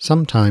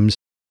 Sometimes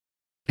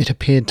it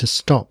appeared to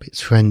stop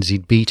its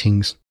frenzied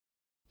beatings.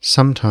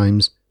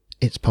 Sometimes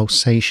its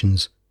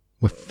pulsations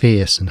were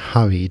fierce and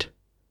hurried.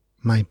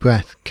 My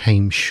breath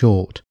came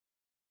short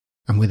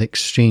and with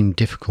extreme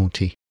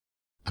difficulty,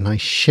 and I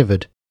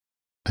shivered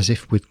as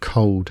if with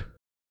cold.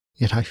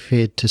 Yet I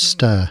feared to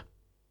stir.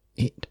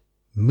 It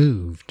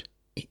moved.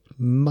 It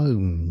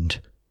moaned.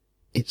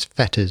 Its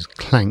fetters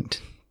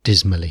clanked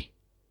dismally,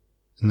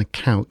 and the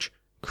couch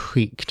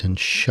creaked and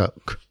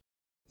shook.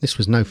 This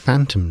was no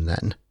phantom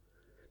then,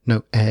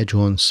 no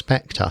air-drawn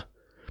spectre,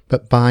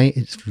 but by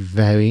its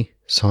very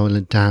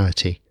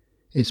solidarity,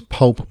 its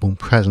palpable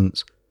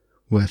presence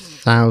were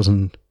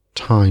 1,000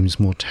 times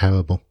more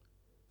terrible.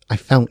 I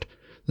felt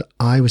that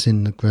I was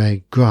in the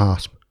grey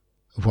grasp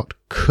of what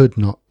could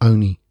not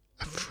only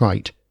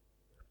affright,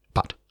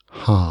 but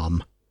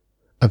harm,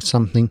 of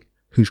something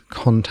whose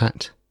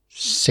contact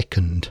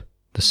sickened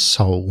the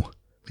soul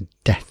with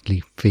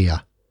deathly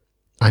fear.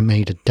 I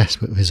made a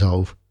desperate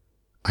resolve.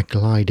 I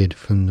glided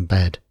from the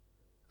bed.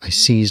 I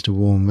seized a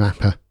warm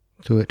wrapper,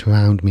 threw it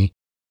round me,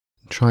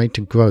 and tried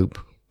to grope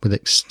with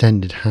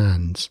extended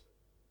hands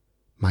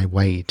my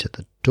way to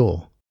the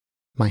door.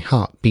 My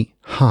heart beat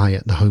high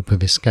at the hope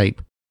of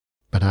escape,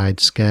 but I had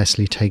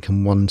scarcely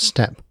taken one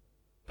step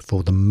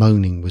before the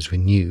moaning was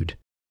renewed.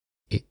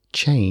 It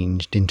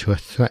changed into a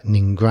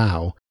threatening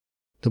growl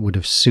that would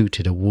have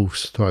suited a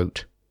wolf's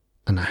throat,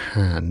 and a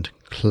hand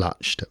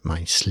clutched at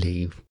my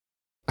sleeve.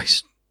 I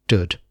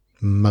stood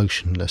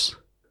motionless.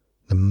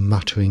 The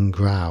muttering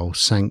growl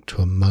sank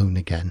to a moan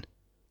again.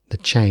 The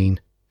chain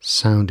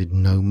sounded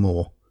no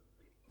more,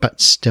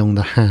 but still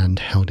the hand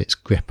held its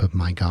grip of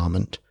my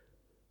garment,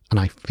 and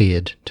I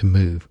feared to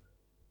move.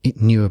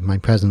 It knew of my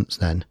presence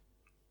then.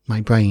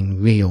 My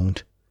brain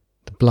reeled,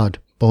 the blood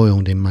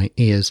boiled in my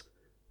ears,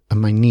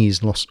 and my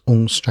knees lost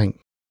all strength,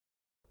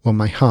 while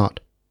my heart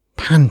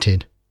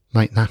panted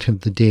like that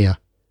of the deer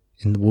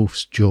in the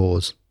wolf's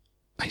jaws.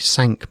 I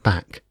sank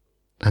back,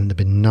 and the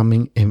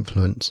benumbing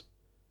influence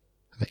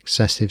of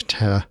excessive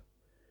terror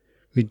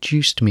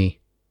reduced me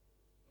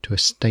to a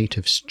state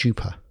of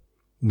stupor.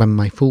 When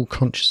my full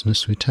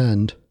consciousness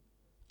returned,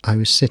 I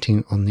was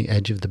sitting on the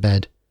edge of the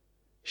bed,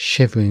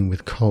 shivering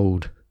with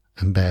cold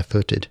and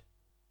barefooted.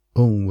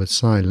 All was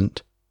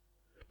silent,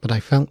 but I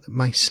felt that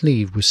my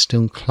sleeve was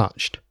still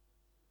clutched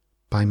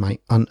by my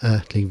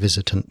unearthly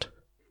visitant.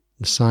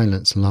 The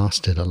silence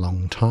lasted a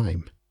long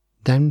time.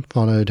 Then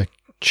followed a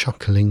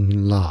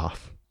chuckling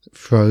laugh that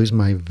froze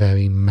my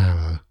very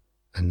marrow,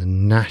 and the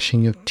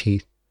gnashing of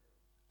teeth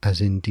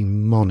as in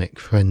demonic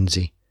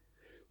frenzy.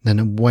 Then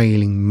a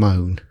wailing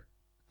moan,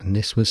 and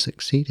this was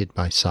succeeded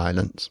by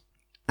silence.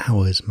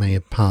 Hours may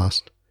have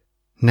passed,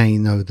 nay,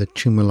 though the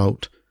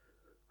tumult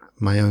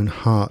of my own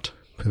heart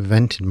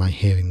prevented my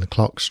hearing the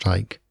clock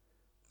strike,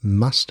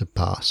 must have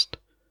passed,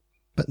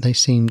 but they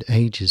seemed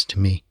ages to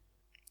me.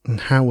 And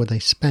how were they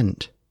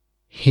spent?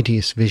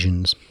 Hideous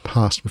visions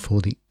passed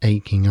before the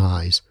aching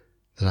eyes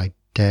that I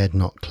dared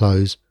not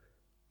close,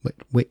 but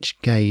which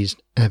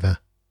gazed ever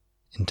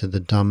into the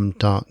dumb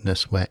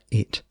darkness where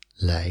it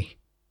lay,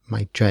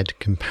 my dread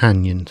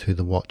companion through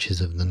the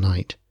watches of the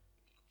night.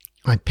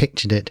 I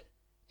pictured it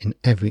in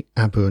every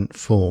aberrant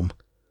form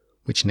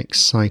which an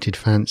excited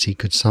fancy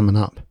could summon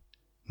up,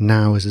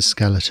 now as a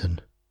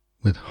skeleton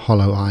with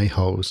hollow eye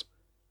holes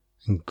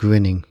and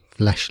grinning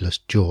fleshless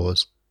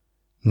jaws,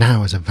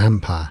 now as a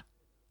vampire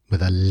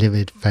with a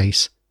livid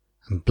face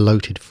and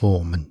bloated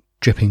form and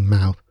dripping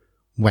mouth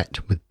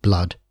wet with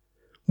blood.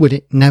 Would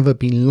it never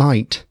be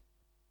light?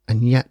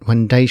 And yet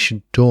when day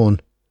should dawn,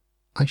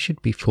 I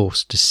should be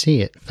forced to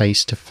see it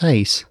face to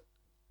face.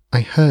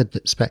 I heard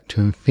that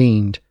spectre and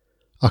fiend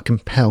are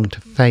compelled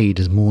to fade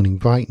as morning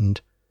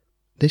brightened.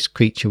 This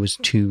creature was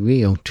too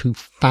real, too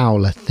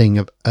foul a thing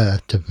of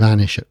earth to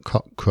vanish at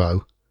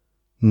cockcrow.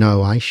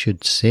 No, I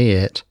should see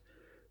it,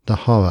 the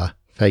horror,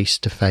 face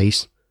to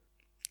face.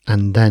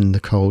 And then the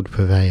cold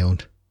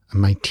prevailed,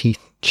 and my teeth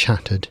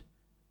chattered,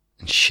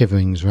 and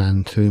shiverings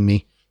ran through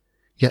me.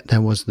 Yet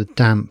there was the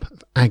damp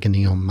of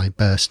agony on my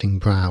bursting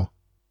brow.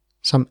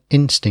 Some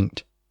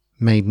instinct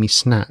made me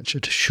snatch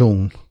at a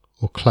shawl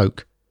or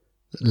cloak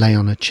that lay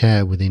on a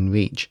chair within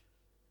reach,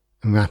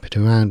 and wrap it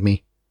around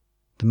me.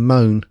 The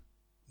moan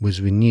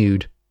was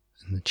renewed,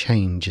 and the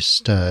chain just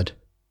stirred.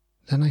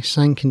 Then I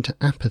sank into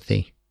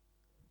apathy,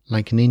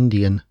 like an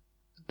Indian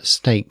at the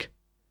stake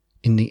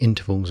in the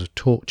intervals of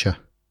torture.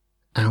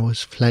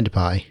 Hours fled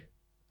by,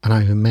 and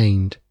I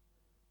remained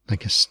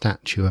like a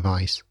statue of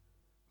ice,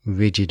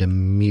 rigid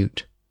and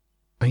mute.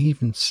 I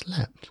even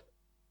slept,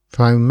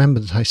 for I remember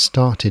that I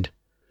started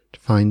to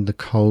find the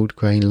cold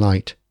grey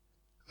light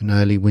of an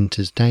early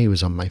winter's day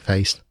was on my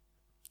face,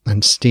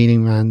 and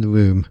stealing round the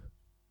room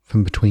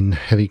from between the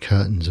heavy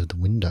curtains of the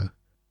window,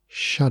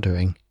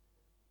 shuddering,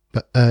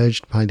 but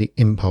urged by the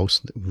impulse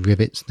that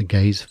rivets the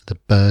gaze of the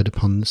bird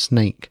upon the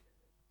snake,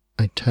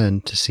 I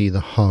turned to see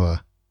the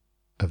horror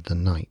of the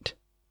night.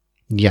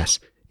 Yes,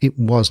 it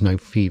was no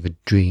fevered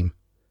dream,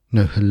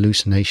 no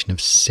hallucination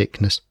of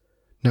sickness,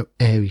 no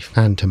airy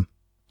phantom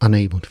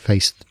unable to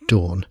face the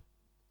dawn.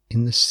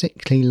 In the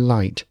sickly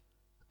light,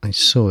 I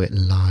saw it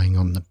lying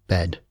on the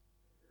bed,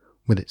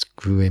 with its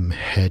grim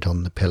head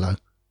on the pillow.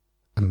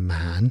 A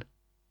man,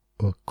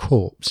 or a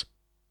corpse,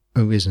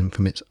 arisen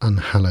from its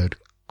unhallowed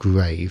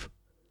grave,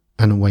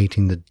 and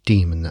awaiting the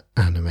demon that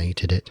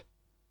animated it.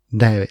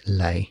 There it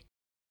lay,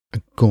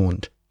 a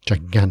gaunt,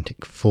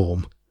 gigantic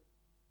form,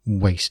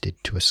 wasted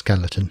to a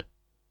skeleton,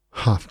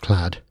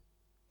 half-clad,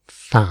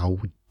 foul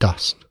with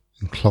dust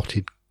and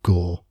clotted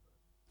gore,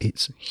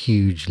 its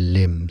huge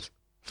limbs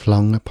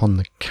flung upon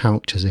the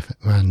couch as if at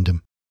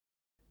random,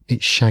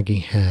 its shaggy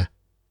hair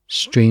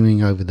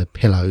streaming over the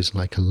pillows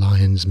like a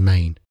lion's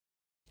mane.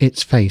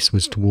 Its face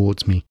was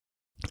towards me.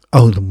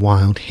 Oh, the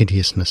wild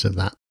hideousness of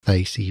that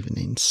face, even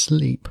in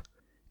sleep.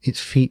 In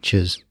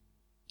features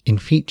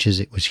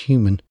it was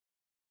human,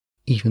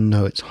 even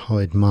though its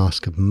horrid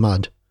mask of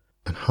mud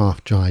and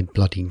half-dried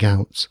bloody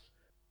gouts.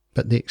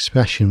 But the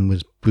expression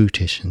was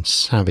brutish and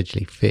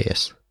savagely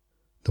fierce.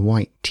 The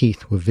white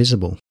teeth were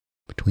visible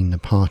between the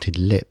parted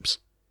lips,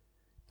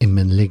 in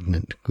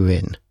malignant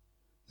grin.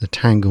 The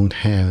tangled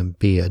hair and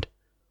beard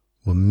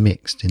were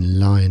mixed in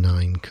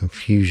leonine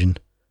confusion,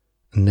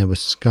 and there were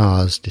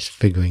scars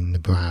disfiguring the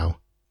brow.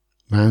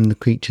 Round the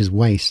creature's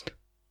waist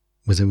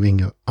was a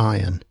ring of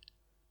iron,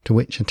 to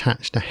which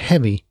attached a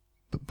heavy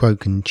but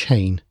broken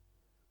chain.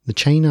 The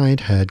chain I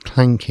had heard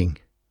clanking.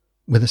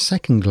 With a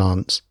second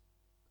glance,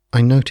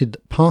 I noted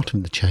that part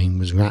of the chain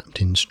was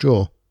wrapped in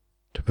straw,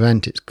 to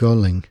prevent its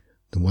galling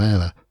the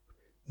wearer.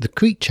 The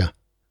creature,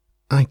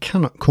 I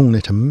cannot call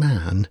it a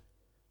man,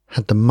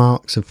 had the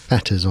marks of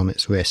fetters on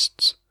its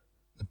wrists.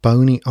 The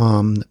bony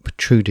arm that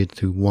protruded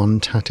through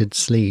one tattered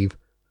sleeve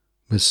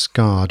was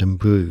scarred and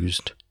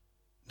bruised.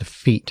 The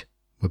feet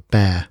were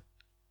bare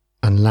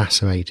and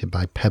lacerated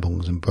by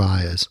pebbles and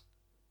briars,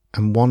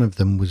 and one of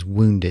them was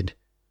wounded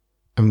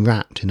and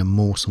wrapped in a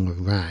morsel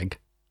of rag,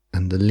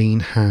 and the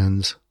lean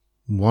hands,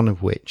 one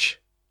of which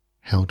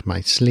held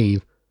my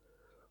sleeve,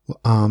 were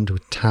armed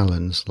with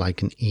talons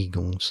like an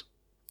eagle's.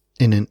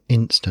 In an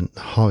instant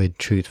the horrid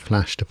truth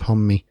flashed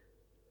upon me.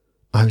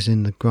 I was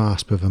in the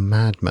grasp of a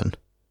madman.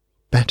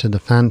 Better the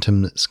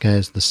phantom that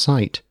scares the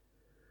sight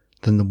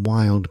than the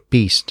wild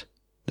beast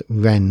that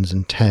rends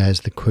and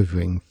tears the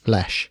quivering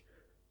flesh,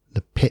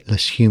 the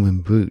pitiless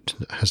human brute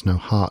that has no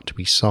heart to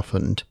be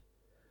softened,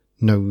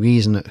 no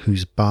reason at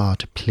whose bar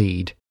to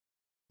plead,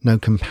 no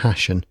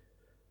compassion,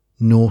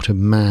 naught of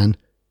man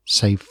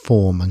save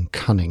form and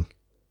cunning.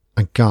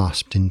 I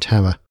gasped in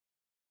terror.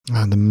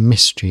 Ah, the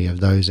mystery of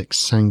those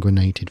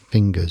exsanguinated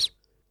fingers,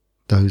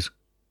 those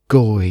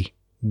gory,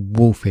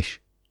 wolfish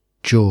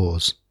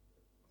jaws,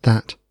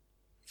 that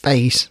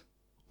face,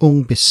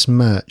 all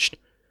besmirched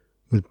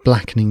with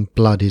blackening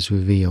blood, is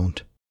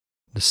revealed.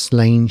 The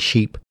slain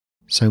sheep,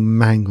 so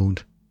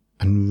mangled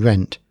and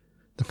rent,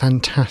 the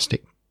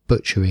fantastic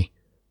butchery,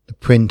 the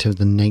print of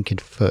the naked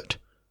foot,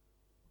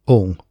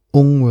 all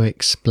were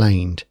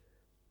explained,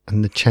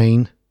 and the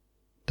chain,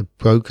 the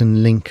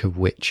broken link of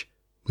which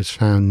was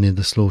found near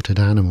the slaughtered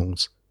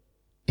animals.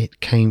 It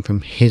came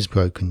from his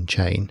broken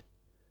chain,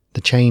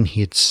 the chain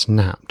he had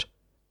snapped,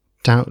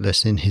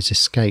 doubtless in his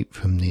escape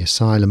from the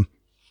asylum,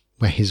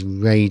 where his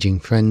raging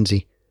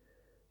frenzy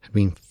had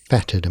been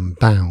fettered and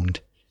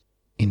bound.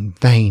 In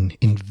vain,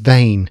 in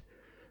vain!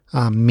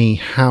 Ah me,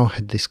 how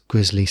had this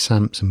grisly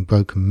Samson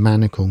broken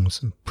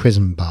manacles and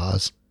prison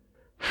bars?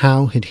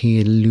 How had he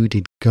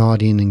eluded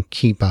guardian and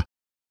keeper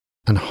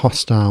and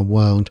hostile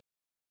world,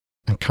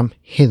 and come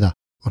hither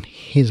on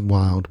his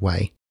wild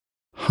way,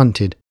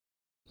 hunted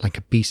like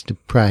a beast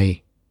of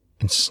prey,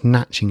 and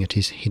snatching at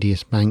his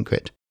hideous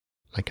banquet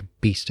like a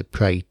beast of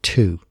prey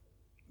too.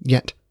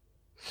 Yet,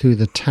 through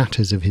the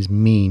tatters of his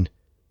mean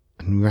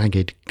and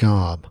ragged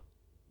garb,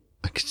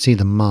 I could see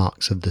the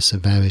marks of the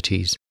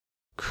severities,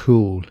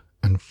 cruel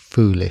and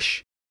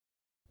foolish,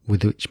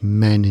 with which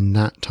men in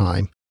that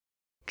time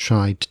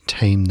tried to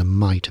tame the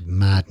might of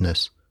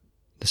madness.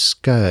 The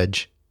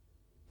scourge,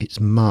 its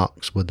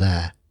marks were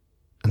there,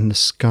 and the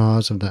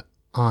scars of the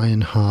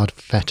iron-hard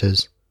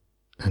fetters,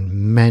 and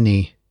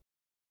many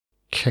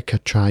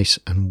cicatrice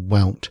and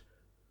welt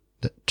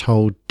that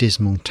told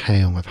dismal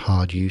tale of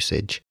hard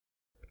usage.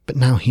 But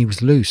now he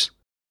was loose,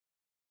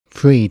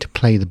 free to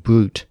play the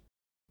brute,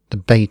 the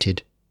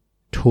baited,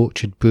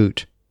 tortured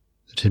brute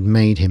that had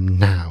made him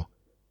now,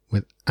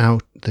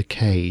 without the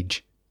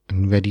cage,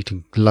 and ready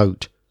to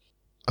gloat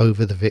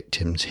over the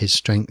victims his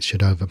strength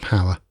should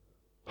overpower.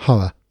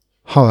 Horror,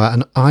 horror,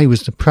 and I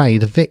was the prey,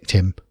 the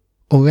victim,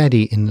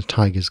 already in the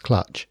tiger's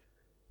clutch,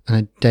 and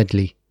a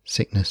deadly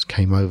sickness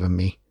came over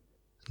me.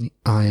 The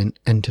iron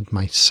entered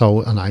my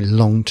soul, and I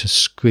longed to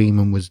scream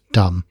and was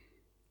dumb.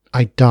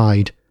 I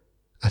died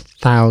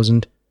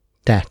 1,000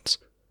 deaths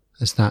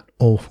as that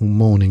awful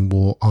morning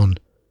wore on.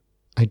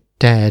 I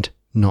dared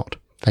not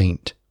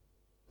faint,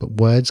 but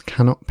words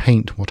cannot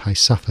paint what I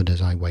suffered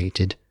as I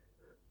waited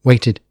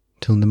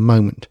till the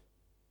moment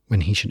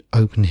when he should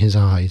open his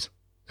eyes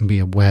and be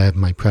aware of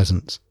my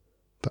presence.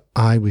 But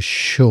I was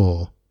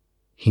sure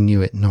he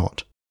knew it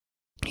not.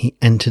 He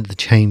entered the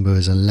chamber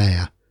as a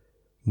lair,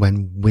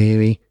 when,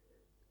 weary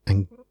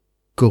and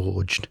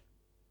gorged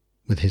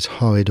with his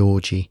horrid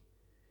orgy,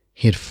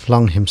 he had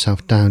flung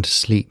himself down to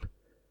sleep,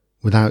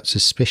 without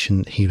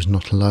suspicion that he was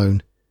not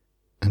alone,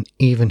 and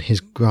even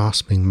his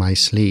grasping my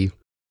sleeve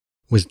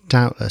was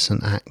doubtless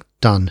an act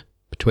done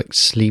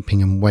betwixt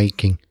sleeping and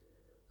waking,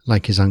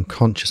 like his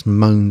unconscious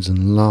moans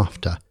and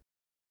laughter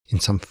in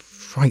some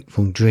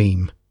frightful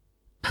dream.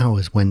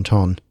 Hours went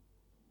on.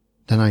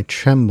 Then I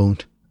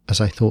trembled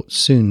as I thought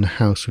soon the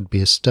house would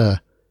be astir.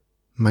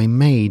 My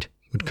maid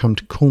would come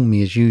to call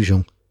me as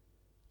usual,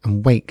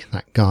 and wake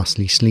that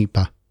ghastly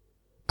sleeper.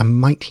 And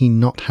might he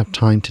not have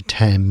time to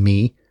tear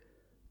me,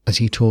 as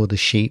he tore the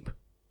sheep,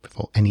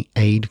 before any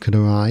aid could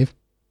arrive?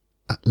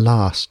 At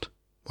last,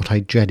 what I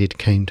dreaded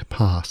came to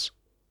pass.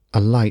 A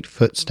light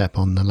footstep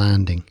on the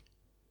landing.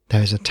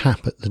 There is a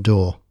tap at the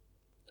door.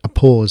 A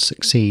pause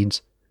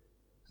succeeds,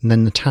 and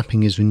then the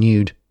tapping is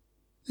renewed,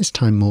 this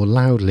time more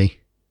loudly.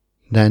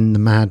 Then the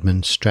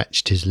madman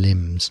stretched his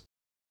limbs,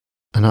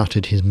 and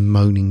uttered his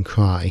moaning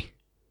cry.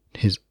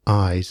 His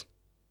eyes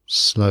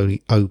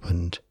slowly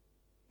opened,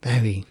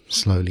 very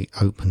slowly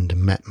opened,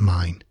 and met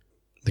mine.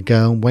 The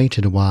girl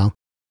waited a while,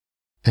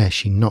 ere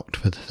she knocked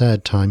for the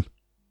third time.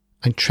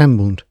 I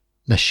trembled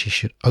lest she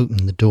should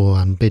open the door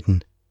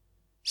unbidden,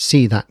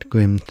 see that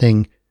grim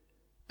thing,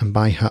 and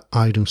by her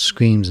idle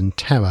screams and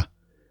terror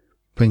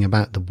bring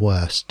about the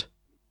worst.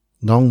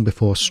 Long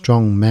before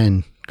strong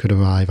men could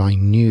arrive, I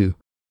knew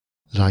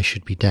that I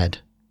should be dead.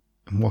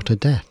 And what a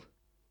death!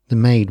 The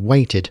maid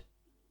waited,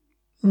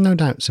 no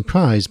doubt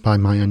surprised by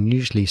my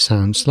unusually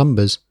sound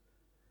slumbers,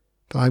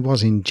 for I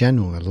was in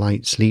general a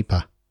light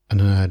sleeper and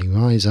an early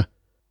riser,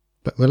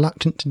 but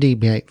reluctant to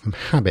deviate from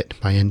habit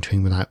by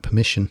entering without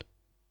permission.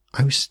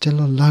 I was still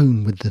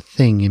alone with the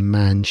thing in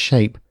man's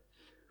shape,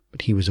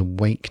 but he was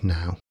awake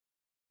now.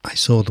 I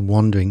saw the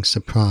wandering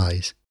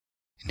surprise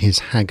in his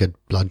haggard,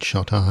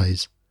 bloodshot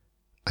eyes.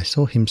 I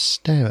saw him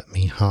stare at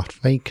me half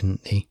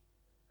vacantly,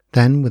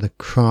 then with a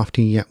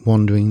crafty yet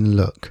wandering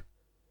look,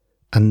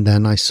 and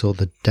then I saw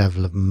the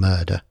devil of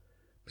murder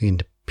begin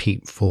to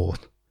peep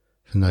forth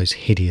from those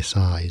hideous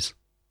eyes,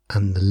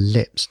 and the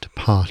lips to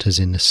part as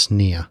in a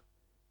sneer,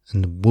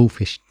 and the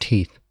wolfish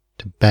teeth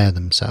to bare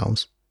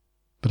themselves.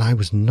 But I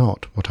was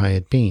not what I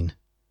had been.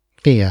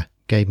 Fear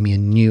gave me a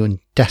new and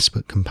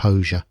desperate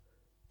composure,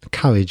 a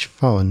courage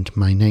foreign to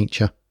my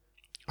nature.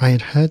 I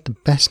had heard of the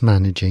best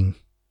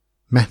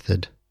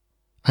method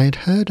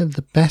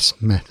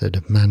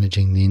of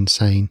managing the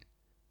insane.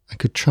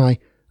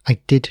 I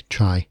did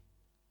try,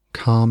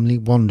 calmly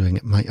wondering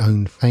at my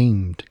own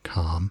famed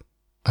calm.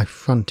 I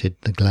fronted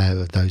the glare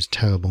of those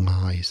terrible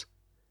eyes.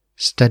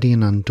 Steady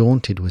and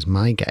undaunted was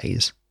my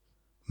gaze,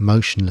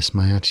 motionless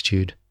my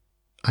attitude.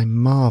 I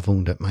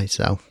marvelled at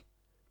myself,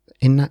 but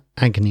in that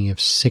agony of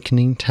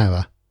sickening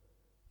terror,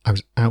 I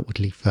was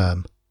outwardly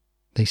firm.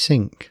 They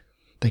sink,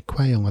 they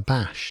quail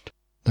abashed,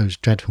 those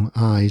dreadful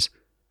eyes,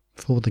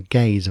 before the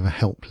gaze of a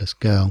helpless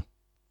girl,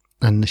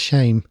 and the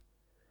shame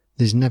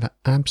that is never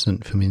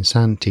absent from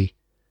insanity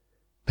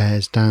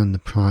bears down the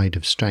pride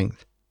of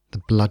strength, the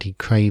bloody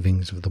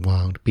cravings of the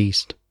wild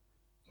beast.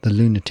 The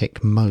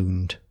lunatic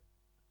moaned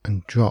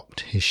and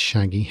dropped his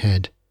shaggy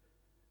head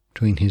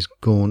between his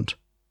gaunt,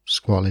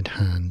 squalid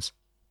hands.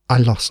 I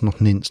lost not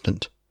an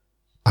instant.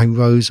 I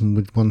rose and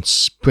with one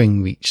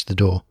spring reached the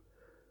door.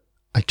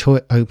 I tore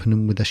it open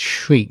and with a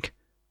shriek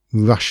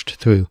rushed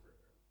through,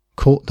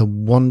 caught the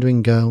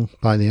wandering girl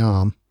by the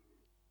arm,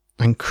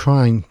 and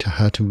crying to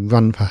her to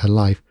run for her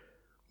life,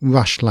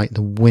 rushed like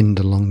the wind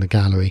along the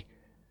gallery,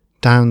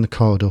 down the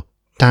corridor,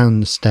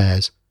 down the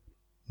stairs.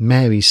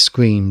 Mary's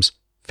screams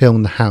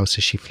filmed the house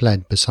as she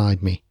fled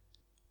beside me.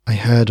 I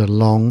heard a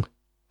long,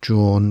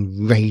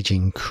 drawn,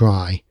 raging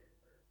cry,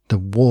 the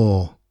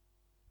roar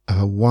of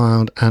a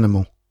wild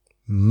animal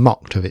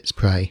mocked of its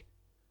prey,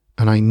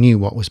 and I knew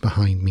what was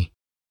behind me.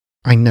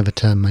 I never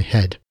turned my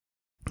head.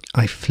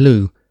 I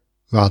flew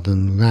rather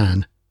than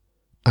ran.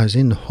 I was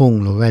in the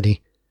hall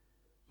already.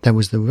 There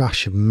was the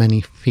rush of many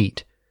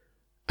feet,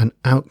 an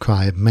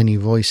outcry of many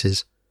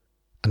voices,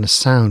 and a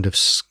sound of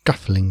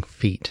scuffling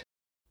feet,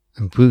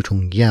 and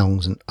brutal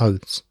yells and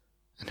oaths,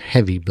 and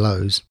heavy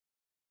blows,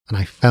 and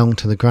I fell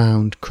to the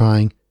ground,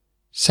 crying,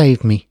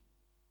 "Save me!"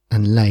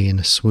 and lay in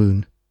a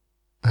swoon.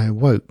 I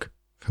awoke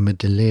from a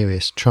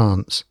delirious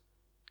trance.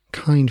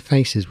 Kind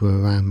faces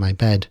were around my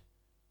bed.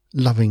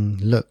 Loving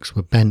looks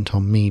were bent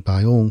on me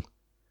by all,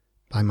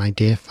 by my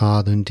dear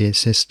father and dear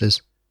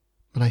sisters,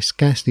 but I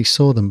scarcely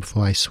saw them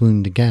before I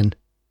swooned again.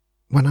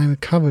 When I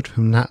recovered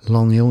from that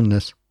long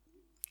illness,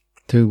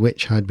 through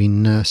which I had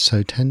been nursed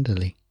so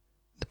tenderly,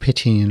 the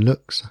pitying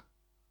looks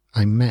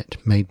I met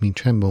made me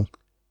tremble.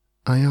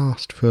 I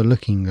asked for a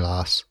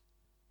looking-glass.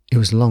 It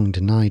was long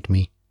denied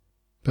me,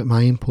 but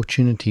my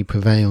importunity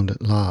prevailed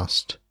at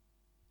last.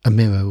 A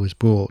mirror was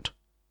brought.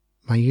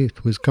 My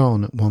youth was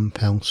gone at one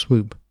fell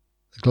swoop.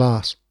 The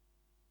glass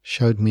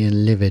showed me a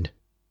livid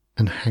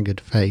and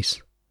haggard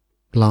face,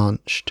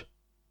 blanched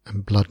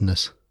and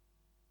bloodless,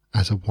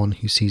 as of one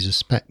who sees a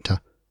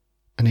spectre,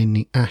 and in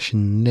the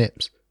ashen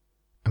lips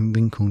and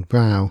wrinkled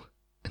brow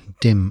and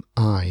dim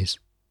eyes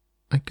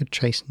I could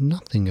trace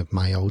nothing of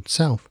my old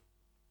self.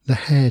 The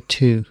hair,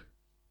 too,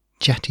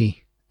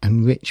 jetty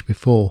and rich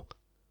before,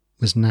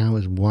 was now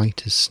as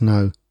white as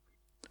snow,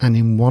 and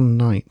in one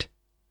night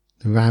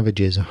the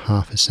ravages of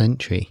half a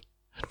century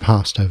had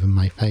passed over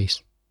my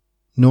face,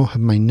 nor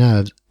had my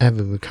nerves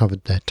ever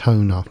recovered their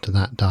tone after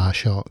that dire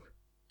shock.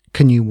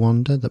 Can you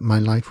wonder that my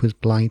life was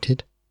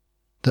blighted,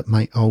 that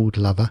my old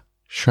lover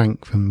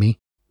shrank from me?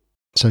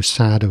 So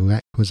sad a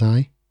wreck was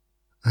I.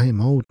 I am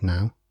old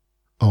now,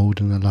 old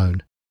and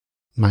alone.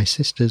 My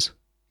sisters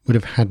would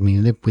have had me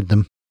live with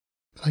them,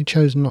 but I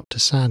chose not to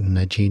sadden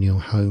their genial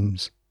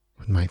homes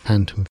with my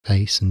phantom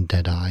face and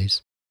dead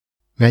eyes.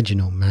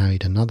 Reginald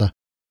married another.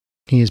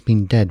 He has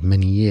been dead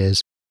many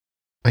years.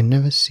 I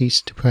never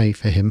ceased to pray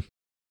for him,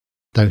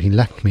 though he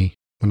left me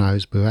when I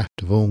was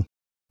bereft of all.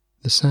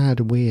 The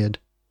sad weird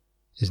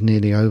is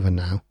nearly over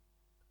now.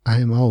 I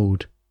am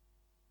old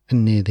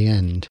and near the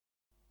end,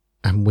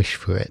 and wish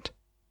for it.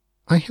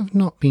 I have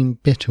not been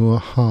bitter or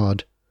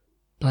hard,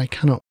 but I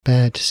cannot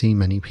bear to see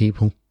many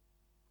people,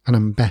 and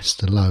am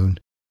best alone.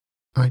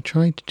 I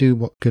try to do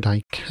what good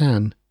I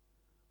can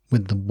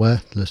with the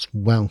worthless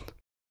wealth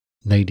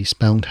Lady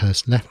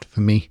Speldhurst left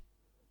for me,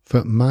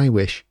 for at my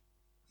wish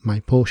my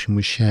portion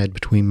was shared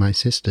between my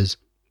sisters.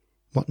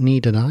 What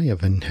needed I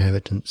of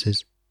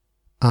inheritances?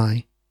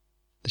 I,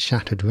 the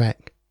shattered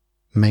wreck,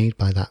 made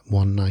by that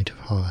one night of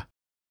horror.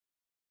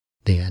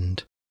 The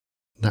end.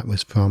 That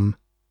was from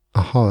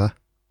A Horror,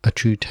 A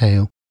True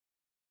Tale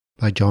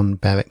by John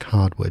Berwick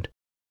Hardwood.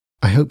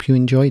 I hope you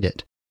enjoyed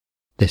it,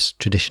 this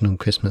traditional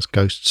Christmas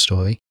ghost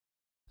story,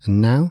 and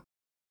now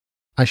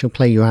I shall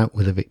play you out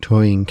with a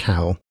Victorian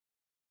carol.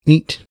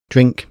 Eat,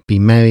 drink, be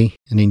merry,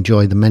 and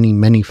enjoy the many,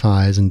 many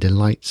fires and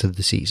delights of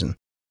the season.